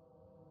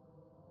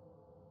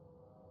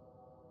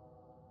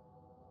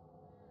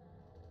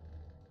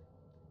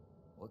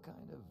 What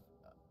kind of...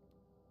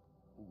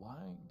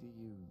 why do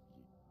you...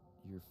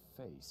 your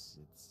face,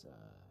 it's,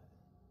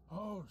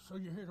 Oh, so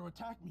you're here to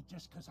attack me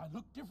just because I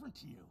look different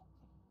to you?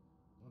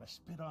 Want to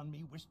spit on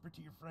me, whisper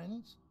to your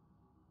friends?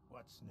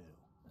 What's new?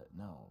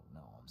 No,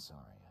 I'm sorry.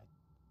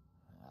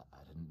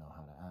 I didn't know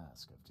how to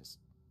ask. I've just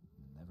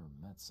never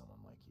met someone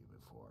like you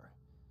before.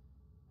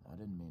 I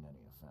didn't mean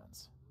any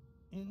offense.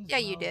 Yeah,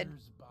 you did.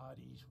 Innsmouthers'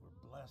 bodies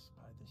were blessed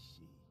by the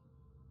sea.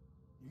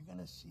 You're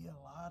gonna see a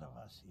lot of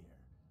us here,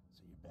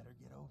 so you better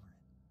get over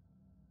it.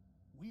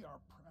 We are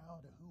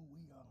proud of who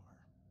we are.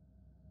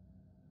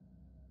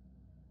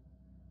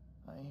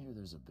 I hear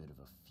there's a bit of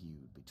a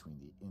feud between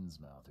the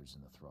Innsmouthers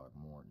and the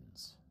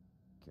Throgmortons.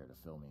 Care to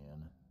fill me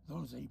in?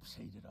 Those apes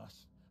hated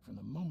us from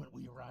the moment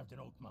we arrived in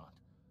Oakmont.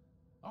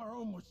 Our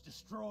home was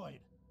destroyed.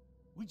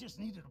 We just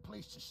needed a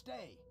place to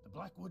stay. The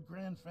Blackwood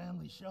Grand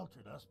family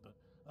sheltered us, but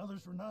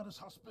others were not as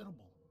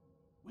hospitable.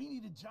 We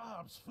needed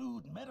jobs,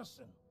 food,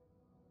 medicine.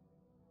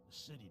 The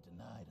city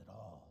denied it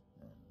all.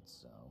 And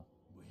so?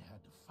 We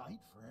had to fight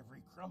for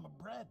every crumb of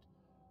bread.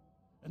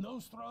 And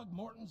those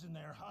Throgmortons in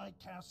their high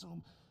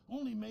castle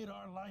only made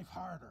our life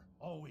harder,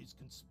 always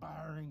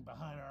conspiring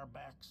behind our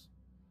backs,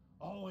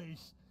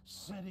 always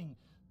setting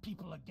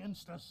people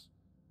against us.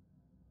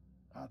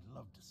 I'd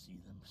love to see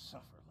them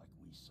suffer like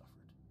we suffered.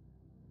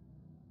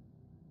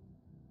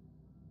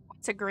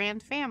 It's a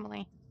grand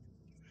family.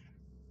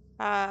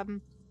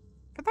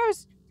 For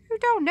those who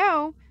don't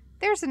know,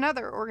 there's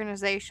another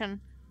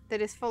organization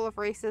that is full of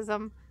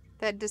racism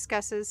that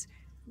discusses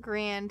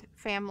grand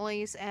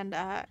families and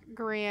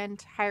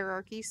grand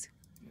hierarchies.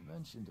 You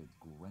mentioned a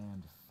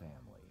grand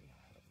family.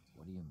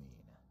 What do you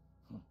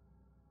mean?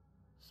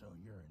 So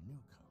you're a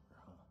newcomer,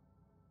 huh?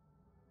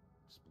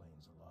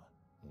 Explains a lot.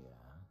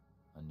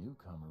 Yeah, a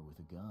newcomer with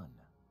a gun.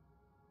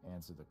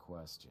 Answer the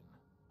question.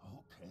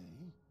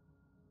 Okay.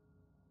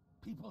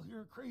 People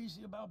here are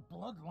crazy about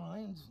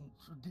bloodlines and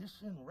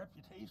tradition and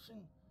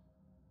reputation.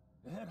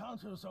 The head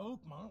honchos of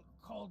Oakmont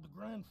are called the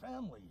Grand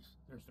Families.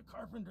 There's the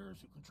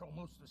Carpenters, who control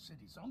most of the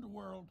city's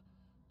underworld,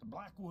 the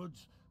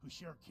Blackwoods, who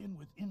share kin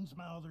with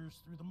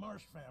Innsmouthers through the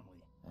Marsh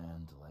family.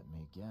 And let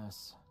me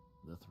guess,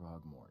 the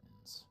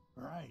Throgmortons.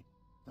 Right,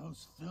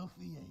 those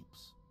filthy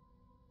apes.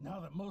 Now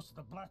that most of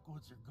the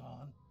Blackwoods are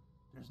gone,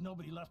 there's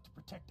nobody left to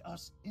protect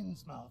us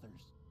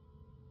Innsmouthers.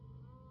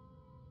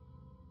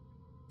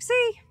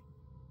 See?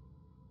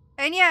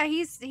 And yeah,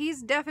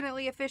 he's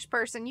definitely a fish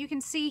person. You can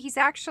see he's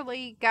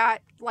actually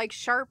got like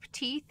sharp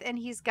teeth, and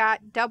he's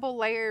got double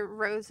layer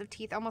rows of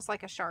teeth, almost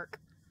like a shark.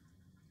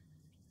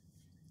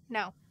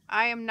 No,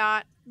 I am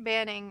not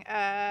banning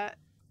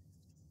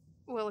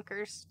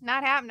Willikers.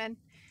 Not happening.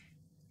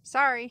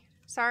 Sorry,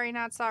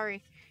 not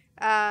sorry.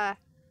 And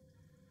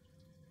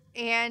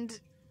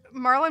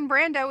Marlon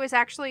Brando is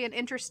actually an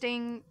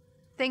interesting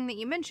thing that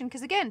you mentioned,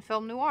 because again,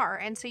 film noir,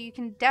 and so you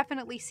can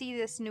definitely see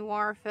this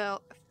noir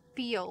feel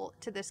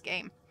to this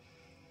game.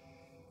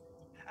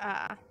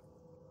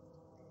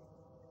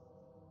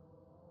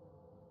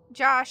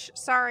 Josh,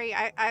 sorry,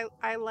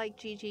 I like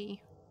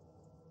Gigi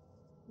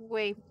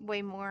way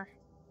more.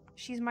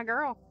 She's my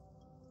girl.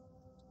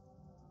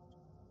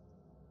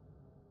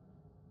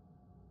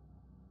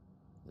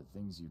 The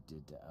things you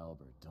did to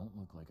Albert don't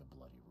look like a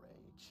bloody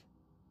rage.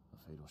 A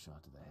fatal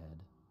shot to the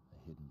head, a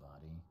hidden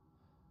body.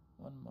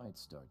 One might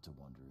start to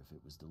wonder if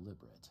it was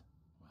deliberate.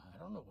 I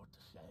don't know what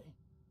to say.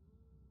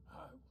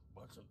 I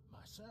wasn't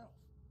myself.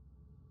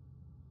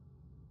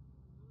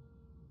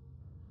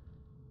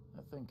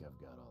 I think I've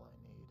got all I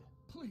need.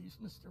 Please,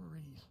 Mr.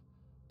 Reed,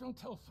 don't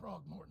tell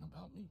Throgmorton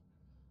about me.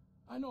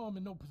 I know I'm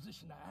in no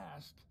position to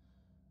ask.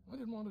 I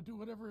didn't want to do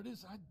whatever it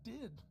is I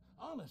did.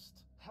 Honest,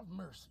 have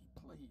mercy,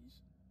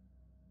 please.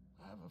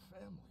 I have a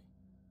family.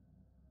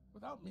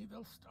 Without me,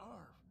 they'll starve.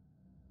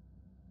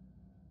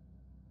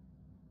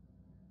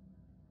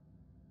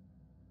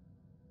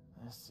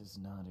 This is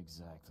not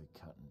exactly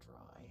cut and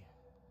dry.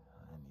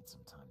 I need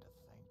some time to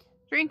think.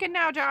 Drink it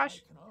now,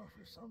 Josh. I can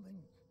offer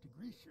something to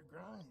grease your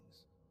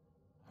grinds.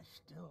 I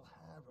still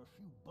have a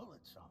few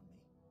bullets on me.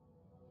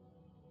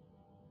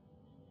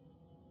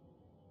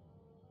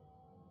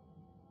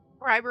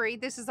 Bribery.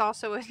 This is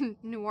also a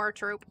noir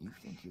trope. You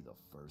think you're the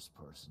first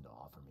person to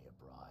offer me a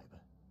bribe?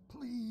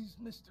 Please,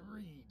 Mr.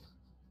 Reed.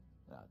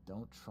 Now,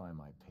 don't try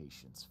my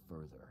patience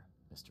further,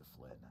 Mr.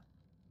 Flynn.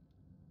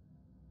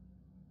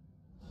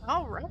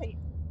 All right.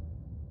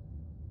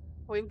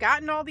 We've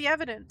gotten all the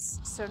evidence.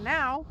 So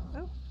now...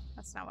 Oh,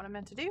 that's not what I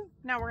meant to do.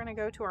 Now we're going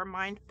to go to our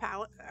mind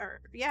palace.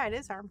 Yeah, it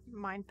is our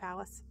mind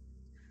palace.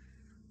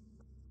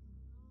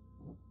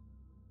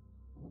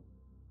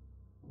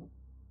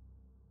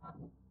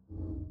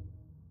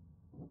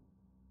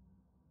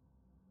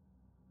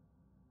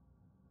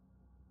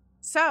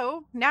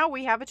 So, now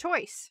we have a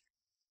choice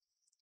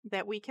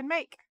that we can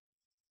make.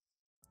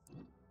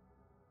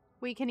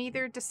 We can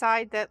either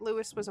decide that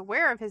Lewis was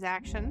aware of his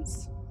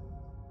actions,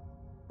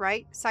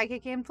 right?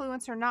 Psychic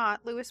influence or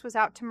not, Lewis was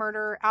out to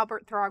murder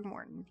Albert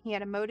Throgmorton. He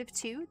had a motive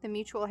too, the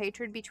mutual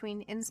hatred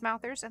between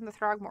Innsmouthers and the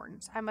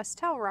Throgmortons. I must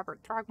tell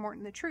Robert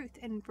Throgmorton the truth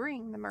and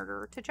bring the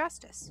murderer to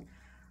justice.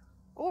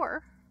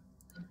 Or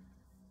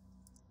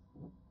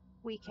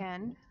we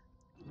can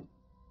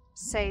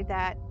say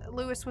that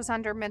Lewis was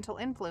under mental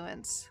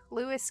influence.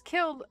 Lewis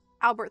killed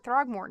Albert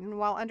Throgmorton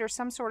while under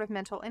some sort of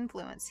mental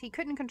influence. He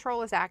couldn't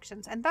control his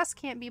actions and thus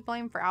can't be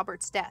blamed for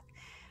Albert's death.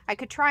 I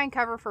could try and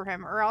cover for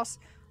him, or else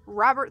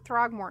Robert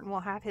Throgmorton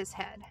will have his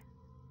head.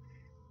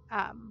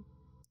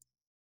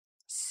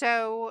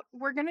 So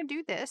we're going to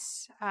do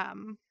this.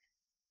 Let's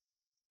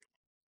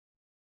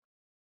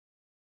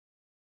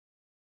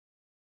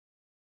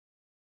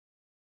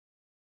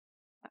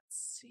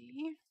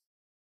see.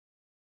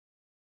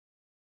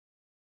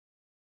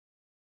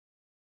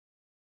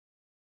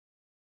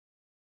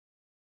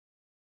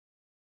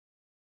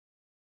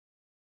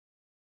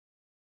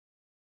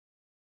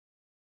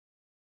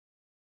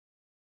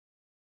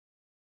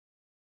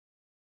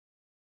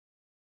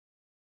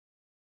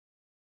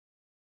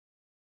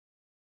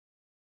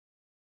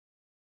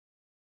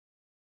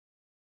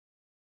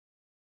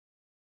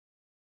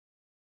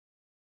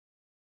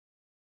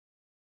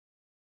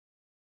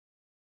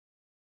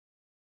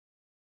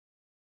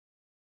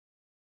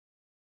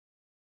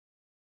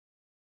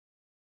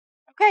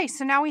 Okay,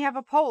 so now we have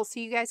a poll, so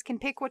you guys can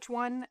pick which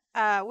one,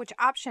 which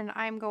option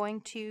I'm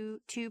going to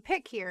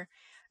pick here.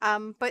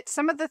 But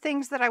some of the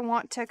things that I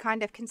want to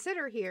kind of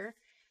consider here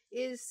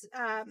is,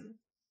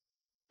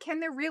 can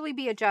there really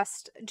be a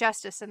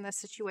justice in this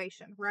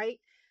situation, right?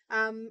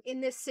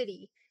 In this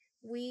city,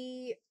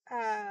 we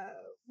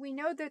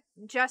know that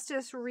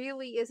justice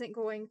really isn't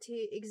going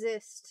to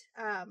exist,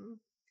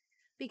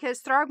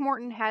 because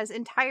Throgmorton has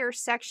entire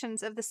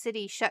sections of the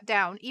city shut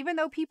down, even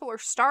though people are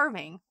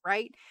starving,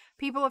 right?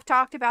 People have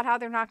talked about how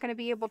they're not going to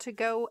be able to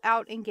go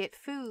out and get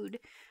food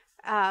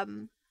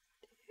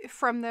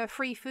from the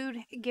free food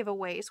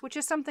giveaways, which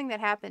is something that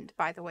happened,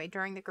 by the way,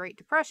 during the Great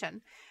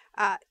Depression.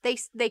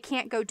 They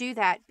can't go do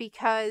that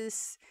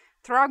because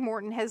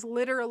Throgmorton has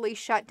literally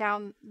shut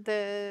down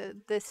the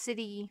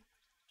city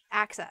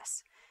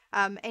access.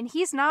 And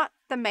he's not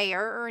the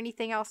mayor or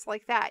anything else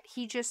like that.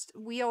 He just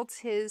wields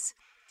his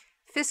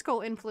fiscal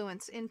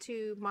influence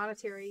into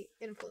monetary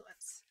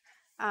influence.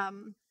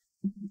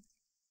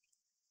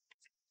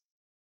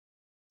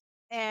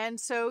 And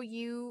so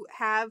you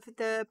have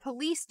the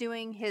police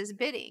doing his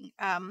bidding.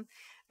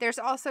 There's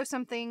also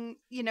something,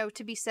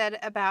 to be said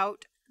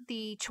about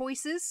the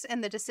choices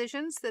and the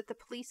decisions that the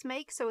police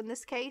make. So in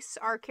this case,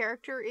 our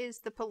character is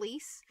the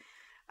police.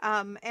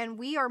 And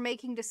we are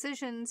making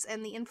decisions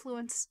and the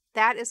influence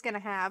that is going to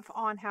have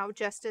on how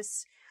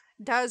justice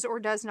does or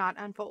does not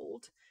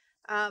unfold.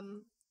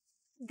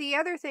 The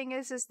other thing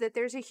is that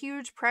there's a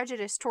huge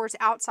prejudice towards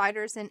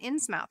outsiders and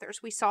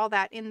Innsmouthers. We saw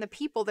that in the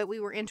people that we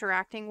were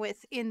interacting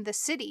with in the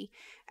city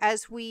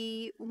as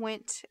we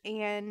went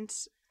and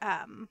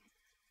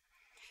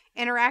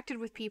interacted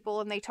with people,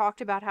 and they talked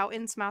about how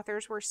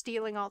Innsmouthers were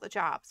stealing all the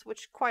jobs,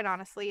 which quite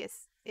honestly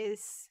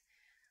is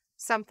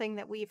something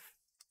that we've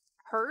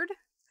heard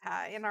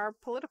in our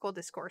political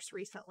discourse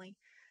recently.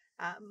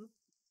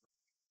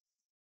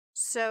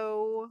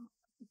 So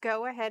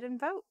go ahead and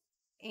vote.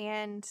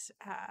 And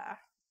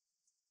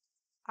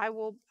I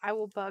will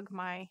bug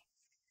my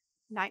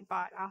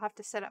Nightbot. I'll have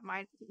to set up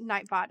my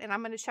Nightbot, and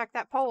I'm going to check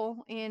that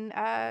poll in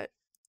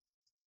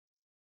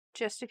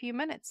just a few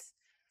minutes.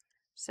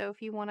 So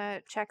if you want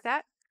to check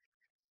that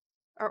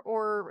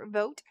or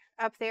vote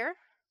up there.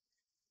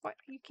 What?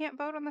 You can't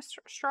vote on the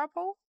straw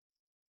poll?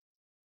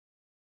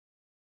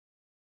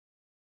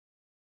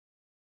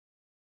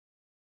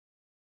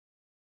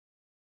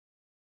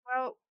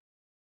 Well,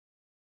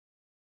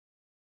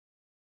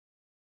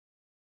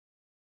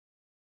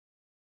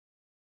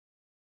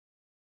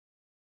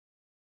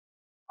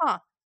 Huh.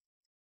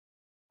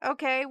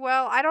 Okay,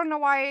 well, I don't know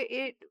why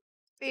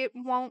it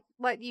won't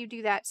let you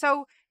do that.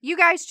 So you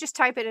guys just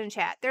type it in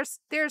chat. There's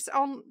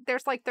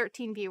like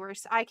 13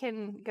 viewers. I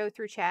can go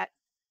through chat.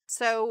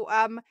 So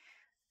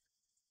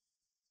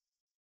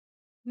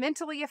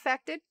mentally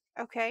affected.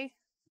 Okay.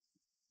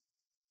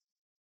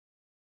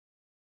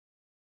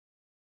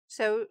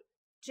 So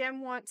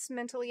Jim wants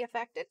mentally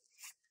affected.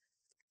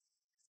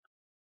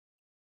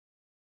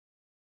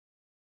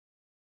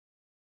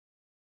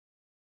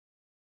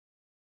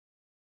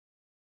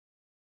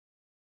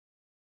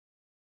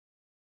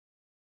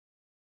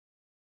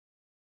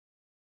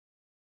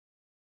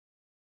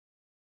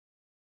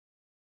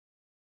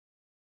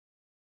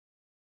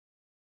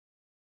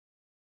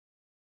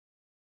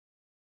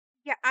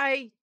 Yeah,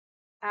 I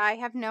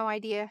have no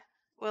idea,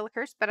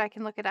 Willikers, but I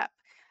can look it up.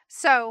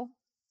 So,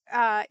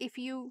 if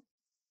you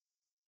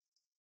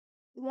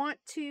want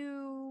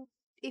to,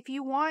 if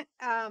you want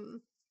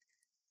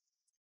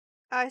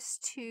us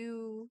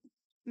to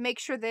make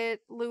sure that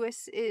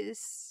Lewis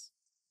is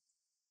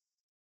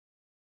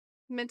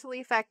mentally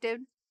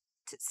affected,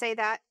 to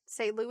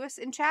say Lewis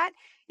in chat.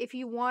 If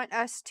you want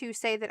us to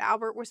say that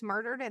Albert was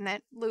murdered and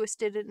that Lewis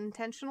did it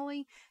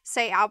intentionally,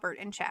 say Albert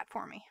in chat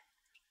for me.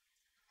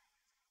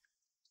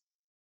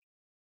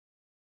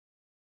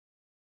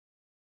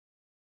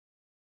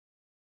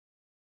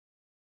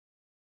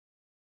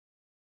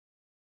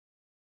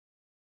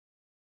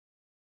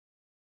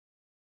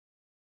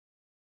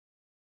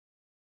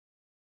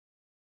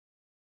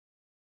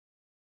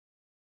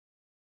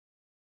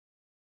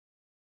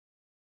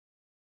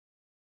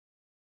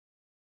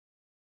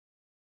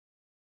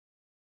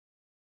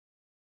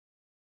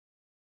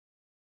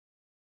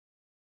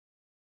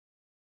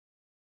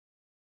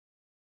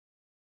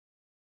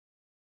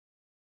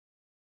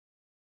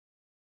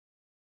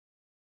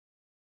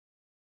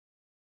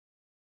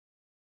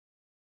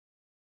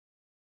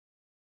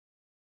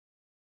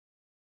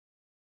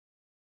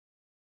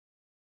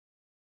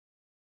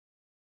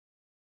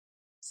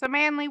 So,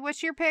 Manly,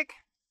 what's your pick?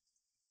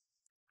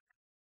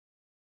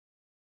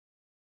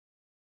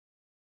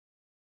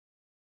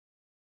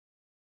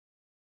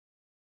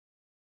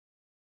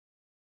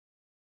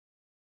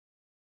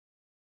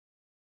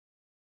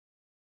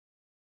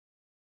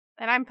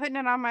 And I'm putting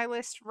it on my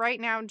list right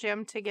now,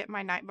 Jim, to get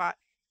my Nightbot.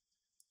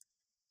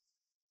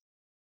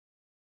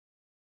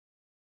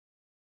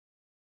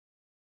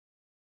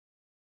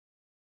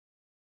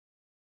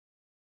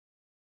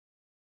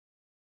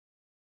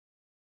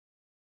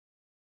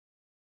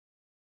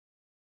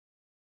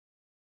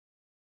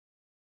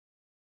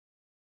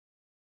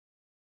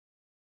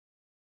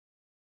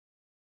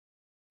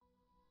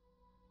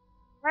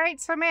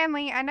 Right, so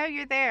Manly, I know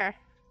you're there.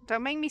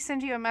 Don't make me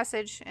send you a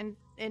message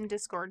in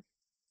Discord.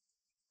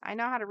 I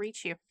know how to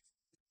reach you.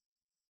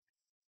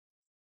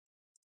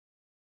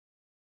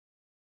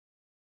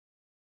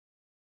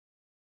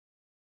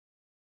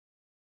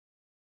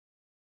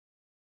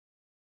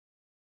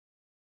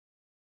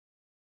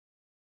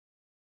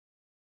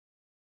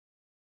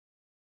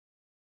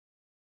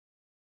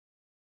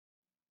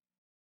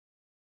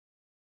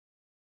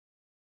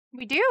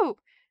 We do.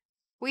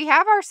 We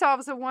have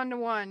ourselves a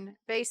 1-to-1.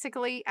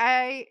 Basically,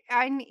 I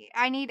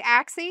need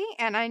Axie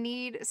and I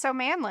need So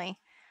Manly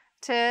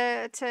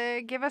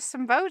to give us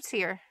some votes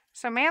here.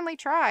 So Manly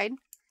tried.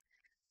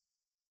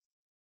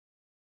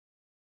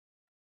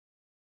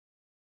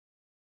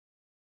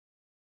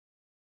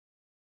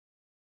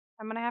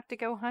 I'm gonna have to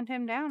go hunt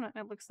him down,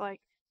 it looks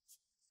like.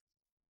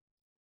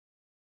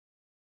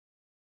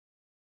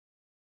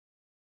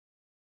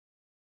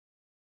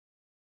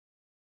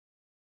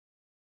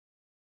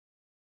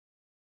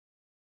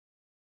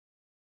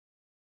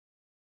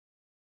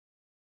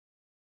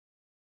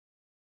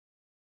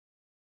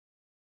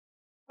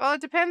 Well,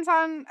 it depends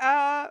on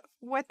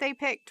what they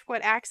picked,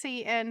 what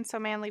Axie and So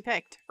Manly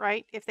picked,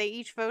 right? If they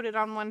each voted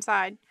on one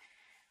side.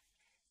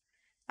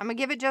 I'm gonna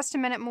give it just a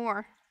minute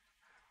more.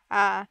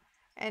 And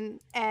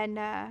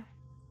I'm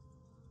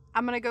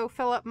gonna go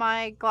fill up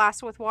my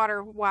glass with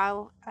water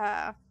while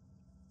I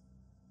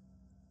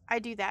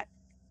do that.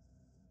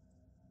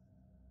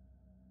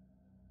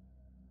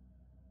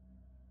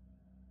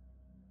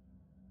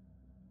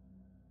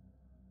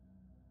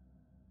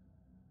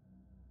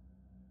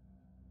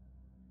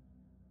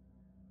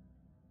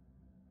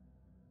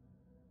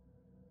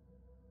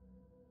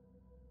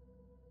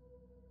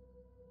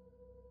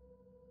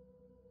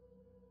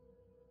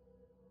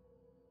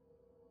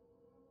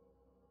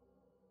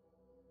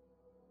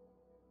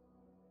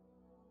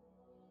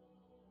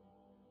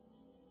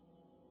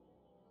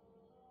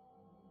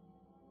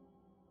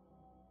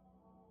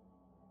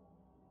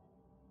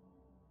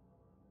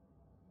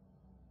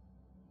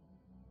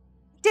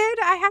 Dude,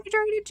 I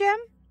hydrated Jim.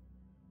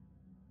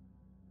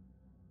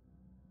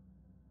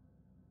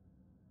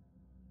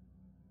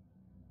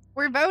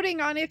 We're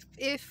voting on if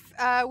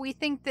we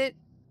think that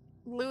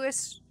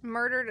Lewis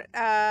murdered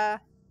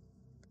Albert,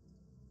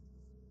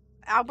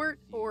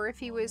 or if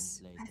he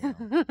was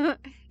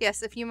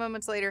yes, a few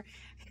moments later,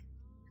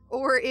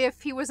 or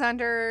if he was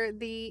under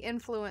the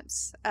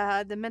influence,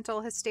 the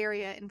mental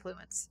hysteria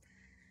influence.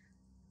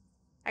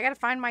 I gotta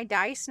find my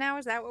dice now,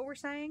 is that what we're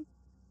saying?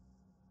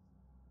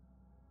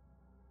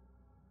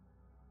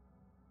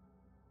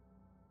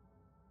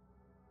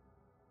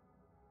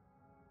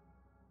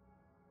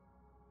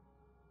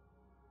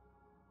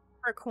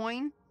 For a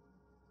coin?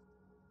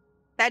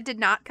 That did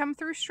not come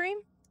through stream?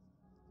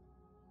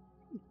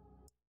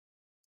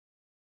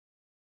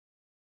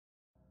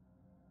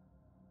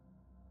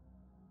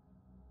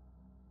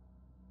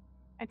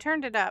 I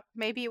turned it up.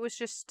 Maybe it was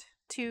just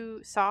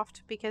too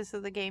soft because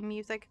of the game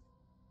music.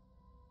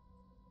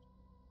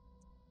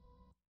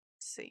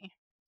 Let's see.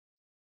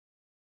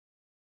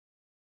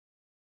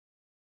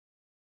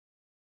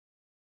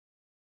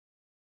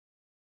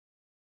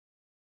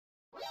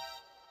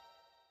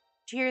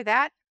 Did you hear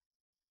that?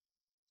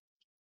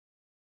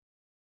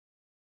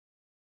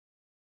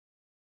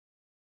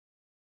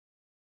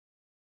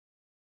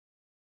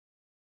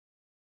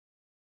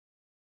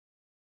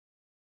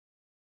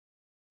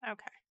 Okay.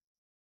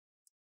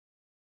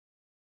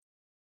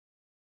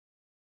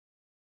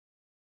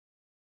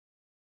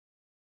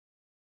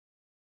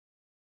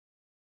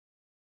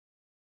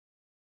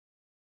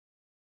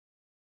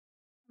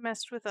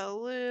 Messed with a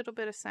little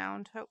bit of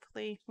sound.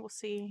 Hopefully, we'll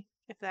see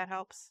if that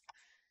helps.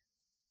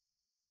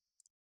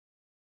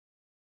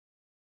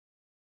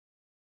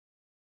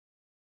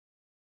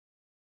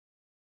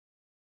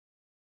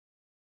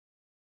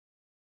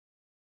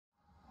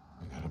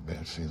 I got a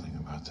bad feeling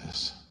about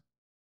this.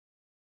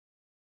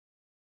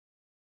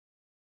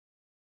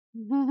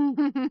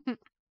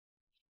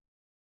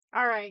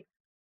 All right.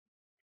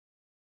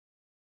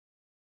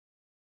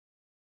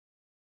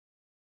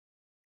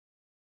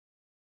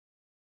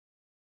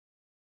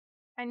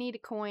 I need a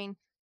coin.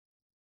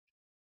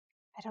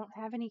 I don't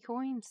have any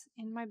coins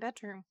in my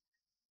bedroom.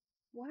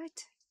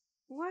 What?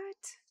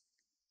 What?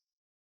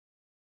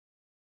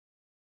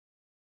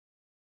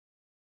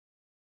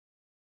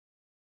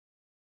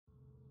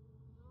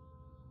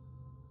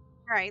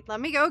 Alright, let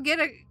me go get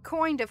a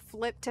coin to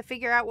flip to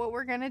figure out what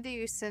we're gonna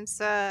do since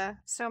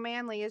So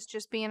Manly is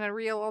just being a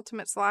real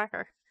ultimate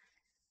slacker.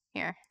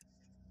 Here.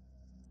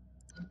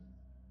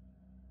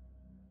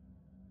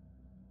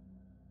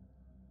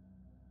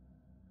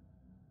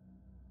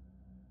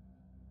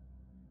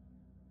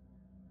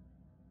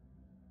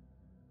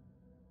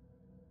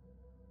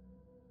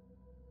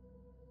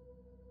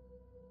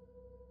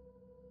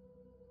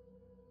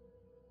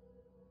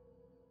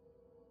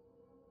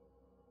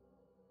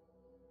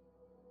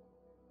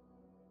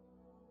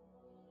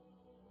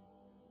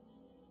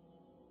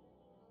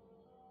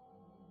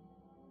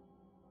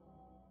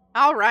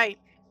 Alright.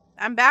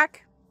 I'm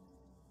back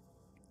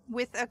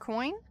with a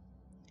coin.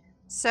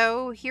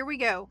 So here we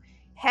go.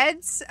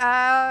 Heads,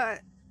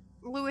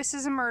 Lewis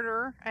is a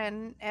murderer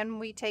and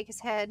we take his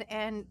head,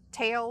 and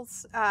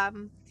tails,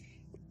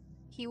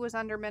 he was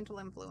under mental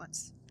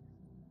influence.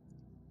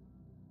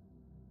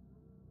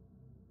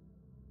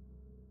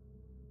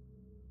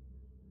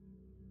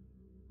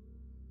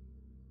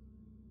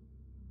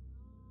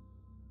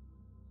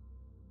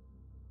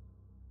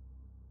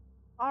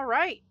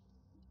 Alright.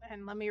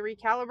 And let me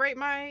recalibrate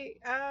my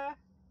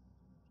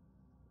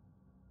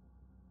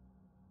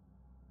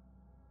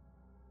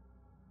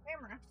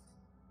camera.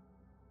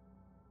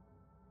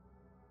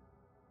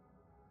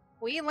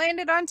 We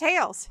landed on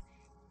tails.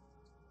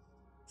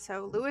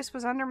 So Lewis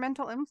was under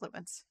mental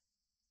influence.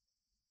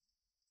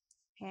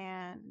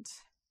 And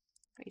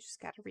we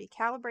just got to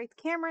recalibrate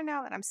the camera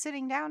now that I'm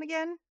sitting down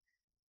again,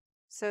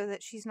 so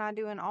that she's not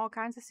doing all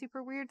kinds of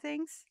super weird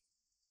things.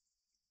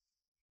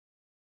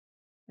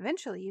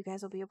 Eventually, you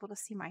guys will be able to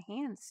see my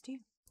hands, too.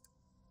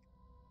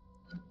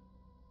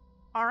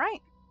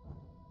 Alright.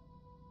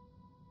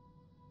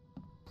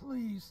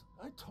 Please,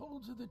 I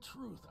told you the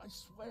truth, I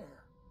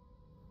swear.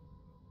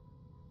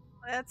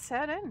 Let's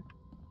head in.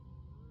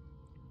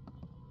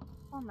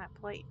 On that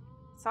plate.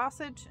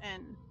 Sausage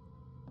and...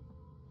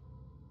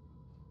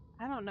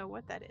 I don't know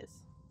what that is.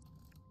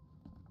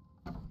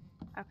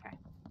 Okay.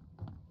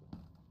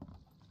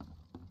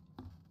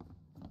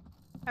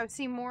 I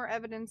see more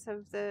evidence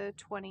of the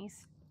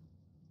 20s.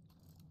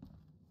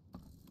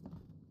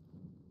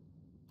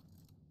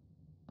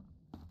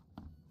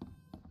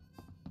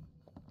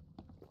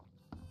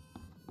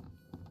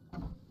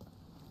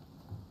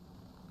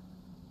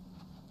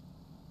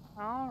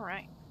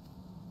 Alright.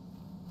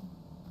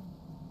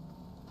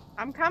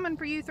 I'm coming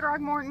for you,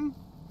 Throgmorton.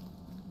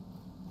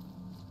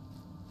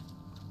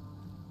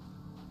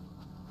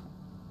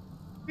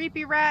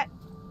 Creepy rat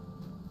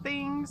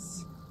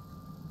things.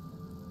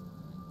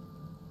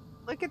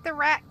 Look at the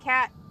rat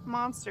cat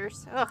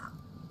monsters. Ugh.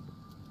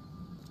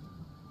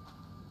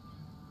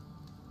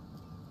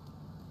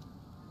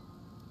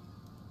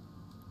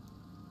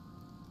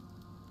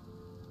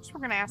 So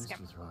we're gonna ask him.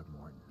 Mr.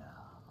 Throgmorton,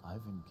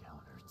 I've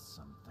encountered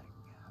something.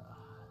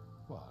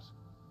 What?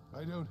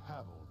 I don't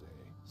have all day.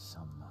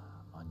 Some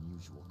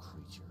unusual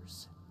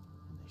creatures,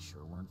 and they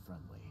sure weren't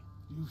friendly.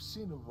 You've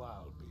seen a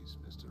wild beast,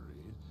 Mr.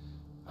 Reed.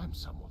 I'm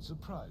somewhat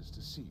surprised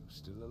to see you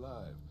still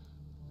alive.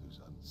 Those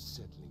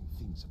unsettling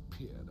things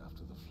appeared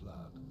after the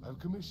flood. I've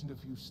commissioned a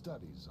few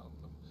studies on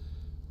them,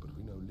 but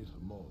we know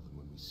little more than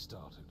when we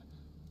started.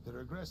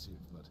 They're aggressive,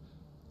 but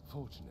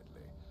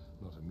fortunately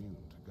not immune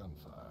to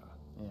gunfire.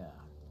 Yeah,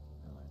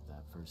 I learned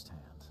that firsthand.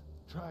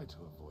 Try to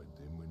avoid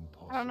them when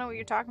possible. I don't know what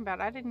you're talking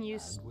about. I didn't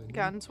use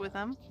guns with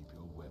them. Keep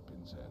your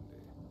weapons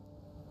handy.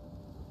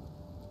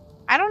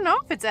 I don't know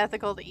if it's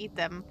ethical to eat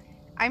them.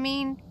 I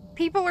mean,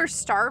 people are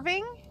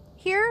starving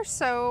here,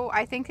 so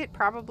I think it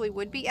probably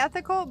would be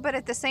ethical, but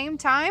at the same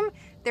time,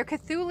 they're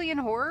Cthulian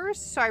horrors,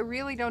 so I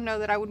really don't know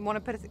that I would want to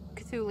put a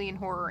Cthulian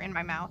horror in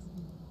my mouth.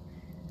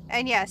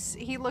 And yes,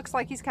 he looks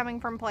like he's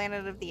coming from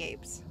Planet of the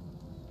Apes.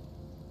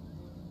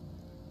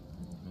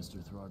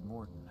 Mr.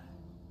 Throgmorton,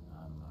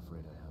 I'm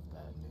afraid I have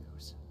bad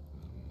news.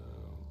 No.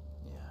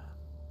 Yeah,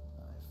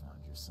 I found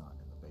your son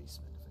in the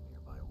basement of a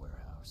nearby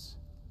warehouse.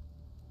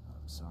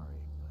 I'm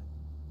sorry, but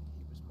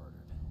he was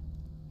murdered.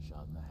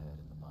 Shot in the head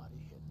and the body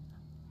hidden.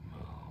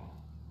 No.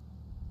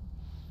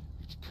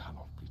 It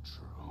cannot be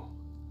true.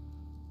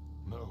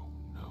 No,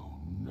 no,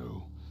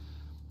 no.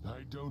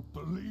 I don't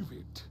believe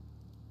it.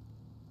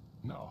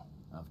 No.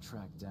 I've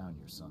tracked down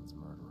your son's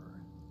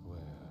murderer.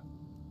 Where?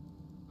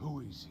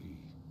 Who is he?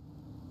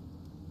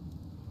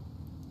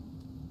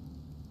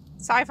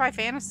 Sci-fi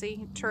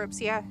fantasy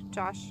tropes, yeah,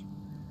 Josh.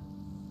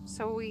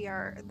 So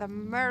the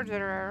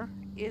murderer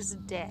is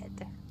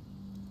dead.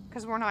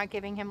 Because we're not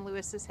giving him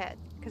Lewis's head.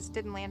 Because it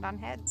didn't land on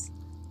heads.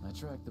 I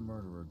tracked the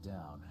murderer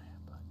down,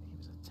 but he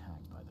was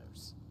attacked by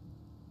those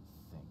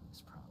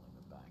things prowling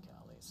the back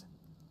alleys.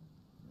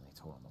 They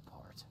tore him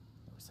apart.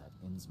 There was that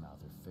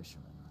Innsmouther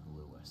fisherman,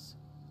 Lewis.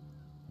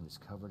 He was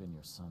covered in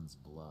your son's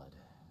blood.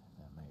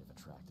 That may have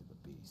attracted the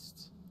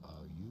beasts.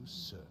 Are you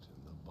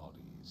certain the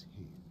body is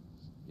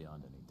his?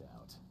 Beyond any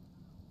doubt.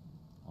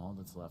 All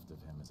that's left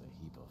of him is a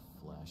heap of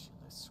flesh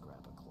and this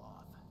scrap of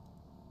cloth.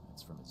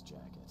 It's from his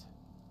jacket.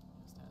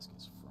 Just ask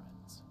his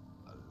friends.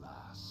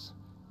 Alas,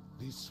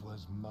 this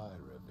was my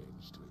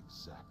revenge to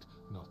exact,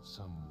 not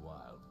some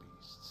wild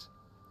beasts.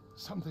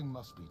 Something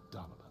must be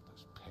done about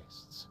those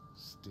pests.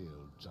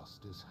 Still,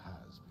 justice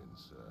has been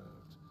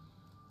served.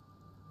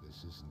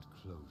 This isn't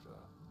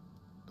closure,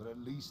 but at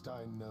least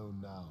I know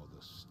now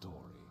the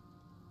story.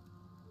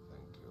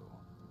 Thank you.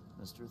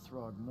 Mr.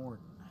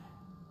 Throgmorton,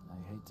 I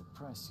hate to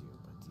press you,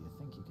 but do you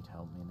think you could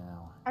help me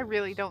now? I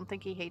really don't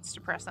think he hates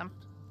to press him.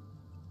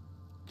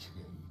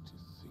 Okay, to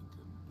think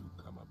a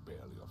newcomer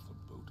barely off the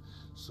boat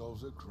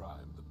solves a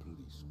crime the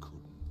police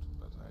couldn't,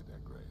 but I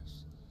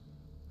digress.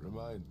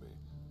 Remind me,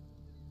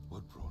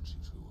 what brought you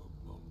to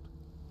Oakmont?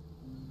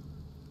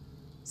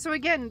 So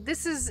again,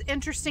 this is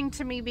interesting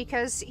to me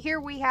because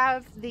here we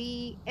have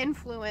the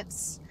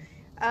influence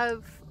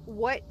of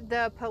what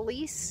the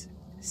police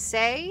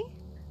say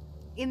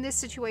in this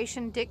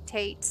situation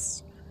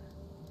dictates,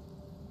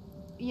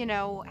 you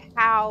know,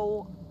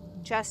 how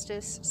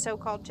justice,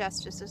 so-called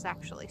justice, is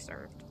actually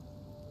served.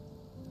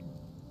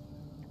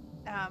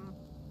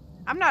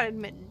 I'm not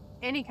admitting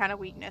any kind of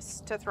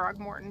weakness to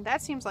Throgmorton.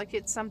 That seems like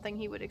it's something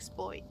he would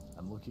exploit.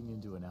 I'm looking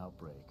into an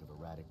outbreak of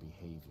erratic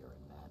behavior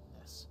and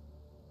madness,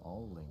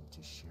 all linked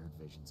to shared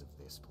visions of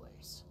this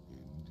place.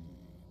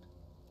 Indeed.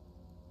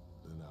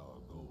 Then our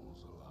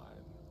goals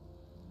align.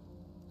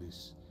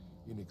 This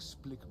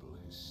inexplicable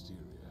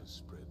hysteria has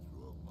spread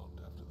through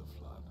Oakmont after the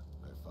flood.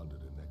 I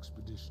funded an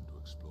expedition to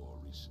explore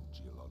recent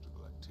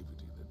geological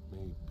activity that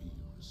may be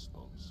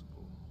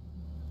responsible.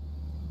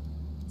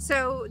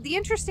 So the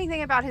interesting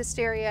thing about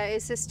hysteria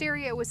is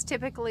hysteria was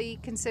typically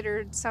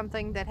considered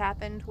something that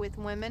happened with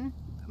women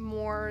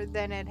more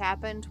than it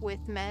happened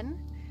with men.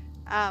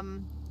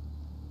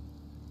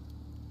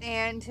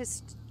 And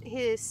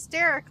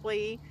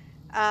hysterically,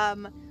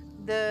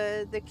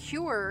 the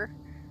cure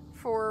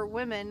for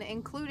women,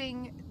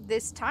 including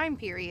this time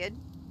period,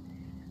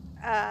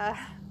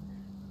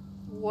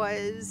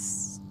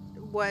 was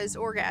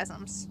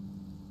orgasms.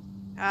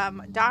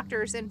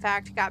 Doctors, in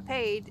fact, got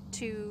paid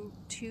to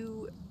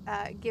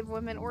give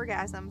women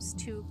orgasms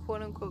to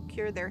quote-unquote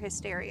cure their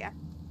hysteria.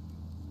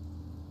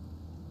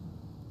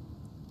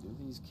 Do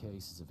these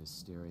cases of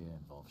hysteria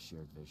involve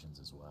shared visions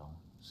as well?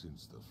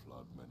 Since the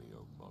flood, many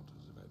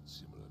Oakmonters have had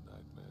similar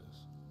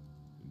nightmares.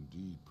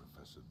 Indeed,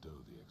 Professor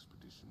Doe, the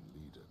expedition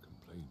leader,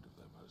 complained of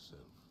them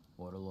herself.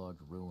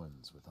 Waterlogged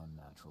ruins with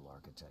unnatural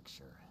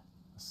architecture,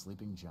 a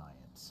sleeping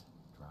giant,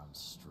 drowned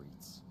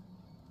streets,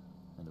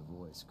 and a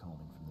voice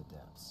calling from the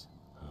depths.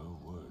 Her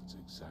words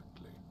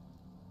exactly.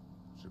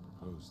 She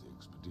proposed the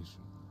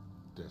expedition,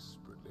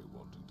 desperately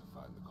wanting to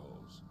find the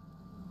cause.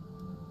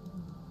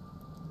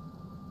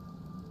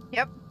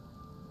 Yep.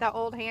 The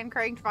old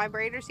hand-cranked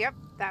vibrators, yep,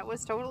 that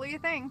was totally a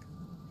thing.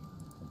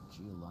 A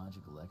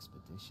geological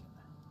expedition?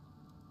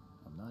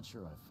 I'm not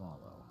sure I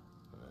follow.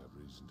 I have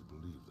reason to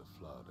believe the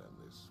flood and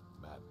this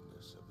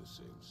madness have the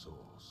same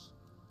source.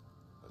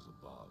 As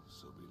above,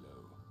 so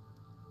below.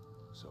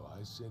 So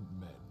I sent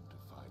men to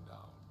find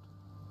out.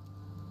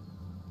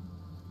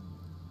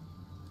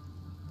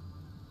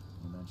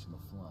 You mentioned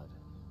the flood.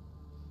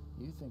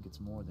 You think it's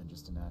more than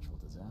just a natural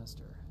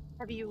disaster.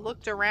 Have you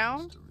looked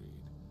around?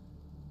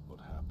 What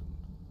happened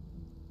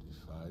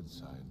defied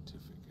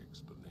scientific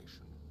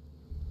explanation.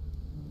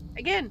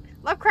 Again,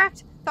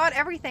 Lovecraft thought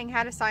everything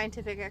had a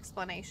scientific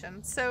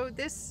explanation. So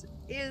this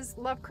is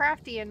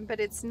Lovecraftian, but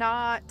it's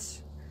not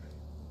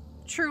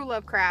true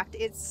Lovecraft.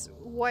 It's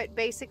what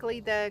basically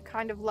the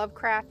kind of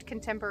Lovecraft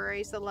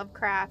contemporaries, the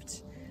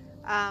Lovecraft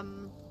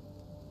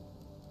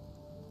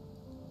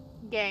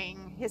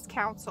gang, his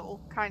council,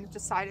 kind of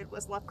decided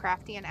was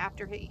Lovecraftian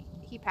after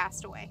he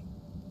passed away.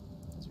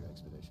 Has your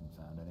expedition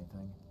found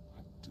anything?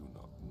 I do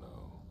not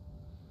know.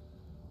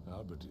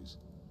 Albert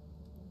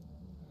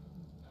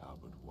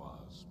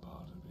was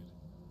part of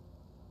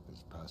it.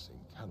 His passing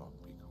cannot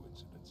be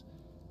coincidence.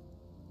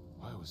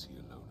 Why was he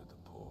alone at the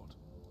port?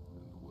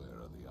 And where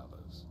are the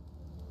others?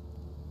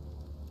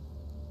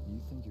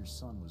 You think your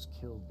son was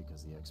killed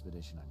because the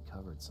expedition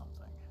uncovered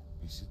something?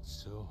 Is it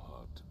so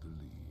hard to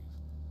believe?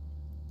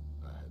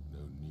 I had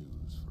no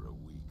news for a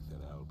week,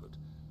 then Albert,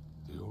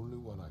 the only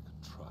one I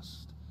could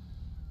trust,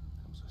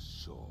 comes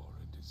ashore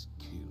and is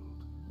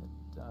killed.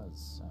 It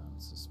does sound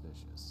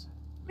suspicious.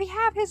 We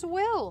have his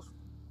will.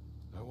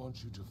 I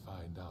want you to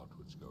find out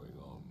what's going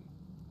on.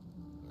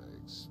 I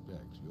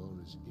expect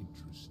you're as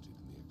interested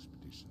in the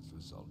expedition's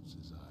results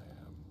as I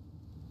am.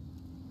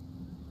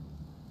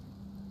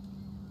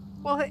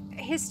 Well,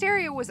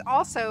 hysteria was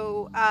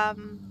also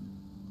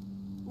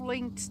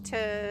linked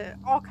to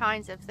all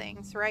kinds of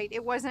things, right?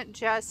 It wasn't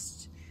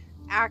just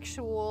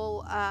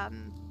actual,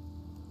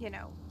 you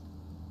know,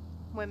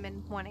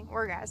 women wanting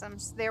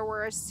orgasms. There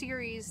were a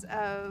series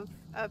of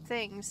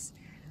things.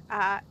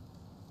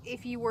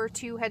 If you were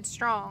too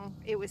headstrong,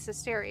 it was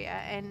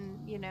hysteria, and,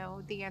 you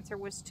know, the answer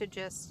was to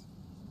just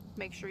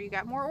make sure you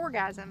got more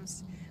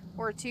orgasms,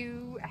 or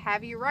to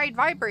have you ride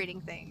vibrating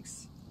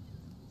things.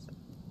 So,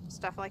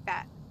 stuff like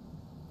that.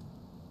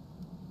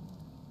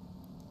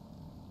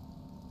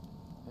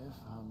 If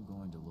I'm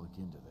going to look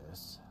into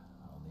this,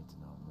 I'll need to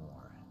know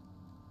more.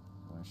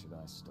 Where should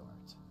I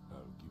start?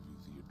 I'll give you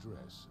the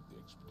address of the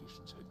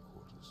expedition's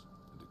headquarters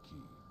and a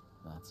key.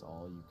 That's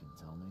all you can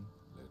tell me?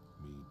 Let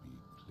me be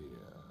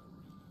clear,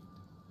 Reed.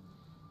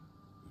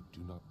 You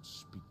do not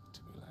speak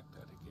to me like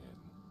that again.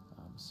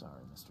 I'm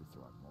sorry, Mr.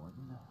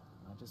 Throckmorton.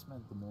 I just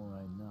meant the more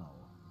I know,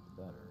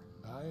 the better.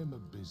 I am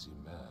a busy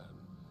man.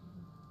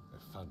 I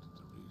funded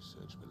the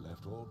research, but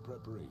left all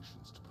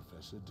preparations to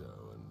Professor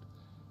Doe and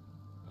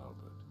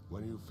Albert.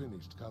 When you've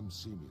finished, come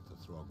see me at the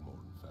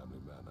Throgmorton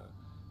family manor.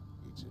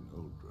 It's in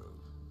Old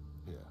Grove.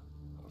 Here,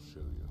 I'll show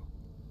you.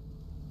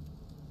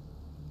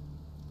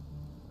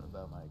 What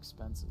about my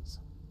expenses?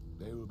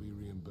 They will be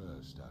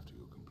reimbursed after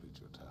you complete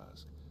your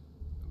task.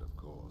 And of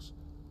course,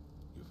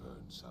 you've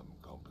earned some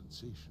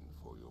compensation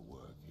for your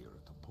work here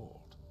at the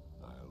port.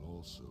 I'll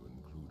also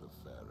include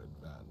a fair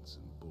advance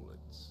in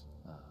bullets.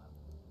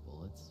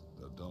 Bullets?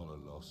 The dollar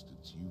lost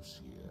its use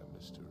here,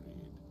 Mr.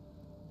 Reed.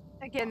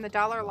 Again, the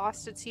dollar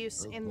lost its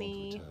use in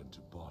the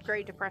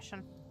Great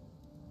Depression.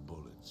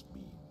 Bullets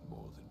mean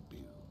more than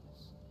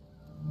bills.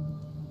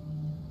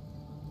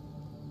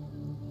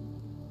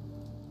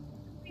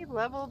 We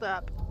leveled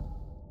up.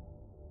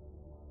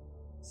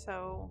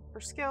 So, for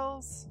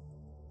skills,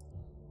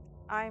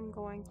 I'm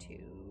going to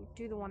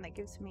do the one that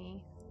gives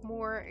me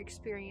more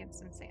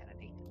experience and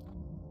sanity.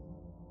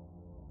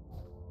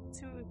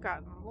 So we've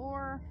got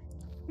lore,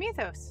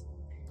 mythos.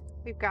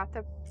 We've got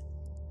the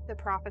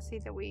prophecy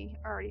that we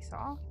already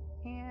saw,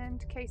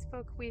 and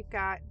casebook. We've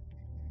got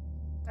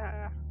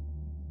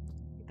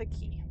the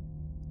key.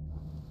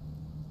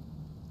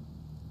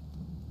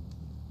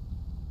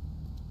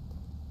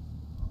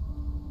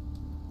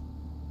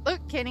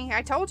 Look, Kenny,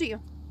 I told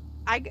you.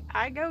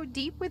 I go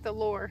deep with the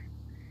lore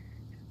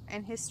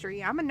and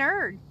history. I'm a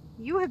nerd.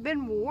 You have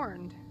been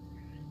warned.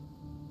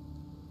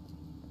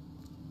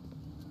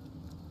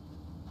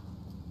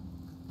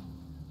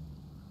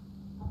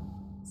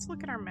 Let's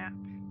look at our map.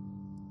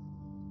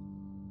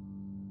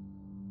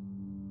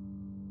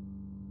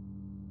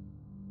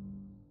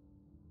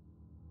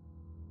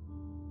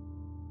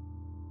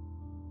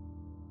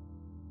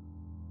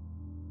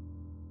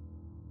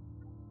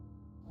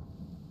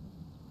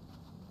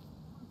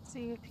 Let's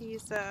see if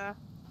he's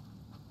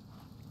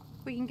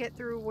we can get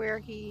through where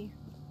he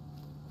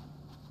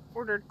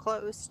ordered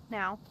closed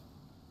now.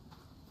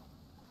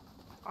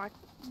 Oh, I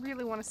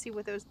really want to see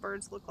what those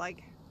birds look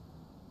like.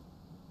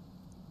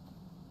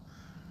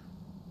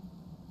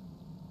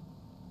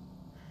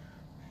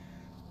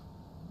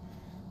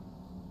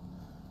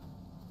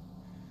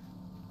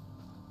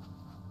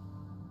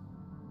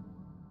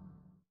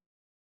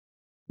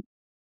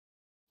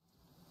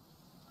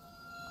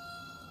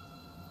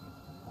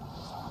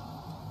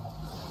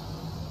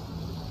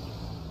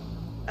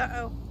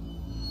 Uh-oh.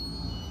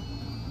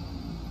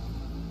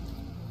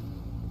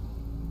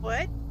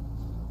 What?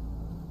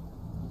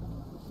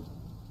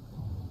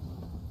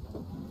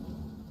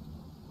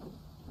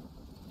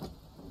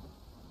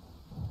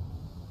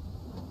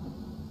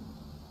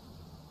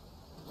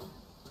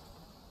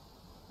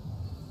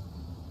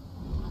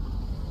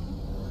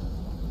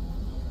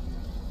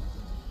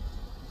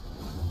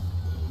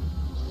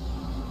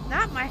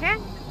 Not my hat.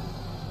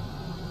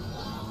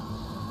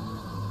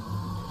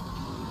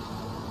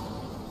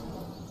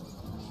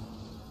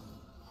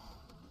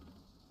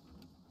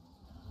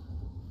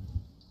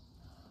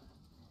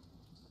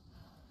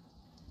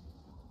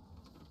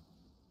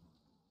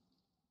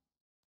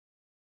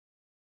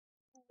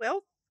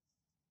 Well,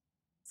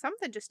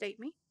 something just ate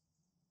me.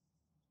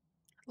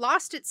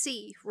 Lost at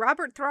sea,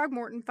 Robert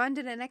Throgmorton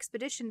funded an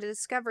expedition to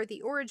discover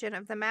the origin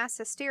of the mass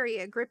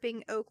hysteria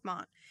gripping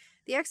Oakmont.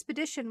 The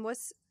expedition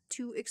was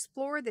to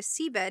explore the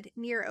seabed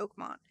near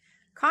Oakmont.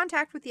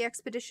 Contact with the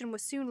expedition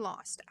was soon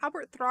lost.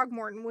 Albert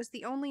Throgmorton was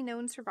the only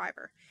known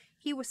survivor.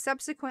 He was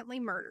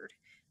subsequently murdered.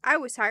 I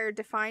was hired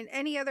to find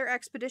any other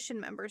expedition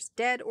members,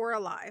 dead or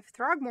alive.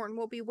 Throgmorton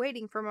will be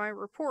waiting for my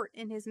report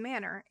in his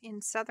manor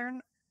in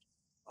southern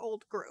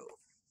Old Grove.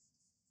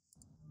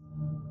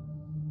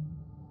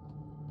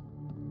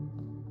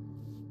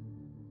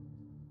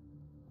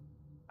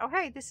 Oh,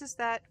 hey, this is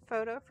that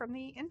photo from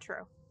the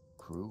intro.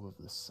 Crew of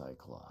the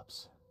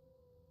Cyclops.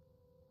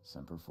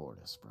 Semper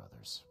Fortis,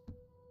 brothers.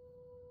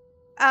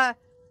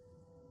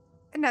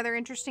 Another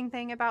interesting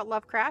thing about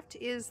Lovecraft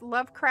is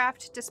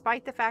Lovecraft,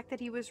 despite the fact that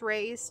he was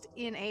raised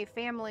in a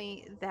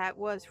family that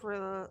was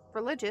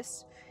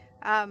religious,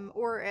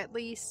 or at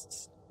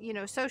least,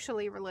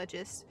 socially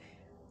religious,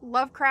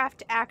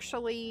 Lovecraft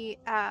actually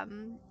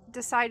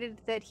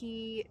decided that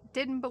he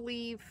didn't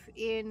believe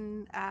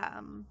in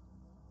a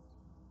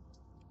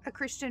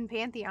Christian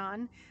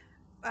pantheon.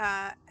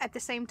 At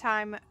the same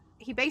time,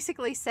 he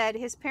basically said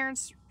his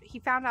parents, he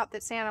found out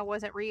that Santa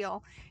wasn't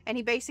real, and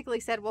he basically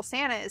said, well,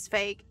 Santa is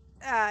fake.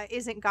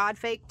 Isn't God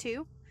fake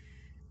too?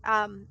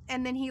 And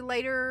then he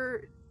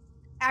later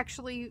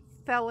actually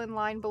fell in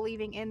line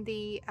believing in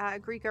the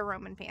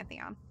Greco-Roman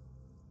pantheon.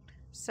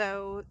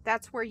 So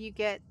that's where you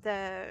get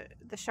the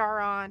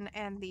Charon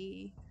and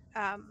the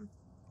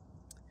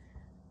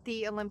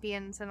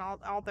Olympians and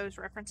all those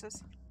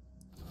references.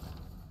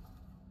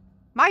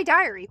 My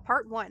Diary,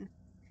 Part 1.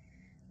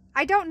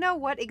 I don't know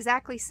what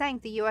exactly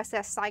sank the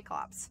USS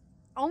Cyclops.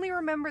 Only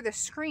remember the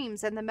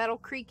screams and the metal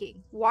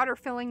creaking, water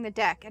filling the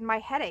deck, and my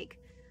headache,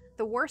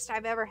 the worst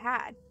I've ever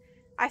had.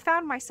 I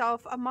found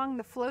myself among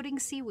the floating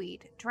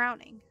seaweed,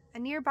 drowning. A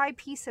nearby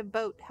piece of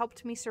boat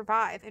helped me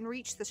survive and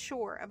reach the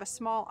shore of a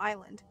small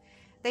island.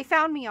 They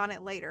found me on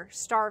it later,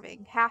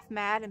 starving, half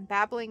mad, and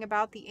babbling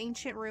about the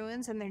ancient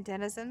ruins and their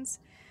denizens.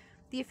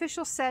 The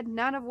officials said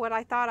none of what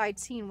I thought I'd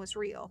seen was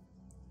real.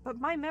 But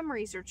my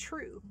memories are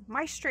true.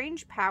 My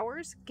strange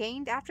powers,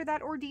 gained after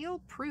that ordeal,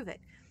 prove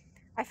it.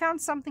 I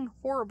found something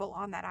horrible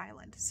on that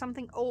island,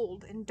 something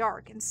old and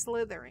dark and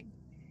slithering,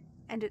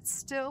 and it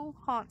still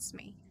haunts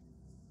me.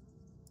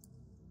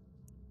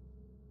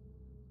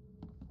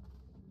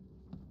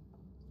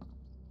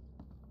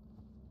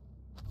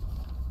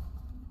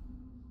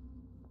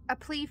 A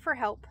plea for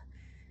help.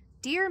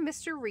 Dear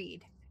Mr.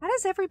 Reed, how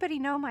does everybody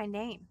know my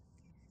name?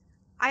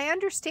 I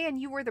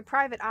understand you were the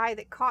private eye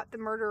that caught the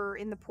murderer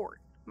in the port.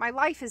 My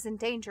life is in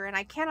danger, and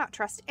I cannot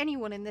trust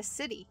anyone in this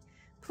city.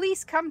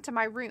 Please come to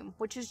my room,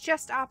 which is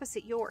just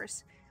opposite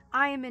yours.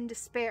 I am in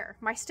despair.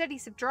 My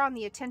studies have drawn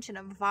the attention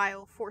of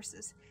vile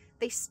forces.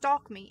 They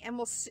stalk me and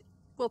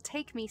will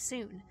take me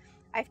soon.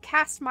 I've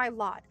cast my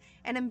lot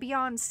and am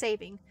beyond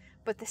saving,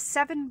 but the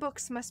 7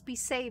 books must be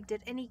saved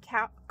at any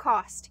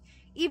cost.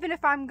 Even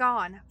if I'm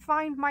gone,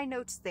 find my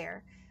notes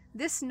there.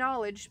 This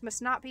knowledge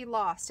must not be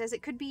lost, as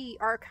it could be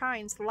our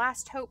kind's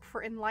last hope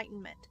for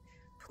enlightenment.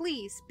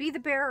 Please be the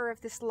bearer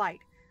of this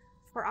light,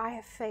 for I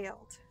have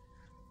failed.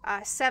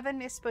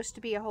 7 is supposed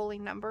to be a holy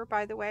number,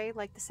 by the way,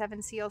 like the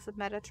 7 seals of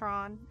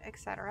Metatron,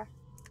 etc.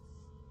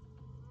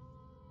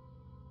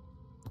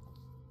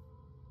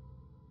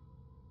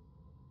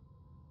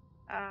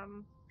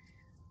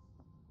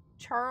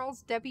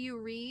 Charles W.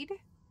 Reed,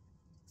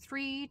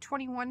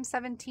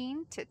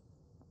 3/21/17 to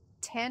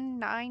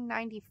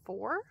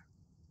 10/9/94.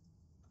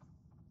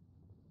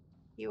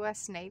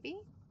 U.S. Navy.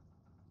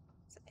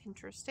 It's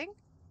interesting.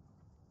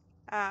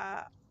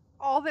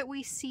 All that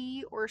we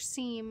see or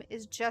seem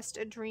is just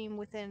a dream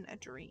within a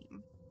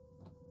dream.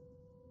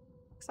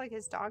 Looks like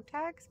his dog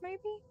tags,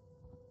 maybe?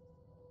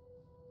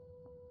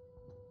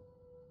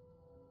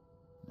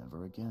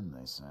 Never again,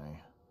 they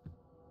say.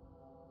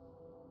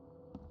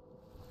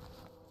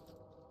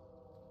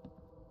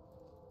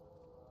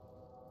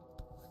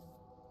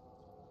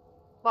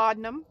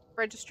 Laudanum,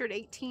 registered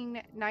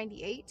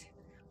 1898.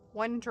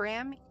 1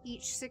 dram,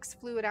 each 6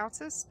 fluid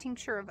ounces.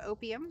 Tincture of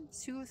opium.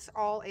 Soothes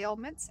all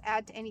ailments.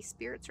 Add to any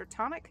spirits or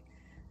tonic.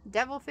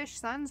 Devilfish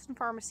Sons and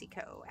Pharmacy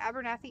Co.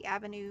 Abernathy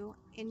Avenue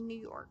in New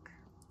York.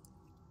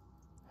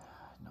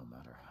 No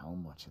matter how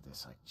much of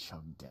this I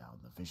chug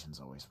down, the visions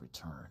always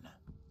return.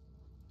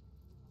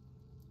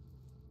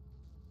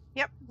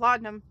 Yep,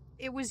 laudanum.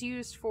 It was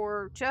used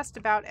for just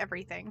about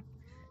everything.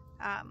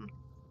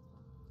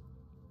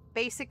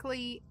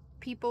 Basically,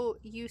 people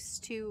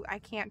used to, I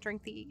can't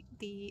drink the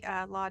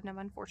laudanum,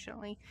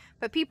 unfortunately,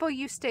 but people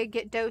used to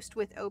get dosed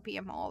with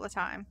opium all the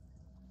time.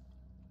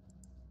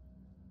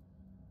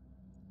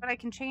 But I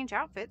can change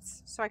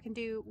outfits, so I can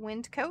do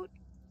wind coat.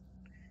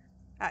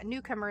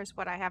 Newcomer is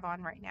what I have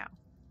on right now.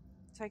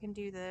 So I can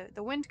do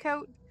the wind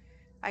coat.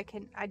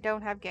 I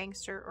don't have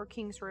gangster or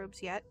king's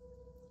robes yet.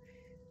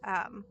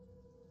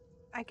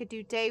 I could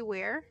do day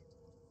wear.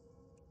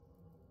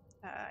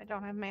 I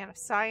don't have man of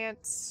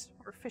science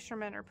or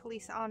fisherman or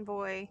police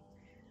envoy.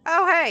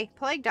 Oh, hey,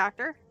 plague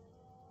doctor.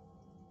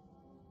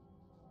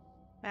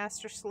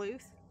 Master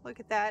Sleuth. Look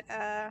at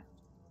that,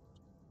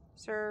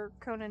 Sir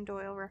Conan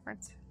Doyle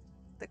reference.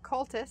 The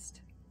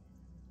Cultist.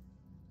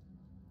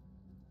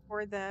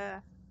 Or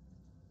the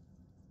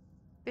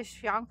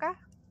Bishyanka.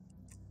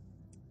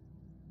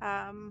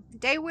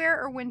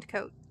 Daywear or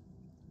Windcoat?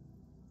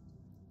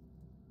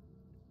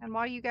 And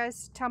while you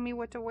guys tell me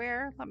what to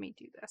wear, let me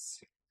do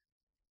this.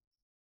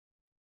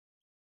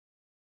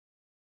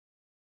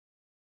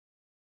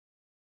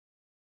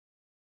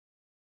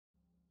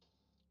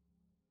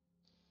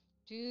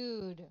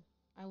 Dude,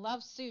 I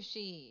love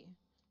sushi.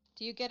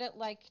 Do you get it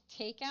like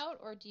takeout,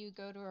 or do you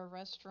go to a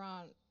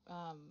restaurant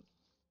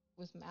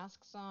with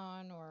masks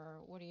on,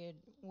 or what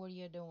are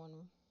you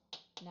doing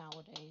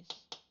nowadays?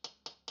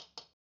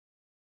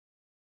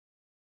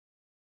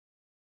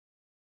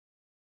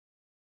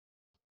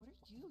 What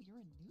are you?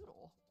 You're a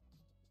noodle.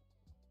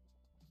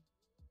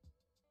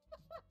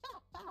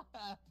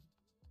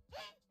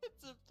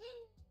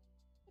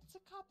 It's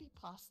a copy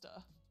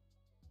pasta.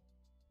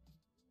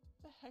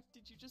 The heck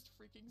did you just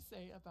freaking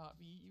say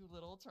about me, you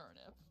little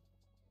turnip?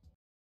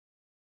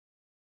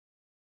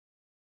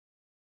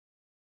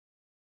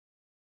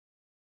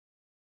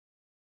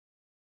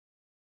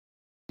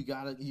 You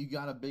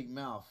got a big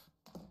mouth.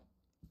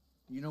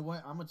 You know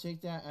what? I'm gonna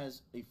take that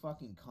as a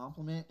fucking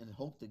compliment and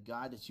hope to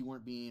God that you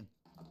weren't being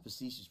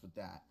facetious with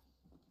that.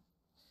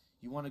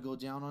 You want to go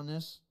down on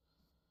this?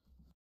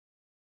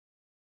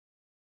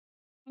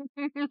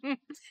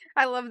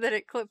 I love that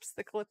it clips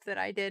the clip that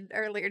I did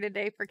earlier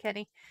today for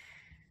Kenny.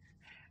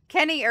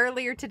 Kenny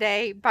earlier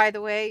today, by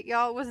the way,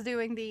 y'all was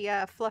doing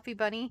the Fluffy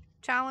Bunny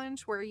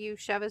challenge where you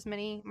shove as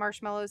many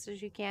marshmallows as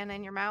you can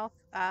in your mouth.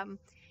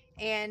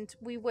 And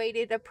we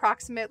waited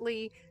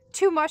approximately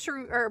 2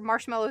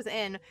 marshmallows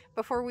in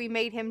before we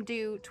made him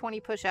do 20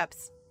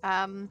 push-ups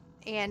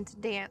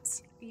and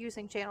dance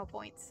using channel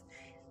points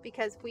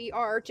because we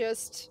are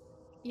just,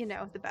 you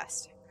know, the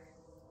best.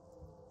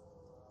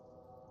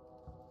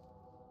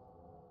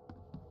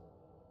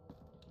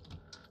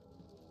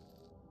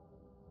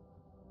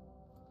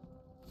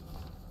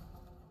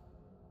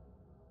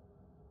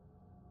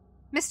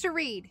 Mr.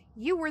 Reed,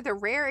 you were the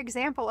rare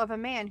example of a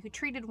man who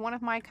treated one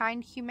of my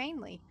kind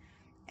humanely,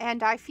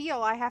 and I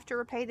feel I have to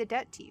repay the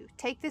debt to you.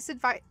 Take this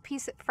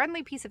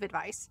friendly piece of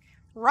advice.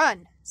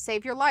 Run,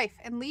 save your life,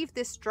 and leave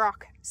this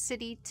Drock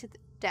city to the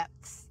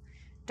depths.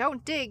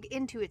 Don't dig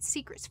into its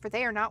secrets, for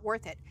they are not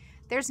worth it.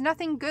 There's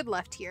nothing good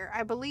left here.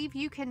 I believe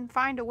you can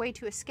find a way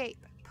to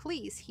escape.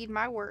 Please heed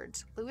my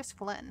words. Lewis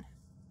Flynn.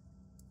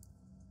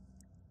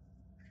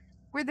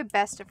 We're the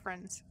best of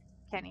friends,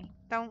 Kenny.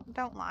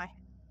 Don't lie.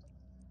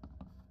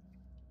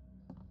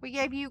 We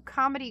gave you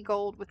comedy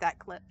gold with that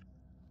clip.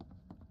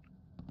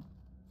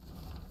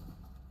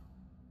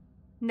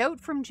 Note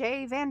from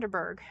J.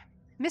 Vanderberg.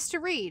 Mr.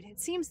 Reed,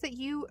 it seems that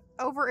you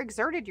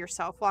overexerted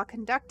yourself while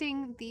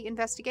conducting the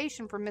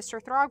investigation for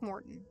Mr.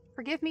 Throgmorton.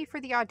 Forgive me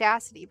for the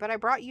audacity, but I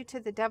brought you to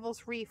the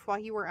Devil's Reef while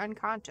you were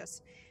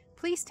unconscious.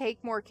 Please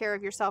take more care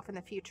of yourself in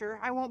the future.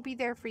 I won't be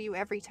there for you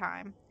every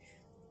time.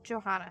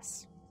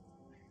 Johannes.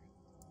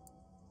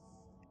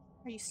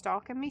 Are you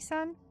stalking me,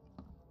 son?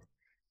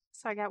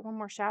 So I got one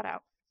more shout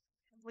out.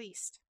 At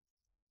least.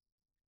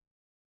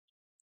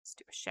 Let's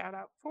do a shout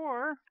out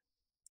for...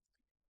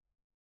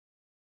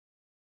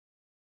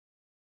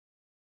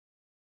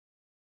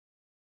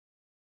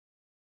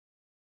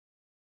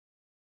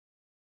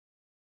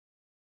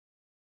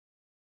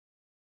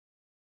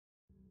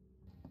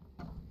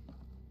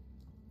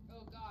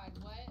 Oh god,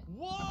 what?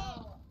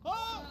 Whoa!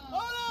 Oh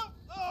no!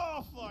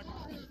 Oh fuck!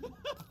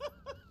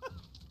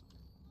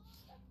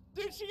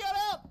 Dude, she got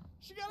up!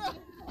 She got up!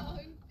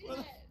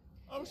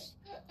 Oh shit!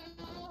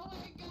 Oh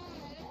my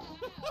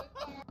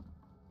god!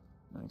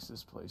 Makes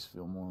this place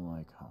feel more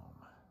like home.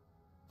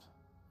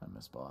 I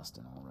miss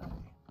Boston already.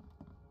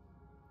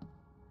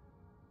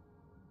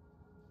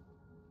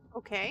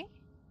 Okay.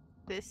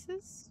 This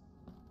is...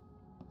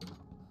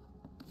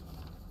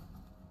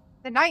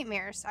 The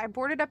nightmares. I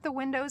boarded up the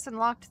windows and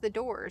locked the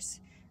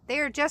doors. They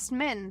are just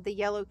men, the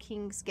Yellow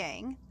King's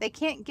gang. They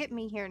can't get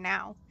me here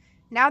now.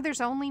 Now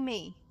there's only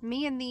me.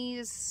 Me and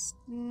these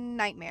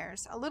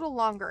nightmares. A little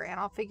longer and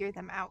I'll figure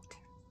them out.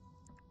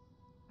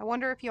 I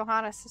wonder if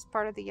Johannes is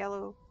part of the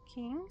Yellow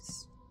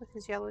Kings with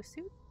his yellow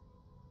suit.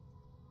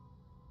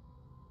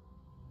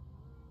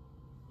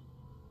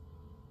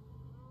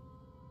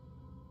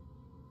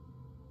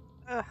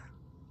 Ugh.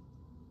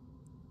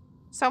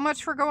 So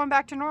much for going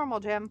back to normal,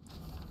 Jim.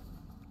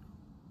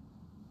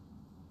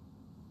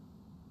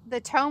 The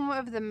Tome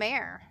of the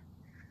Mare.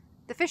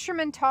 The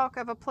fishermen talk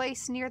of a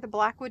place near the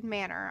Blackwood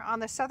Manor on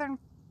the southern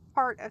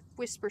part of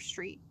Whisper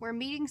Street, where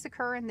meetings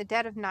occur in the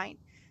dead of night.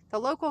 The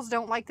locals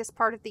don't like this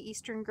part of the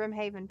eastern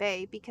Grimhaven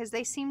Bay because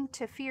they seem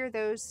to fear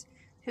those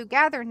who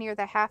gather near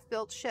the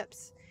half-built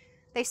ships.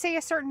 They say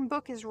a certain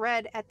book is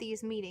read at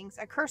these meetings,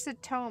 a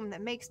cursed tome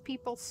that makes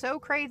people so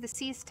crave the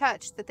sea's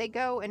touch that they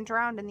go and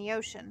drown in the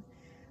ocean.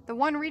 The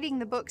one reading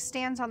the book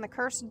stands on the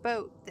cursed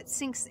boat that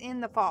sinks in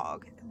the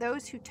fog.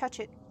 Those who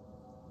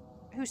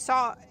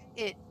saw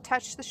it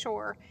touch the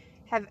shore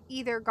have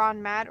either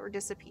gone mad or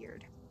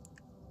disappeared.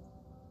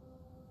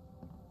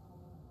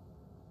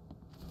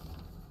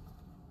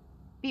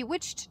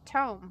 Bewitched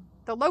tome.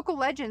 The local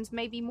legends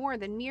may be more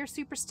than mere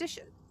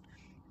superstition.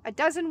 A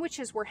dozen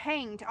witches were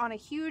hanged on a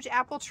huge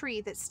apple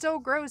tree that still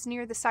grows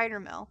near the cider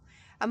mill.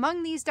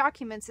 Among these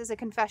documents is a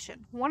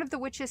confession. One of the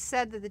witches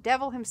said that the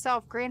devil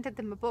himself granted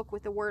them a book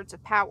with the words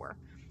of power.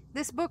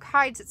 This book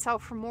hides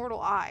itself from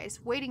mortal eyes,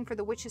 waiting for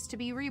the witches to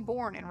be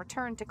reborn and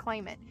return to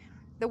claim it.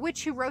 The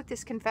witch who wrote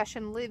this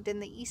confession lived in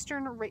the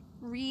eastern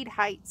Reed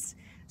Heights,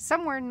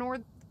 somewhere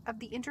north of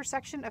the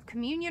intersection of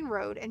Communion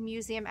Road and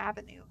Museum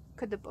Avenue.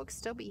 Could the book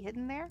still be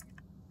hidden there?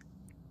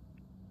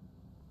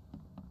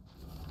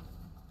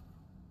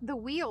 The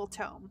Wheel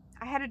Tome.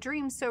 I had a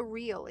dream so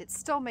real, it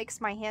still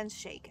makes my hands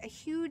shake. A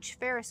huge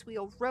Ferris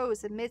wheel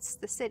rose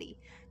amidst the city.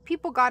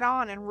 People got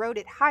on and rode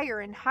it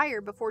higher and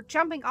higher before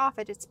jumping off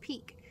at its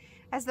peak.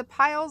 As the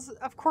piles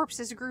of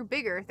corpses grew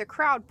bigger, the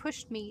crowd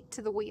pushed me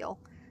to the wheel.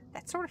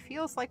 That sort of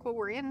feels like what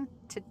we're in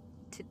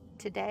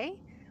today.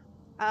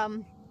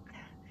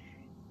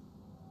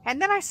 And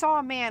then I saw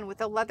a man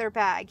with a leather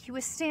bag. He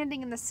was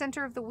standing in the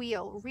center of the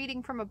wheel,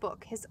 reading from a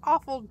book. His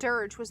awful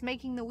dirge was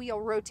making the wheel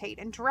rotate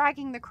and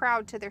dragging the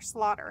crowd to their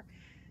slaughter.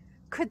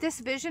 Could this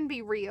vision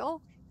be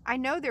real? I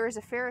know there is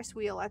a Ferris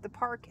wheel at the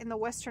park in the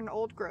western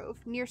Old Grove,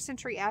 near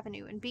Century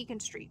Avenue and Beacon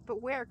Street,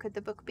 but where could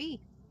the book be?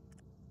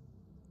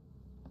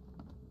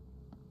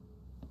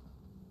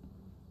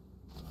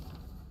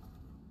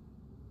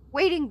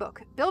 Waiting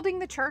book. Building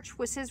the church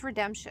was his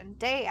redemption.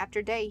 Day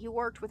after day he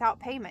worked without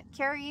payment,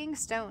 carrying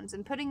stones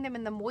and putting them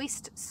in the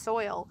moist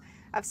soil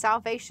of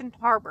Salvation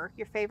Harbor.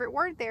 Your favorite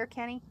word there,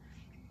 Kenny.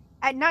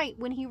 At night,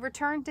 when he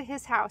returned to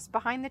his house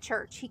behind the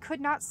church, he could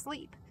not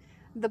sleep.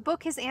 The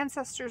book his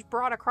ancestors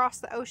brought across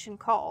the ocean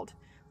called.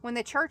 When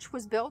the church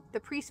was built, the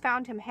priest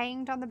found him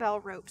hanged on the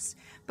bell ropes,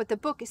 but the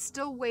book is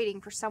still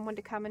waiting for someone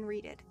to come and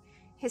read it.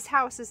 His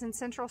house is in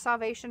Central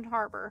Salvation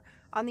Harbor,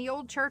 on the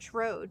old church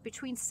road,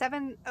 between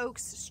Seven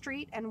Oaks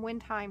Street and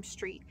Windheim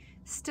Street.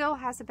 Still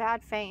has a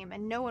bad fame,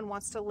 and no one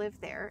wants to live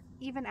there,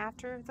 even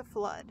after the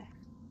flood.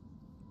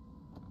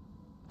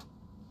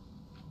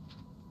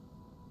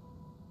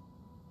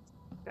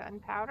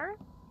 Gunpowder.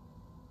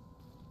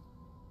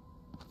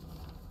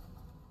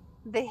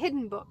 The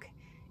Hidden Book.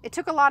 It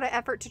took a lot of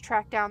effort to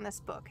track down this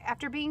book.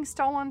 After being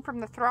stolen from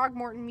the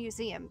Throgmorton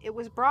Museum, it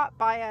was bought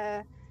by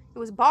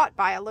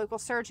a local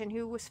surgeon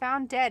who was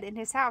found dead in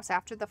his house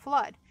after the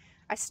flood.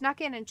 I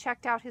snuck in and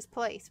checked out his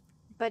place,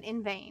 but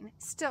in vain.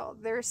 Still,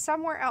 there is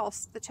somewhere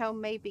else the tome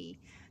may be.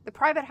 The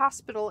private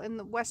hospital in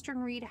the western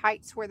Reed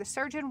Heights where the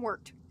surgeon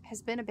worked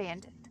has been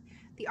abandoned.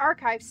 The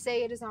archives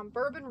say it is on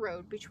Bourbon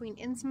Road between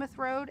Innsmouth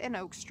Road and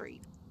Oak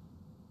Street.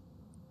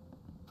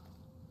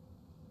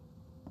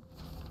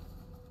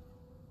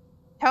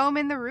 Tome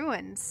in the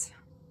Ruins.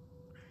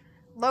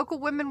 Local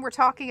women were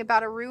talking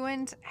about a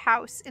ruined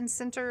house in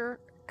Center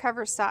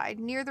Coverside,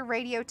 near the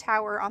radio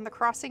tower on the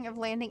crossing of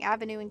Landing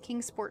Avenue and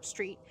Kingsport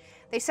Street.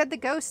 They said the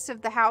ghosts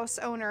of the house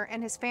owner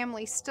and his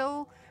family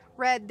still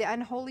read the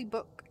unholy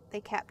book they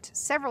kept.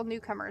 Several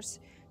newcomers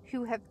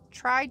who have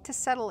tried to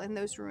settle in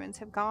those ruins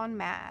have gone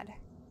mad.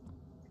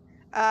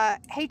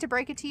 Hate to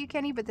break it to you,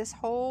 Kenny, but this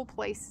whole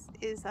place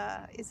is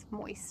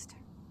moist.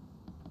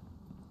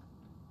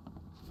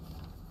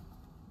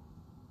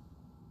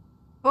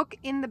 Book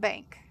in the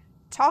Bank.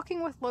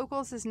 Talking with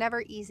locals is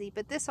never easy,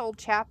 but this old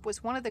chap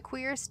was one of the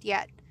queerest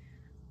yet.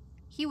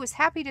 He was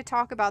happy to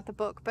talk about the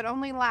book, but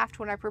only laughed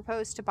when I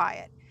proposed to buy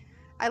it.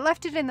 I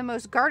left it in the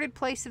most guarded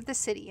place of the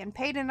city, and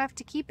paid enough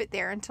to keep it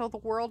there until the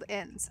world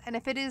ends. And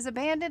if it is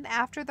abandoned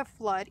after the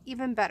flood,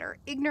 even better.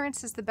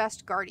 Ignorance is the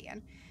best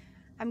guardian.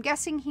 I'm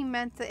guessing he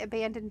meant the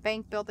abandoned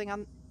bank building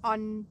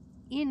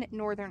in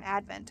Northern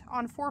Advent,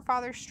 on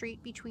Forefather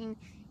Street between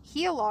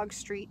Healog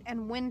Street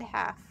and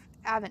Windhalf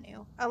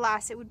Avenue.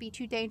 Alas, it would be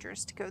too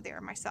dangerous to go there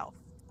myself.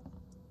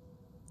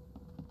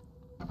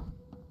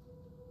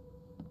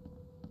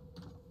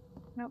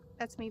 Nope,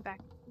 that's me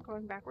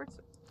going backwards.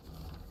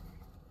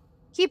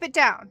 Keep it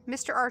down.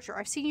 Mr. Archer,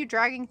 I've seen you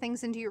dragging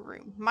things into your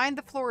room. Mind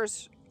the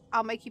floors.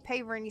 I'll make you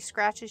pay for any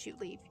scratches you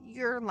leave.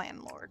 Your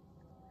landlord.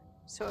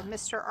 So if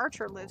Mr.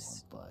 Archer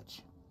lives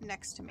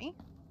next to me.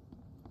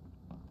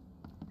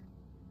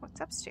 What's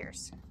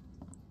upstairs?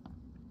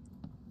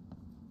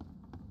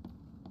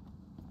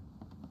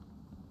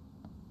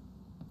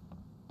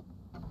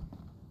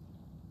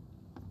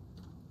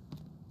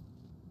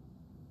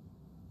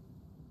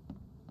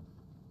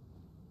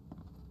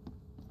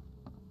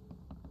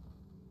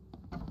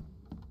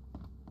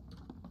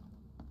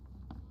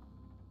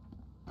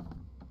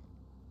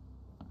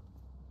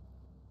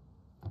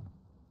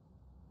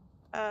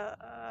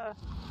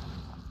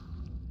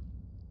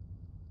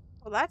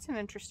 Well, that's an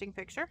interesting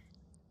picture.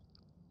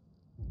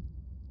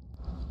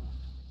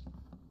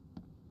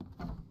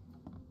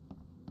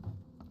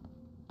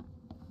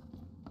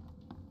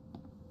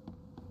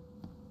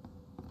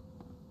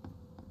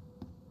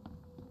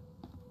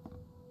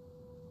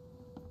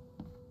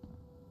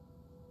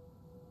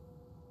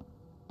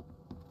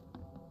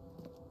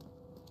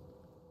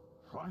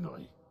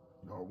 Finally,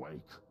 you're awake.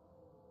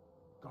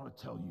 Gotta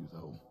tell you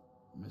though,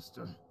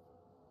 mister,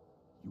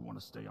 you want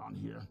to stay on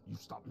here, you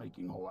stop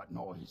making all that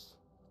noise.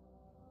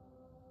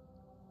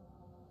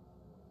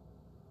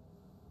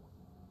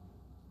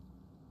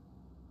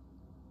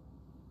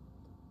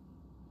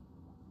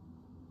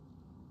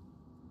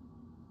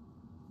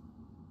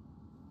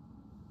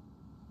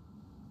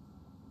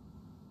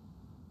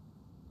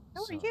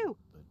 Who Sorry, are you?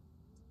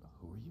 But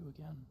who are you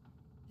again?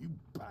 You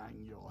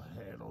bang your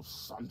head or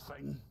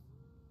something?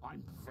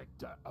 I'm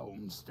Victor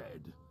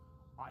Olmsted.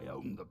 I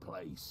own the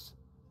place.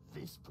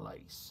 This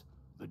place.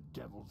 The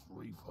Devil's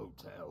Reef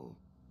Hotel.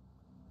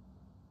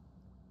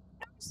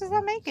 What is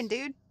that making,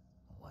 dude?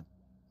 What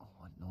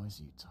noise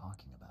are you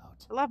talking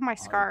about? I love my I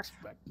scarf.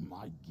 expect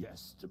my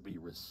guests to be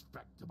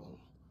respectable.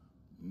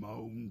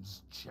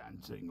 Moans,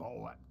 chanting,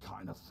 all that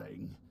kind of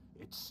thing.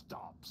 It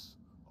stops,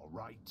 all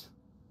right?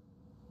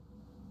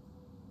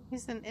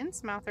 He's an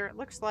Innsmouther, it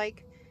looks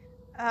like.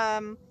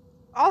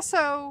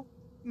 Also,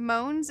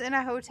 moans in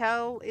a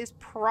hotel is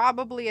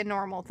probably a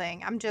normal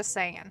thing. I'm just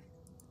saying.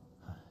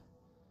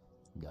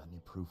 Got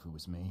any proof it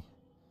was me?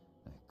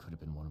 It could have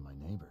been one of my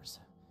neighbors.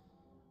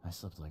 I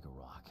slept like a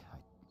rock.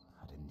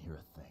 I didn't hear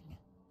a thing.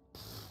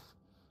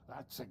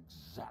 That's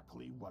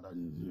exactly what a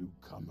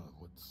newcomer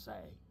would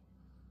say.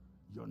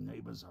 Your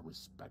neighbors are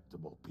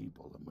respectable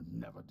people and would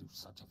never do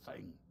such a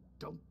thing.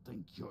 Don't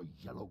think your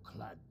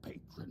yellow-clad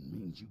patron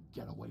means you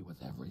get away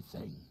with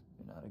everything.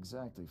 You're not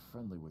exactly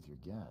friendly with your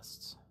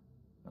guests.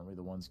 Are we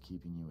the ones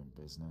keeping you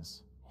in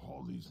business?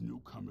 All these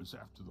newcomers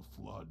after the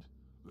flood,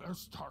 they're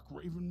stark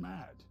raving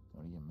mad.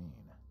 What do you mean?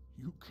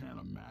 You can't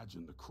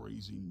imagine the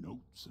crazy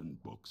notes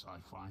and books I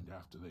find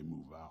after they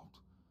move out.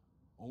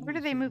 Where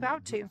do they move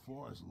out to?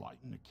 For is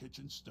lighting the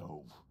kitchen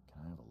stove.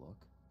 Can I have a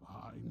look?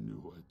 I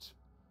knew it.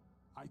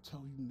 I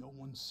tell you, no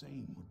one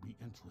sane would be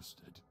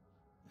interested.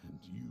 And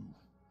you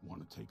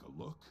want to take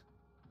a look?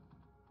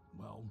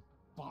 Well,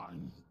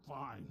 fine.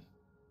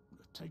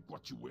 Take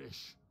what you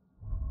wish.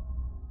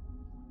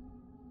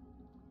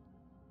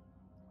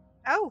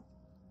 Oh.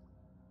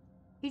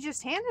 He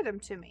just handed him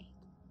to me.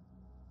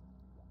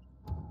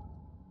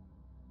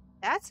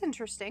 That's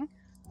interesting.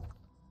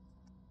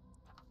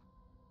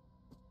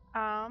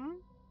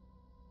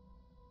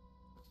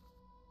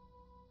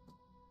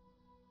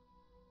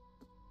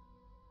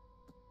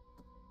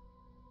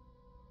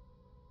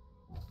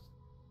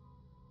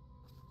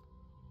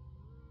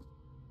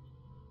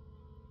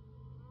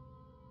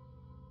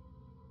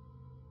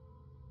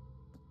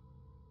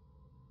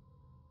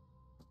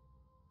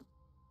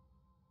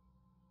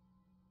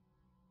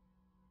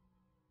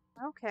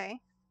 Okay.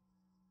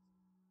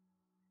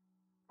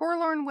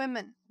 Forlorn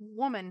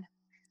woman.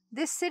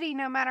 This city,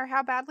 no matter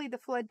how badly the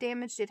flood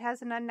damaged it,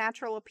 has an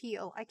unnatural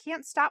appeal. I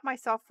can't stop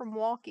myself from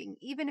walking,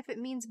 even if it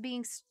means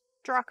being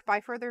struck by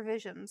further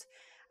visions.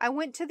 I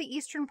went to the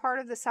eastern part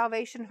of the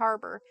Salvation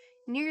Harbor,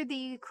 near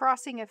the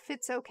crossing of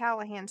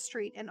Fitz-O'Callahan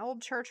Street, an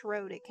old church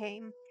road it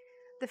came.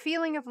 The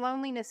feeling of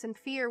loneliness and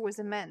fear was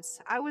immense.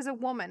 I was a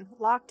woman,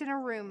 locked in a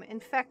room,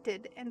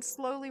 infected, and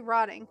slowly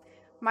rotting.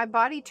 My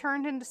body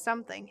turned into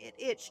something. It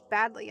itched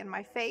badly in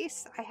my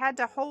face. I had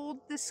to hold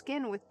the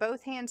skin with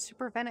both hands to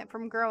prevent it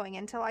from growing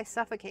until I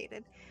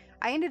suffocated.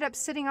 I ended up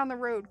sitting on the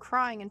road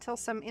crying until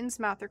some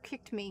Innsmouther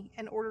kicked me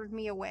and ordered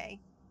me away.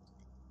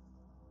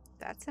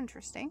 That's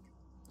interesting.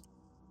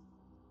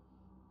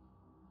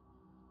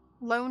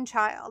 Lone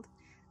child.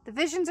 The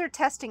visions are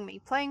testing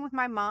me, playing with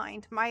my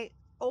mind. My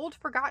old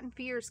forgotten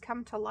fears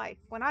come to life.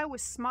 When I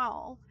was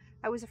small,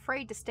 I was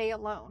afraid to stay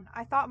alone.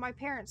 I thought my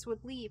parents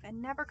would leave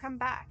and never come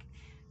back.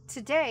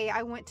 Today,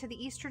 I went to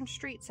the eastern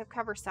streets of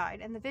Coverside,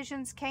 and the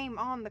visions came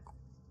on the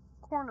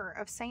corner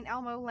of St.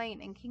 Elmo Lane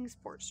and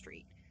Kingsport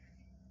Street.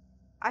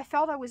 I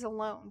felt I was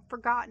alone,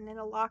 forgotten in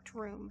a locked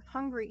room,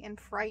 hungry and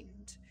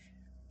frightened.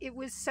 It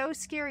was so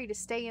scary to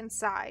stay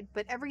inside,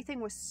 but everything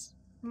was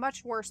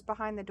much worse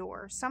behind the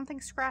door. Something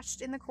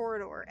scratched in the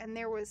corridor, and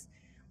there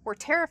were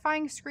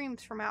terrifying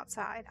screams from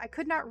outside. I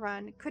could not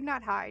run, could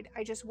not hide.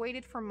 I just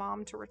waited for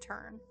Mom to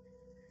return.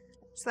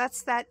 So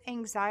that's that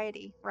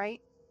anxiety,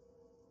 right?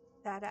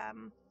 That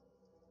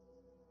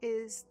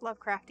is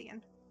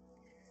Lovecraftian.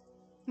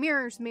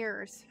 Mirrors,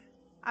 mirrors.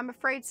 I'm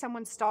afraid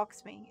someone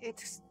stalks me.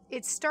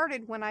 It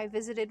started when I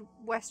visited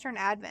Western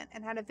Advent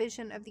and had a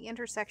vision of the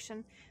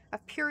intersection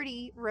of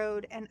Purity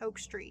Road and Oak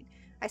Street.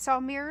 I saw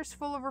mirrors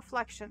full of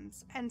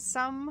reflections and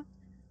someone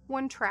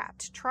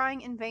trapped,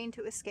 trying in vain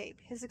to escape.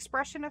 His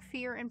expression of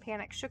fear and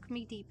panic shook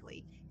me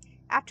deeply.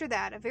 After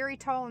that, a very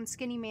tall and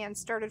skinny man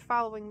started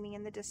following me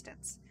in the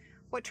distance.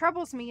 What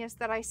troubles me is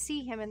that I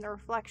see him in the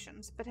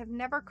reflections, but have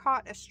never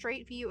caught a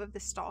straight view of the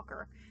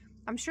stalker.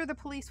 I'm sure the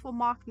police will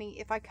mock me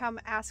if I come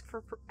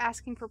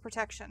asking for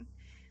protection.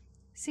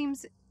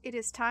 Seems it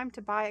is time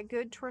to buy a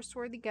good,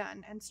 trustworthy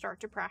gun and start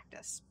to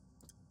practice.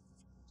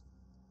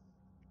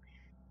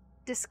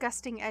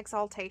 Disgusting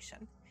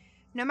exaltation.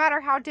 No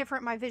matter how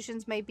different my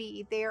visions may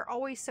be, they are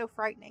always so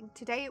frightening.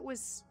 Today it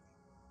was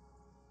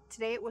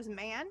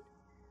man?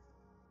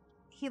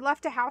 He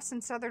left a house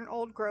in southern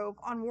Old Grove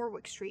on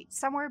Warwick Street,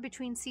 somewhere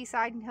between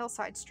Seaside and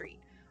Hillside Street.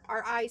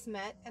 Our eyes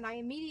met, and I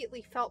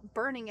immediately felt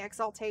burning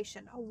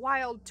exaltation, a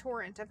wild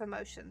torrent of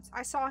emotions.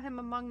 I saw him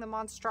among the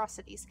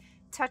monstrosities,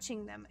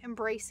 touching them,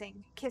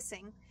 embracing,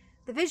 kissing.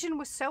 The vision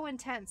was so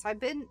intense, I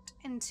bent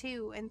in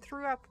two and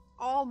threw up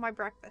all my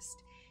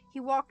breakfast. He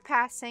walked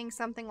past saying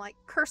something like,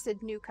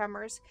 "Cursed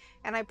newcomers,"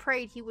 and I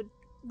prayed he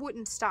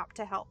wouldn't stop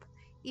to help.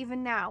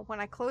 Even now,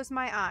 when I close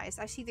my eyes,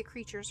 I see the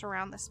creatures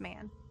around this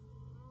man.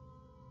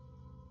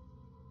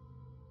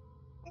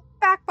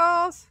 Back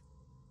balls!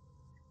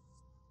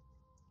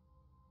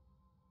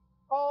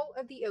 All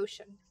of the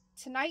ocean.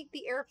 Tonight,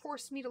 the air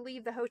forced me to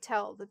leave the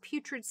hotel. The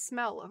putrid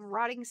smell of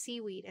rotting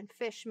seaweed and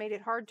fish made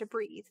it hard to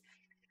breathe.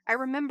 I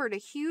remembered a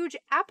huge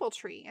apple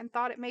tree and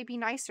thought it may be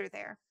nicer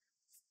there.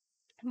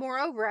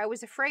 Moreover, I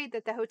was afraid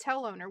that the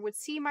hotel owner would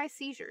see my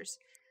seizures.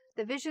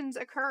 The visions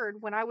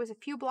occurred when I was a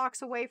few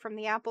blocks away from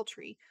the apple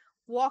tree,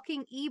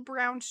 walking E.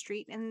 Brown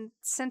Street in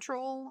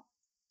Central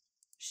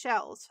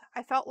Shells.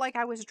 I felt like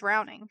I was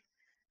drowning.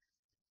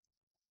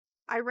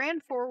 I ran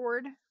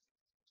forward,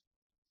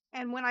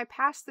 and when I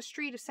passed the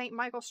street of St.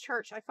 Michael's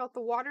Church, I felt the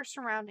water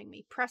surrounding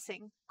me,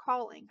 pressing,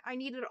 calling. I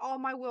needed all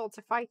my will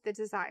to fight the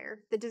desire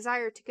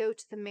to go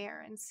to the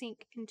mare and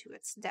sink into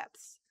its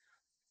depths.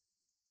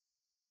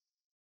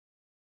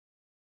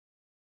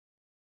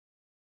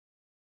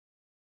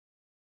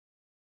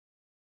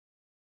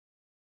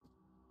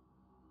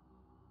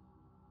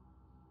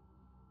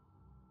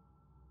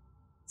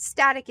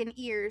 Static in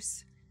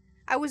ears.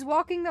 I was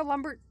walking the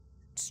lumber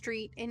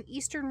street in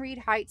Eastern Reed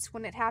Heights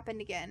when it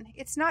happened again.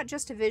 It's not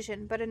just a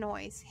vision, but a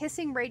noise.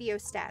 Hissing radio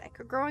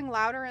static, growing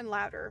louder and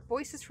louder.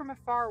 Voices from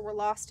afar were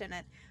lost in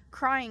it,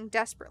 crying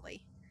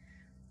desperately.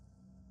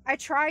 I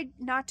tried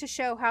not to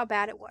show how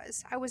bad it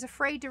was. I was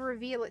afraid to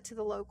reveal it to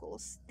the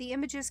locals. The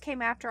images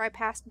came after I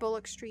passed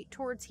Bullock Street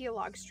towards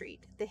Heolog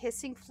Street. The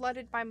hissing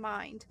flooded my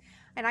mind,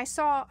 and I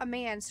saw a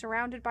man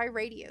surrounded by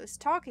radios,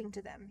 talking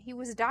to them. He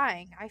was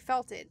dying. I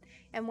felt it,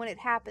 and when it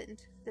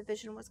happened, the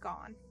vision was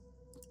gone.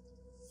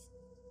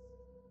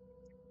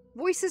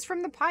 Voices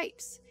from the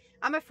pipes.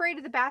 I'm afraid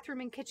of the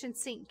bathroom and kitchen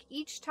sink.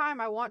 Each time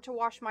I want to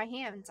wash my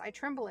hands, I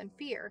tremble in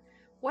fear.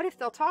 What if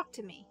they'll talk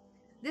to me?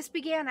 This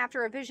began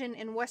after a vision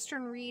in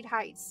Western Reed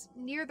Heights,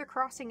 near the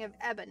crossing of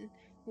Eben,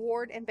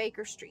 Ward, and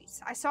Baker Streets.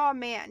 I saw a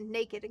man,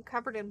 naked and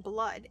covered in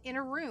blood, in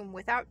a room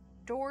without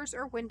doors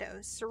or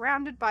windows,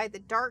 surrounded by the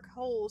dark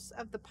holes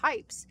of the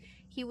pipes.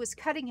 He was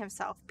cutting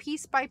himself,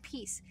 piece by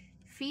piece,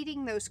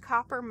 feeding those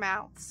copper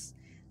mouths.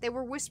 They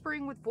were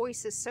whispering with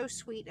voices so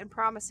sweet and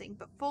promising,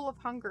 but full of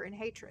hunger and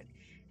hatred.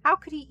 How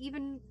could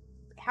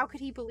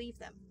he believe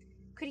them?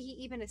 Could he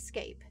even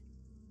escape?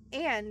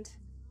 And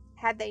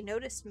had they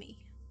noticed me?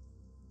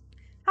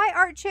 Hi,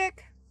 Art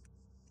Chick!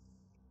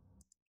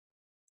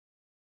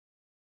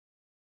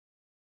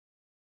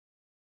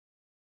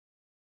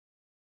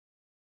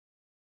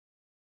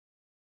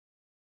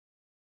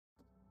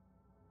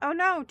 Oh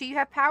no, do you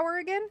have power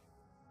again?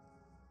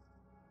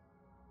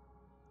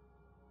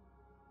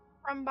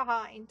 From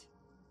behind.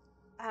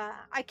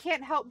 I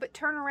can't help but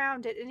turn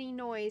around at any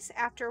noise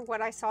after what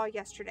I saw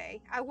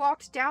yesterday. I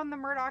walked down the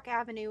Murdoch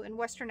Avenue in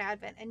Western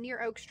Advent, and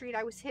near Oak Street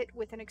I was hit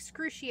with an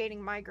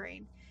excruciating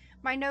migraine.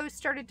 My nose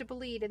started to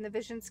bleed and the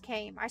visions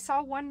came. I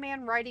saw one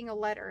man writing a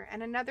letter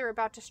and another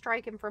about to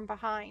strike him from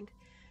behind.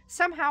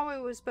 Somehow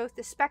it was both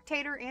the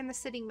spectator and the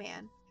sitting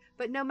man.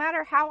 But no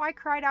matter how I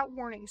cried out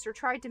warnings or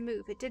tried to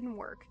move, it didn't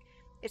work.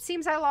 It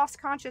seems I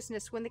lost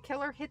consciousness when the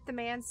killer hit the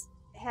man's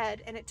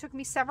head, and it took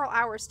me several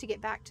hours to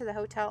get back to the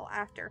hotel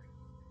after.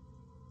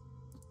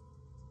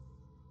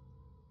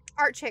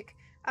 Art Chick,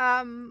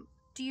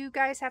 do you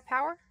guys have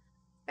power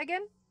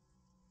again?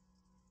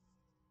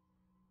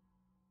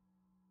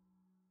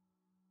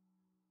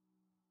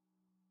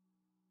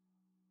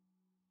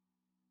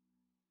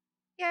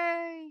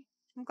 Yay!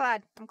 I'm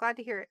glad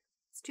to hear it.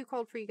 It's too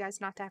cold for you guys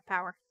not to have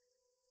power.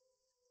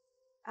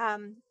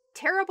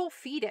 Terrible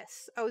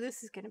fetus. Oh,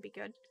 this is gonna be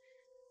good.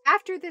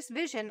 After this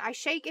vision, I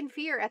shake in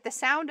fear at the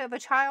sound of a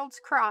child's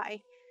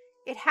cry.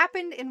 It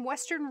happened in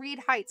Western Reed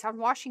Heights on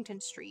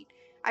Washington Street.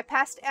 I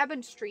passed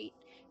Eben Street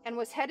and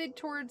was headed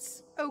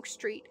towards Oak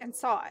Street and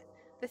saw it.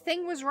 The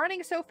thing was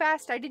running so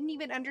fast I didn't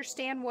even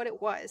understand what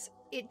it was.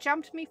 It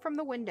jumped me from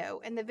the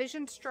window, and the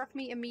vision struck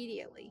me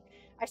immediately.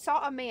 I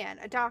saw a man,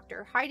 a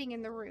doctor, hiding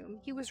in the room.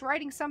 He was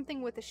writing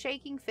something with a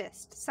shaking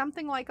fist,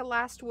 something like a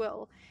last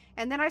will,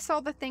 and then I saw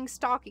the thing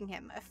stalking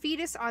him, a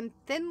fetus on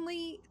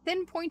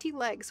thin pointy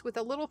legs with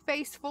a little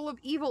face full of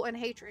evil and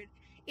hatred.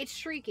 It's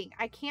shrieking.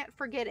 I can't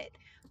forget it.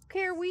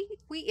 Okay, are we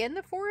in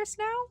the forest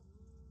now?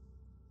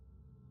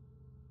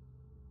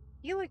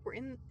 I feel like we're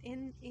in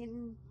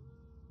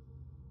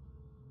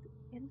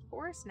the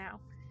forest now.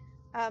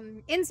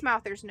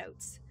 Innsmouther's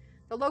notes.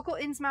 The local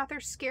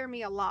Innsmouthers scare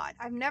me a lot.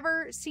 I've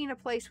never seen a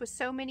place with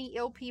so many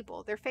ill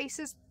people. Their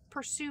faces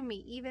pursue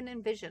me, even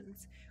in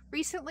visions.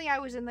 Recently, I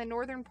was in the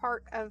northern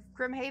part of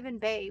Grimhaven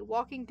Bay,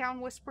 walking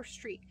down Whisper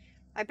Street.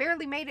 I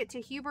barely made it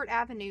to Hubert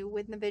Avenue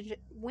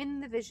when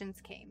the visions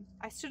came.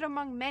 I stood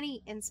among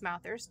many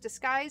Innsmouthers,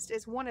 disguised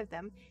as one of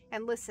them,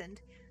 and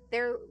listened.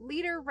 Their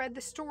leader read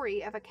the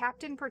story of a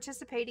captain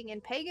participating in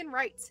pagan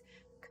rites,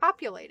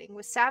 copulating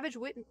with savage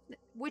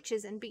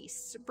witches and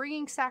beasts,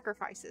 bringing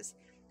sacrifices.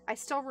 I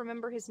still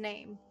remember his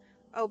name,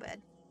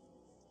 Obed.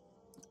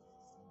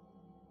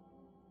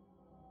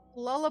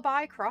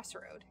 Lullaby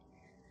Crossroad.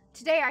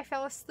 Today I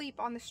fell asleep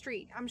on the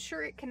street. I'm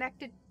sure it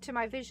connected to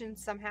my vision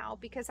somehow,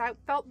 because I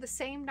felt the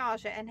same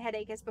nausea and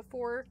headache as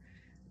before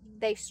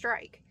they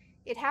strike.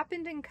 It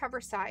happened in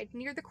Coverside,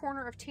 near the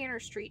corner of Tanner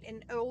Street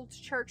and Old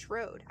Church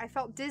Road. I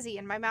felt dizzy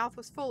and my mouth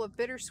was full of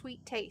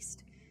bittersweet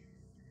taste.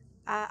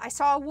 I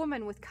saw a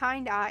woman with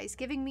kind eyes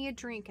giving me a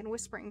drink and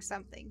whispering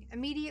something.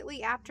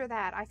 Immediately after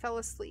that, I fell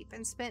asleep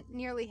and spent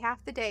nearly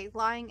half the day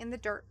lying in the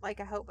dirt like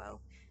a hobo.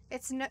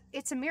 It's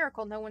a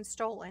miracle no one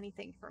stole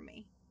anything from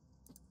me.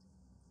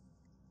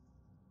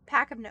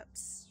 Pack of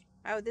notes.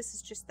 Oh, this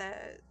is just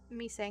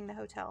me saying the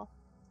hotel.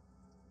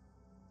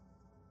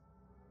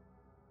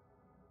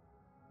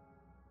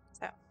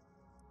 So,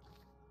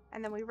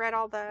 and then we read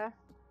all the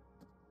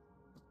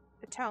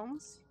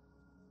tomes,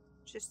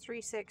 which is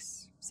 3,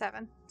 6,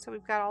 7. So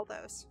we've got all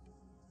those.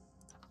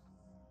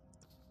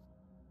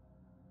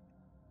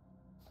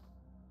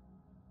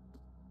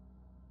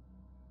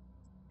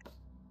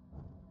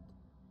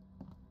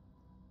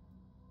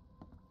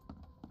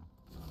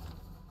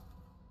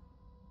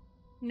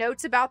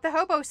 Notes about the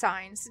hobo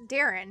signs.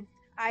 Darren,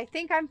 I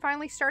think I'm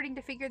finally starting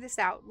to figure this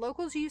out.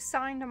 Locals use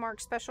sign to mark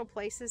special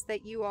places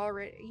that you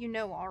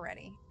know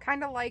already.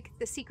 Kind of like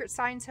the secret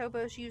signs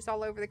hobos use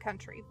all over the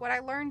country. What I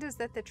learned is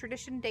that the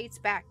tradition dates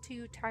back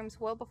to times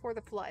well before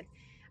the flood.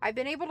 I've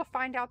been able to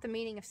find out the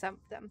meaning of some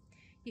of them.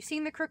 You've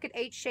seen the crooked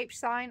H-shaped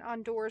sign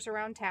on doors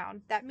around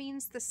town. That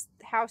means the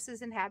house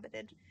is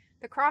inhabited.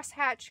 The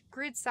crosshatch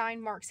grid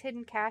sign marks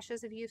hidden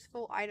caches of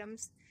useful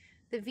items.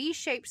 The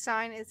V-shaped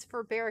sign is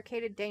for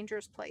barricaded,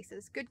 dangerous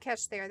places. Good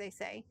catch there, they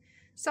say.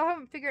 Still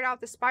haven't figured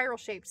out the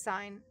spiral-shaped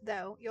sign,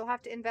 though. You'll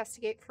have to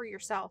investigate for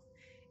yourself.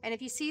 And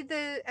if you see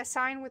a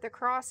sign with a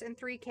cross and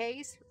 3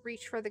 Ks,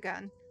 reach for the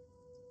gun.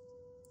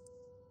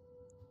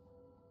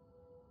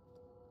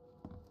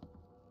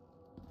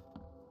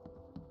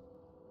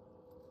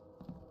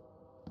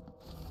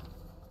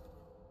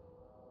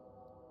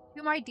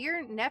 To my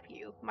dear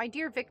nephew, my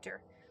dear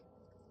Victor,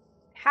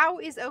 how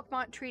is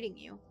Oakmont treating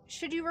you?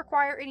 Should you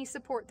require any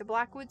support, the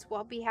Blackwoods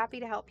will be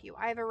happy to help you.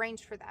 I have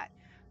arranged for that.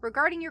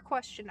 Regarding your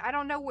question, I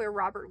don't know where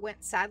Robert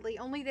went, sadly,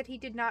 only that he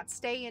did not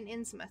stay in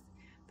Innsmouth.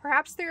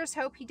 Perhaps there is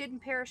hope he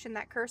didn't perish in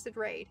that cursed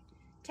raid.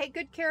 Take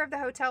good care of the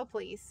hotel,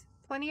 please.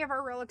 Plenty of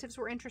our relatives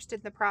were interested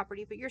in the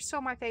property, but you're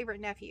still my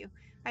favorite nephew.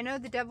 I know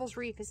the Devil's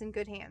Reef is in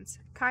good hands.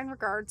 Kind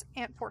regards,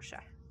 Aunt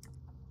Portia.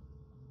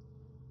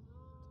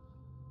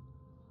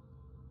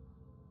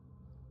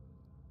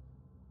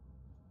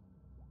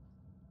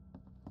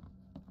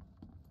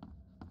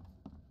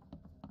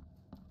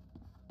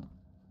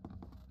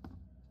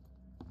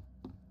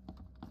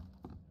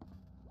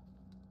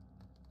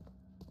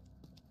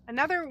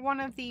 Another one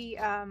of the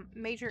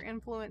major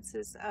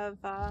influences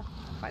of,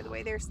 by the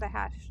way, there's the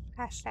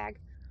hashtag,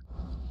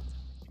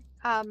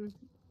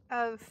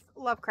 of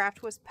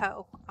Lovecraft was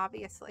Poe,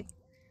 obviously.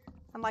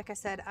 And like I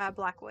said,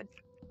 Blackwood.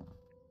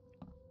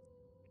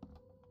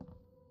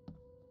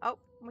 Oh,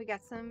 we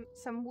got some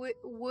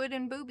wood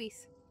and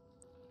boobies.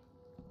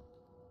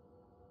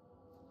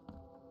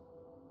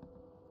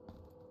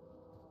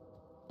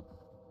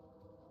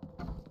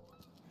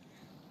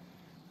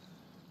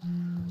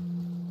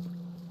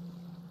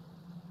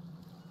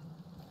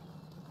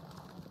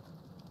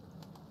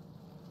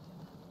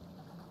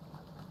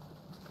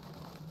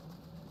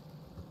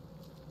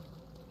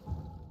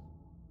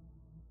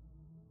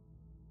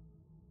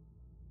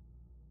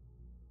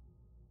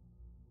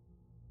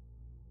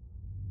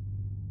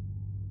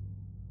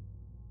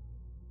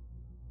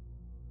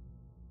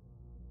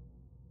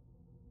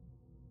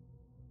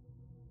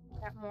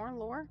 Got more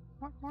lore?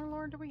 What more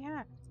lore do we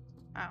have?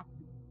 Oh.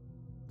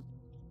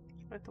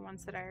 With the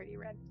ones that I already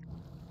read.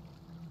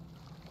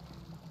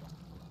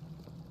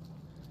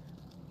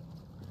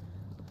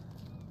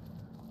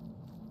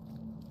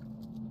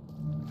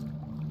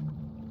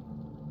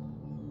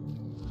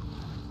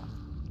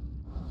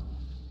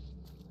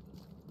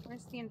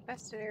 Where's the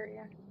infested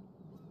area?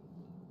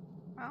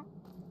 Well,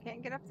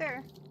 can't get up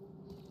there.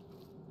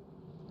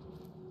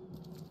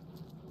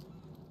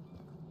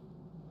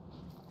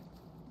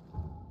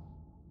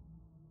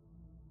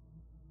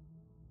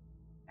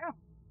 Oh.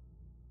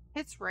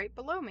 It's right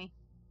below me.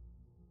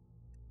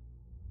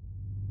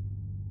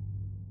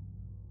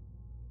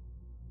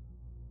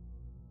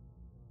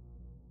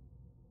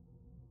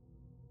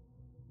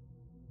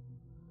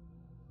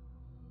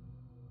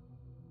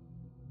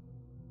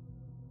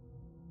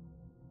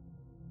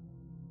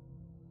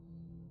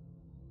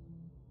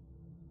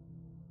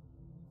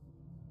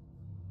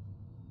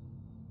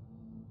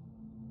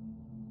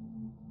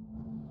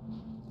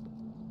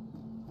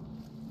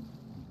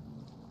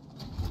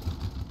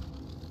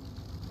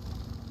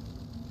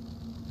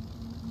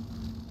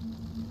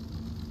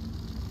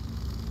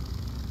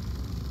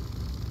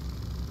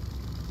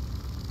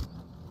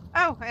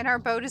 Oh, and our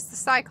boat is the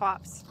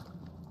Cyclops.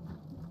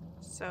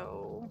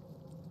 So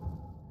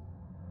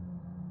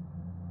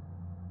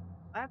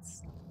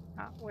that's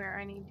not where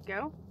I need to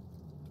go.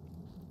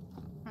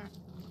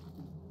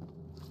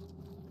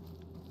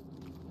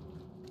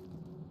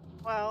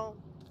 Well,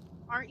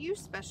 aren't you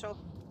special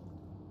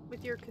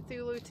with your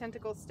Cthulhu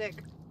tentacle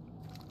stick?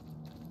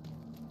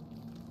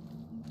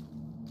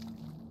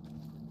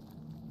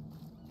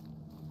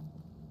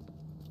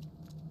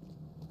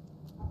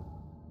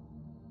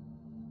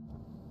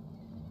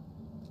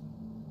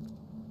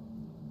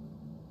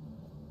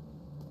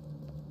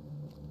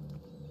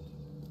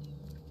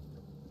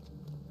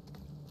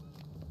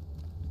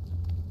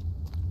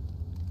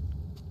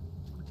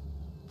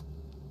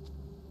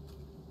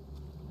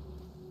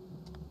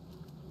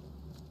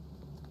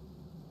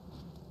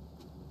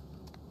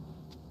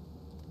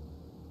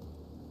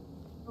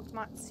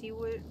 Pokemon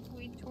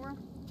Seaweed Tour.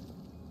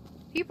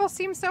 People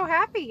seem so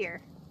happy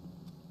here.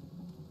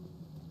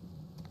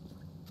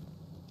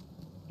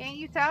 Can't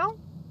you tell?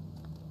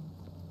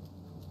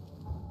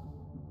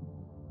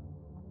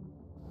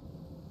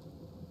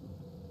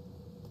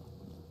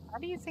 How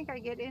do you think I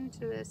get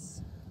into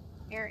this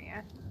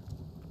area?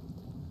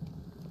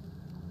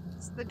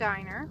 It's the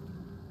diner.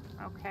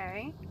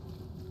 Okay.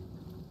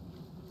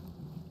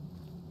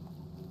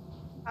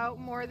 Oh,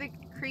 more of the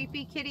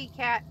creepy kitty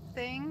cat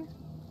thing.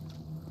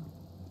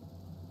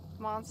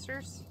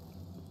 Monsters.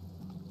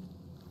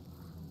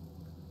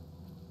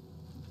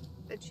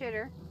 The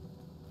chitter.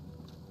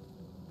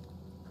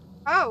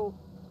 Oh,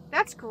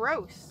 that's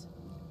gross.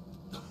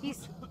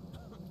 He's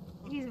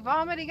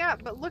vomiting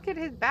up, but look at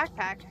his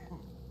backpack.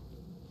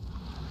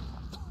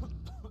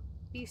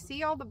 Do you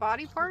see all the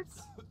body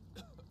parts?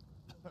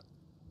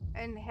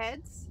 And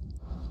heads?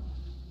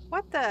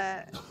 What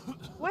the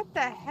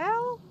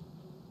hell?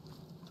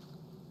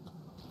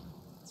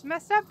 It's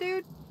messed up,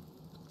 dude.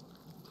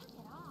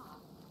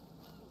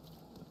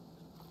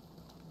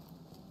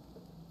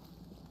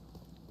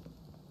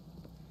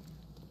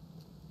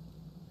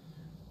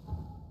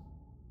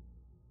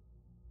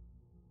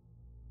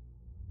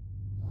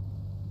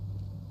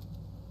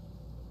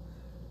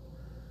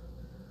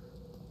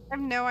 I have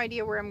no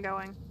idea where I'm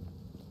going.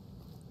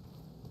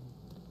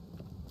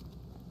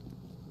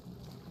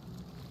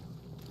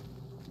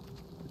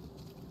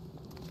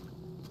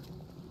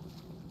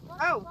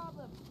 Oh.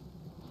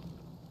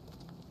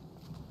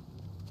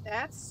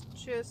 That's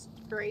just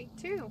great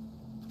too.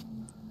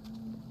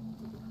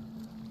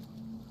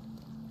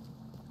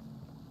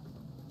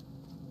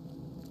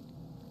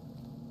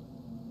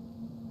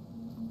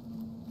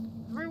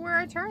 Everywhere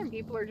I turn,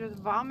 people are just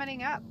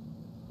vomiting up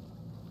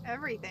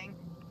everything.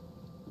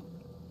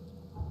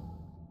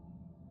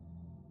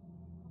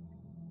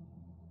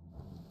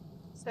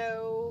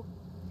 So,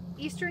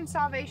 Eastern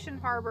Salvation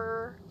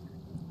Harbor.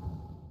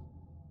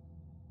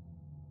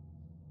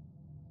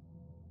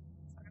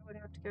 So I would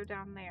have to go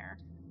down there.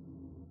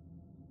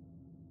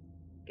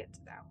 Get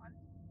to that one.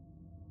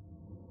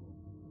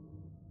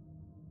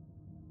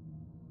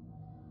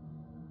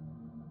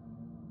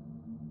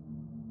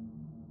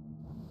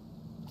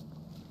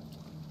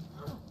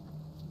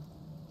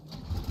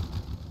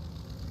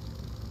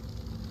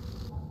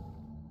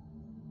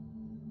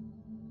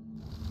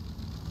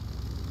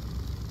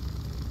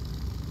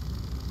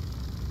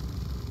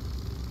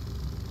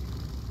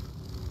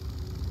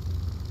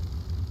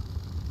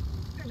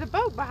 There's a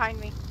boat behind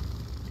me.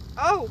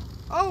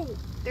 Oh,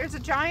 there's a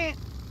giant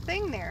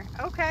thing there.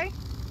 Okay.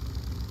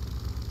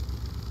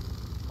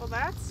 Well,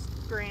 that's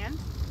grand.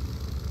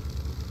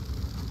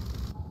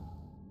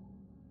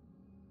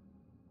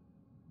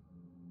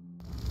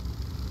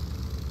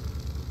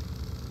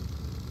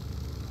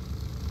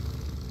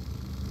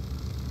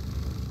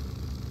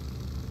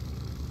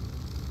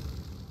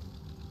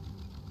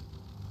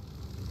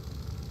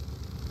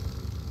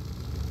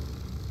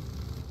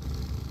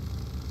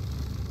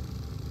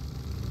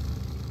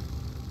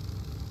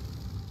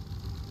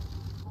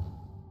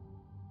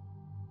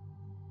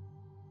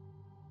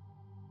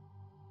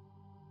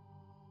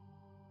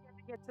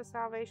 Get to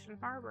Salvation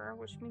Harbor,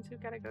 which means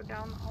we've got to go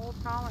down the Old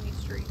Colony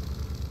Street.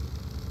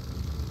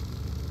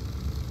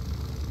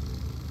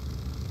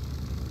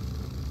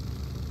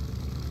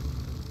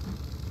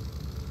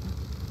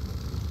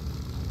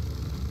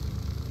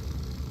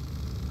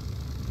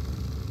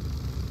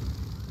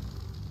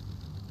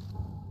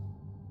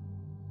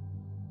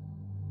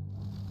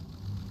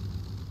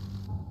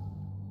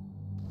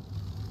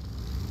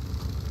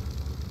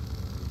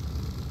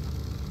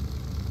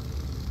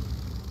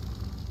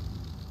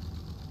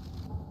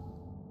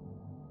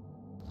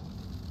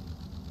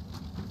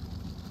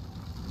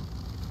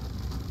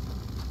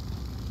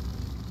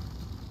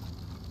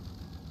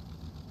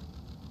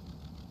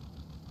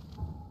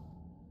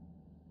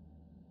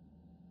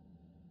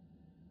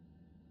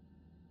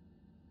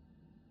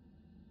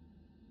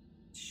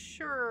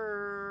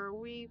 Sure,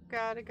 we've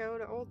got to go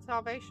to Old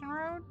Salvation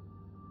Road.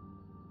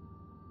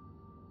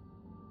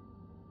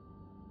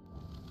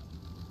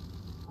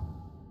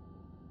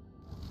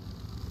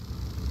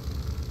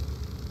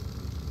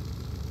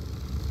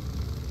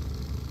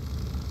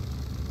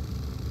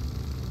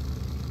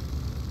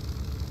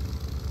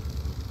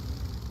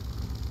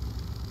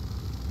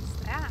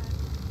 What's that?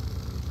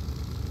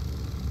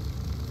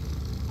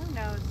 Who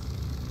knows?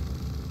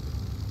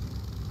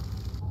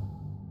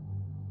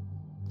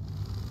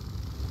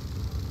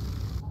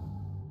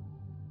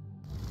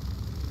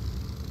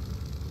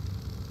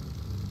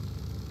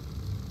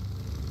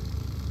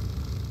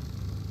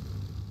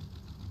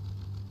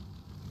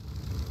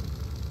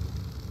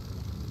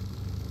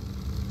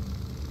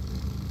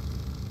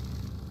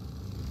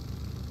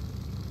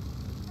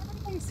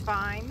 Everything's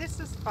fine. This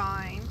is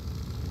fine.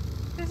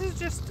 This is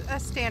just a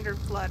standard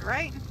flood,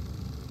 right?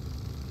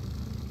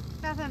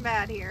 Nothing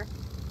bad here.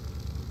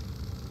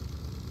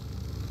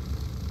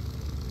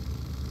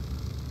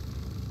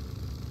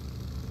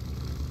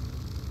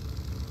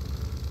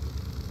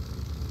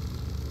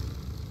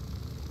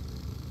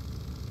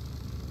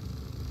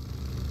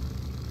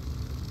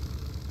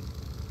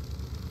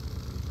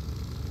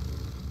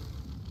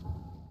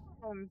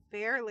 I'm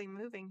barely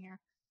moving here.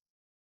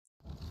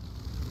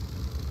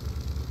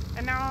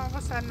 And now all of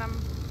a sudden I'm,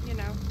 you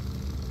know,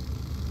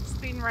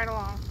 speeding right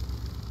along.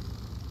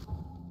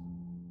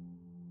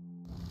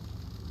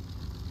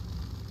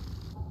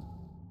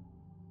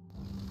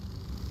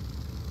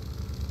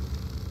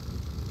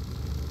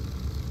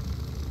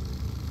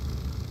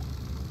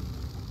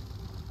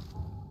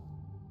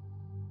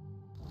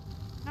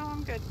 No,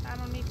 I'm good. I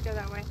don't need to go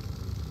that way.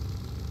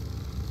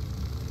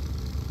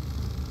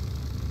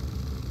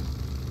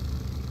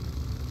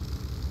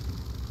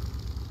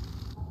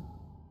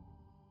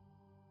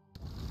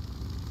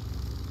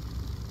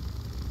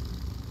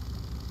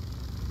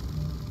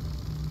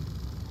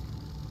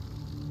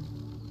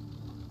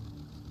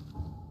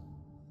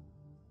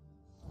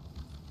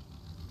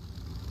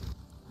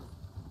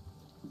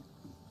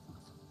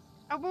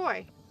 Oh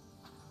boy.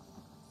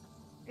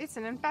 It's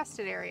an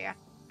infested area.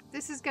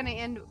 This is going to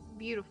end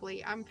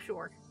beautifully, I'm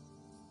sure.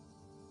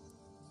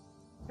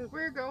 Because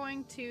we're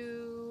going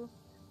to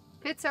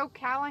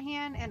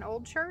Fitz-O'Callahan and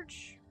Old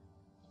Church.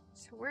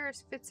 So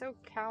where's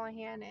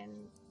Fitz-O'Callahan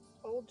and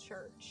Old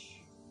Church?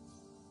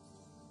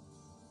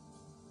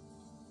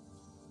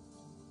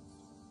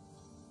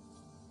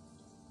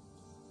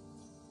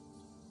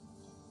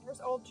 There's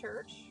Old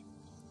Church.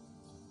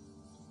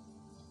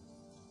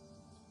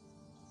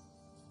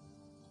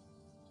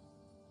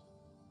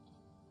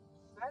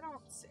 I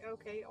don't see.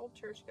 Okay, Old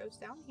Church goes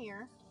down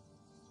here.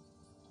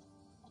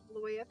 All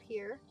the way up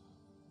here.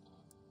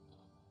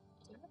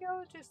 Did I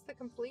go just the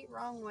complete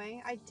wrong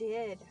way? I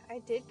did. I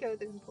did go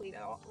the complete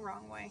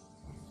wrong way.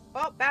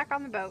 Well, back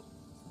on the boat.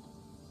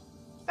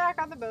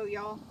 Back on the boat,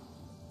 y'all.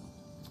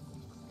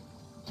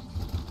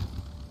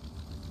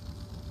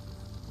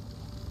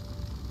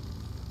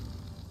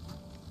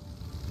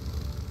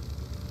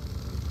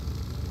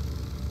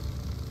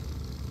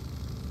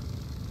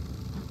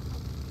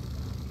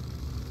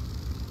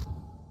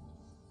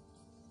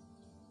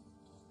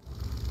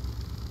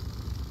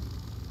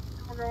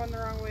 We're going the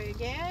wrong way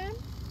again.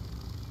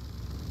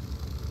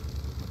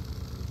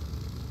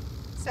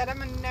 Said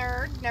I'm a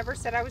nerd. Never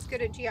said I was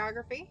good at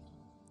geography.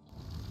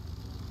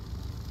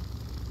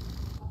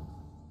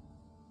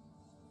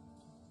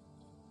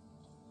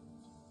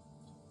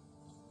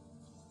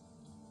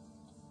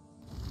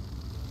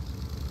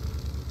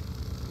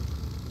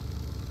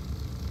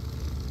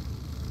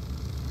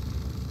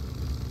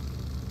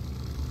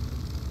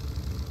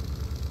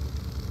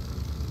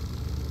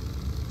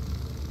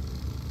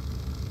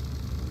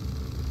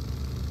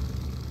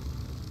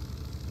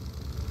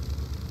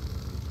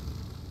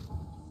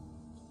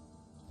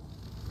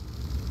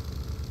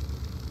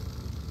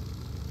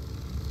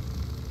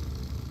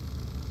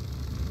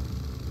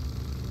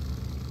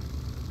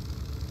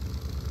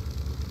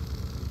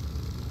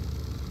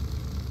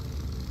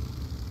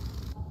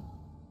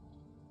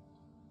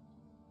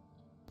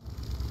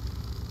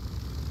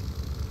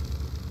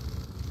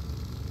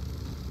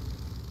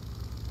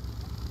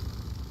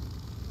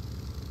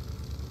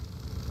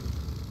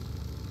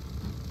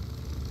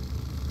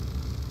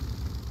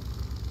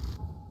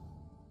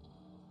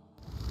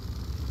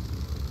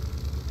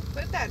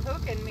 Put that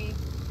hook in me,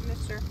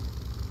 mister.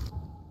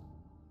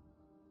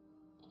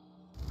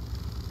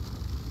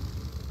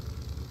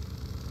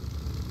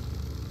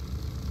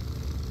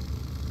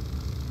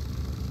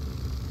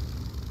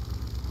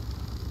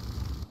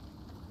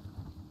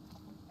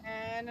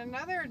 And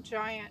another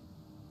giant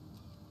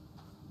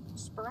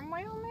sperm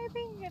whale,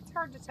 maybe? It's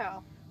hard to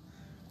tell.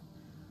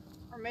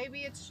 Or maybe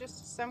it's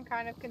just some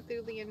kind of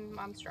Cthulian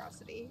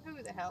monstrosity.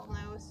 Who the hell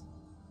knows?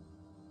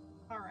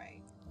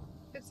 Alright.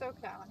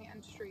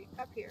 Fitz-O'Callahan Street,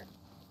 up here.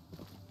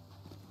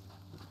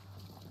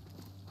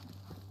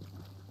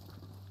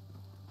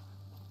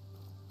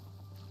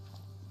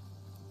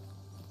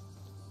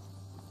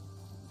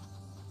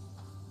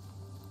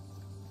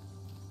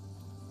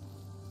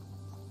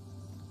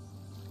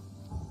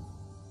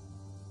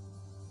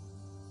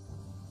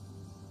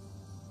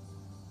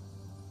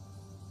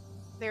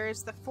 There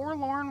is the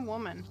Forlorn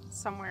Woman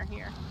somewhere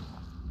here.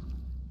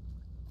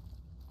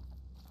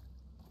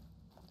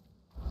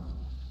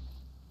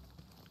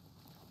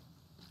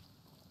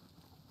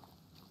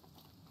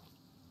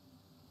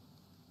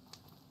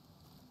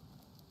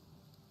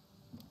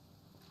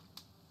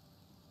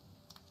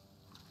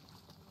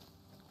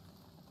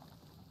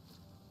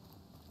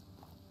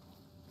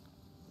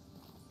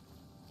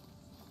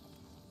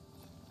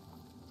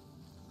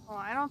 Well,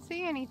 I don't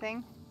see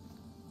anything.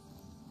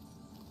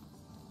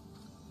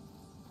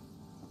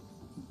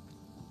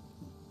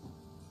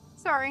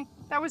 Sorry,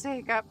 that was a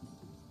hiccup.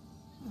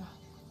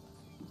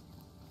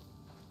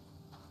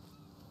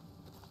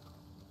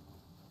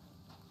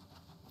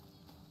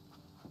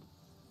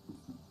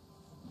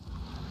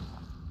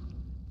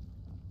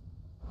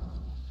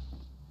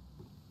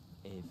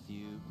 A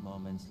few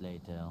moments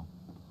later.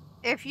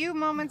 A few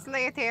moments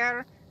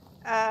later,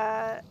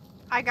 I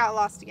got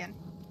lost again.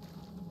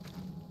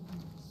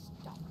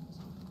 Stop it.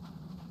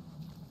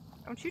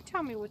 Don't you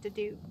tell me what to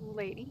do,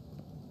 lady.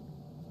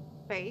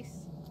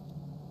 Face.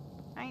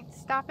 I ain't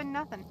stopping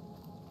nothing.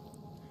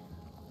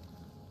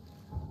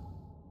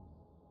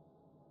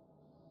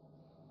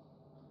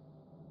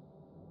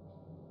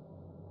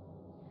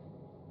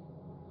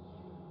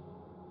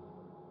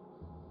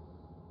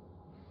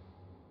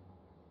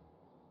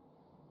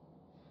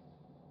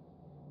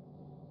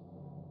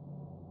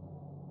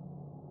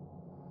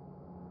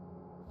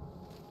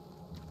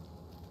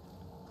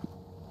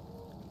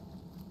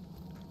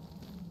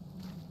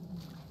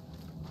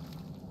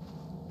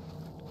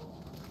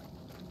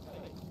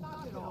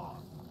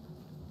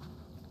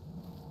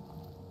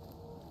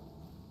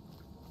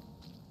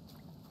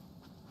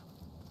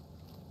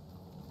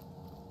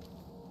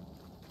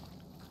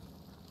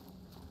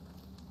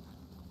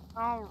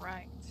 All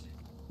right.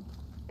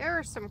 There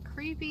are some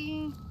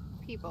creepy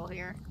people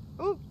here.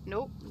 Oh,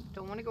 nope.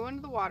 Don't want to go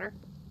into the water.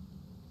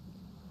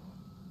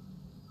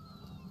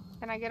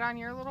 Can I get on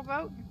your little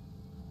boat?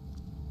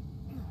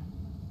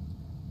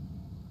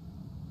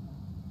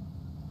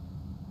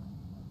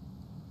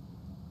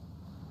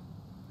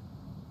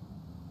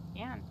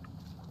 Can.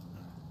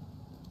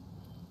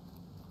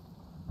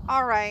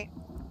 All right.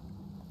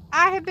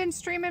 I have been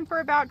streaming for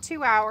about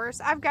 2 hours.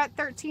 I've got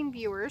 13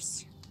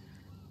 viewers.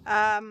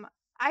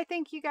 I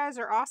think you guys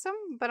are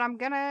awesome, but I'm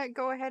gonna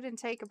go ahead and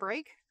take a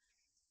break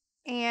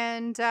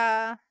and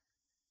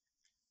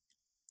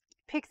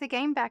pick the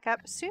game back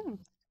up soon.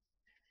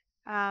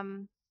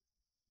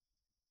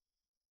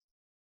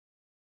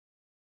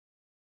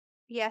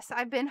 Yes,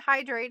 I've been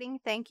hydrating.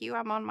 Thank you.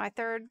 I'm on my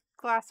 3rd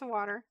glass of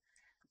water.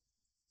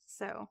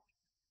 So,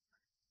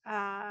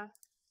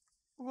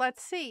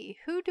 let's see.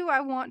 Who do I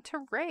want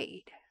to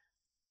raid?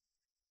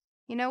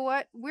 You know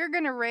what? We're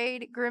gonna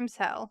raid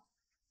Grimshell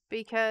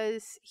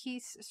because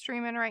he's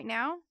streaming right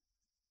now.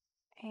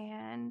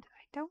 And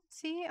I don't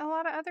see a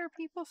lot of other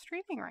people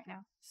streaming right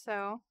now.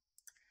 So,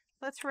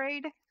 let's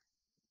raid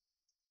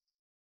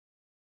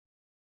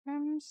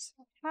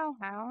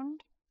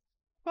Hellhound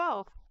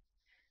 12.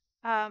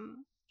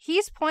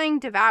 He's playing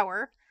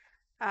Devour,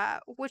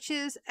 which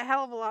is a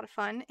hell of a lot of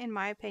fun, in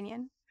my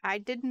opinion. I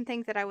didn't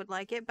think that I would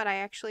like it, but I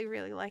actually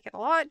really like it a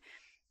lot.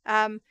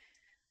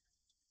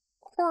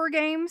 Horror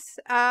games.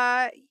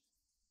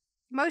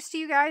 Most of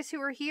you guys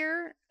who are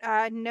here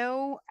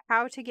know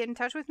how to get in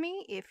touch with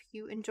me. If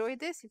you enjoyed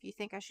this, if you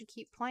think I should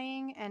keep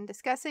playing and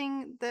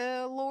discussing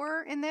the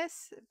lore in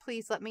this,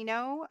 please let me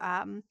know.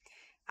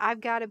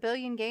 I've got a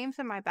billion games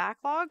in my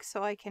backlog,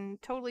 so I can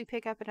totally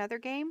pick up another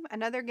game.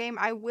 Another game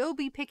I will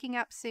be picking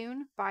up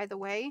soon, by the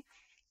way,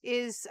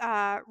 is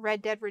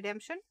Red Dead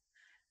Redemption.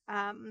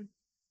 And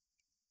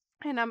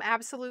I'm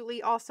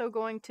absolutely also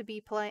going to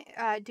be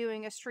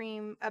doing a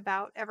stream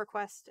about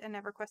EverQuest and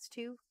EverQuest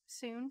 2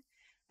 soon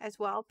as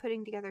well,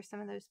 putting together some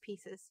of those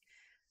pieces.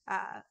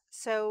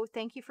 So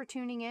thank you for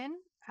tuning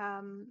in.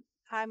 I'm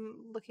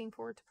looking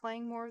forward to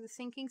playing more of the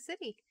Sinking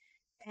City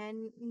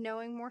and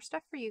knowing more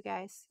stuff for you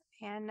guys.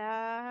 And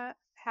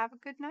have a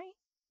good night.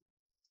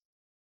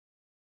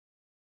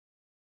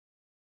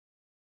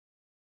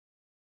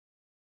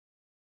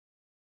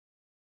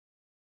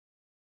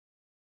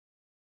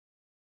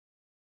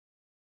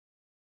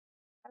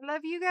 I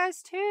love you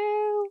guys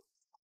too.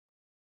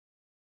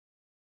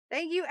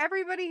 Thank you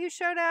everybody who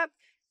showed up.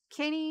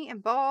 Kenny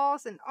and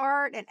Balls and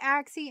Art and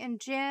Axie and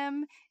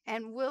Jim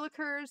and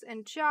Willikers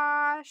and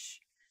Josh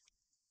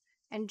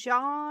and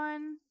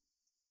John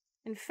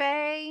and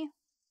Faye.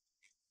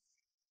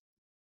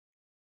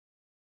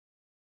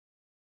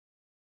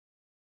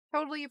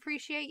 Totally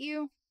appreciate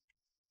you.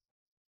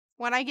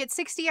 When I get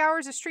 60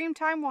 hours of stream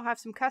time, we'll have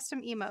some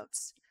custom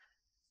emotes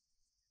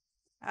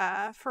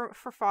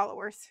for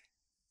followers.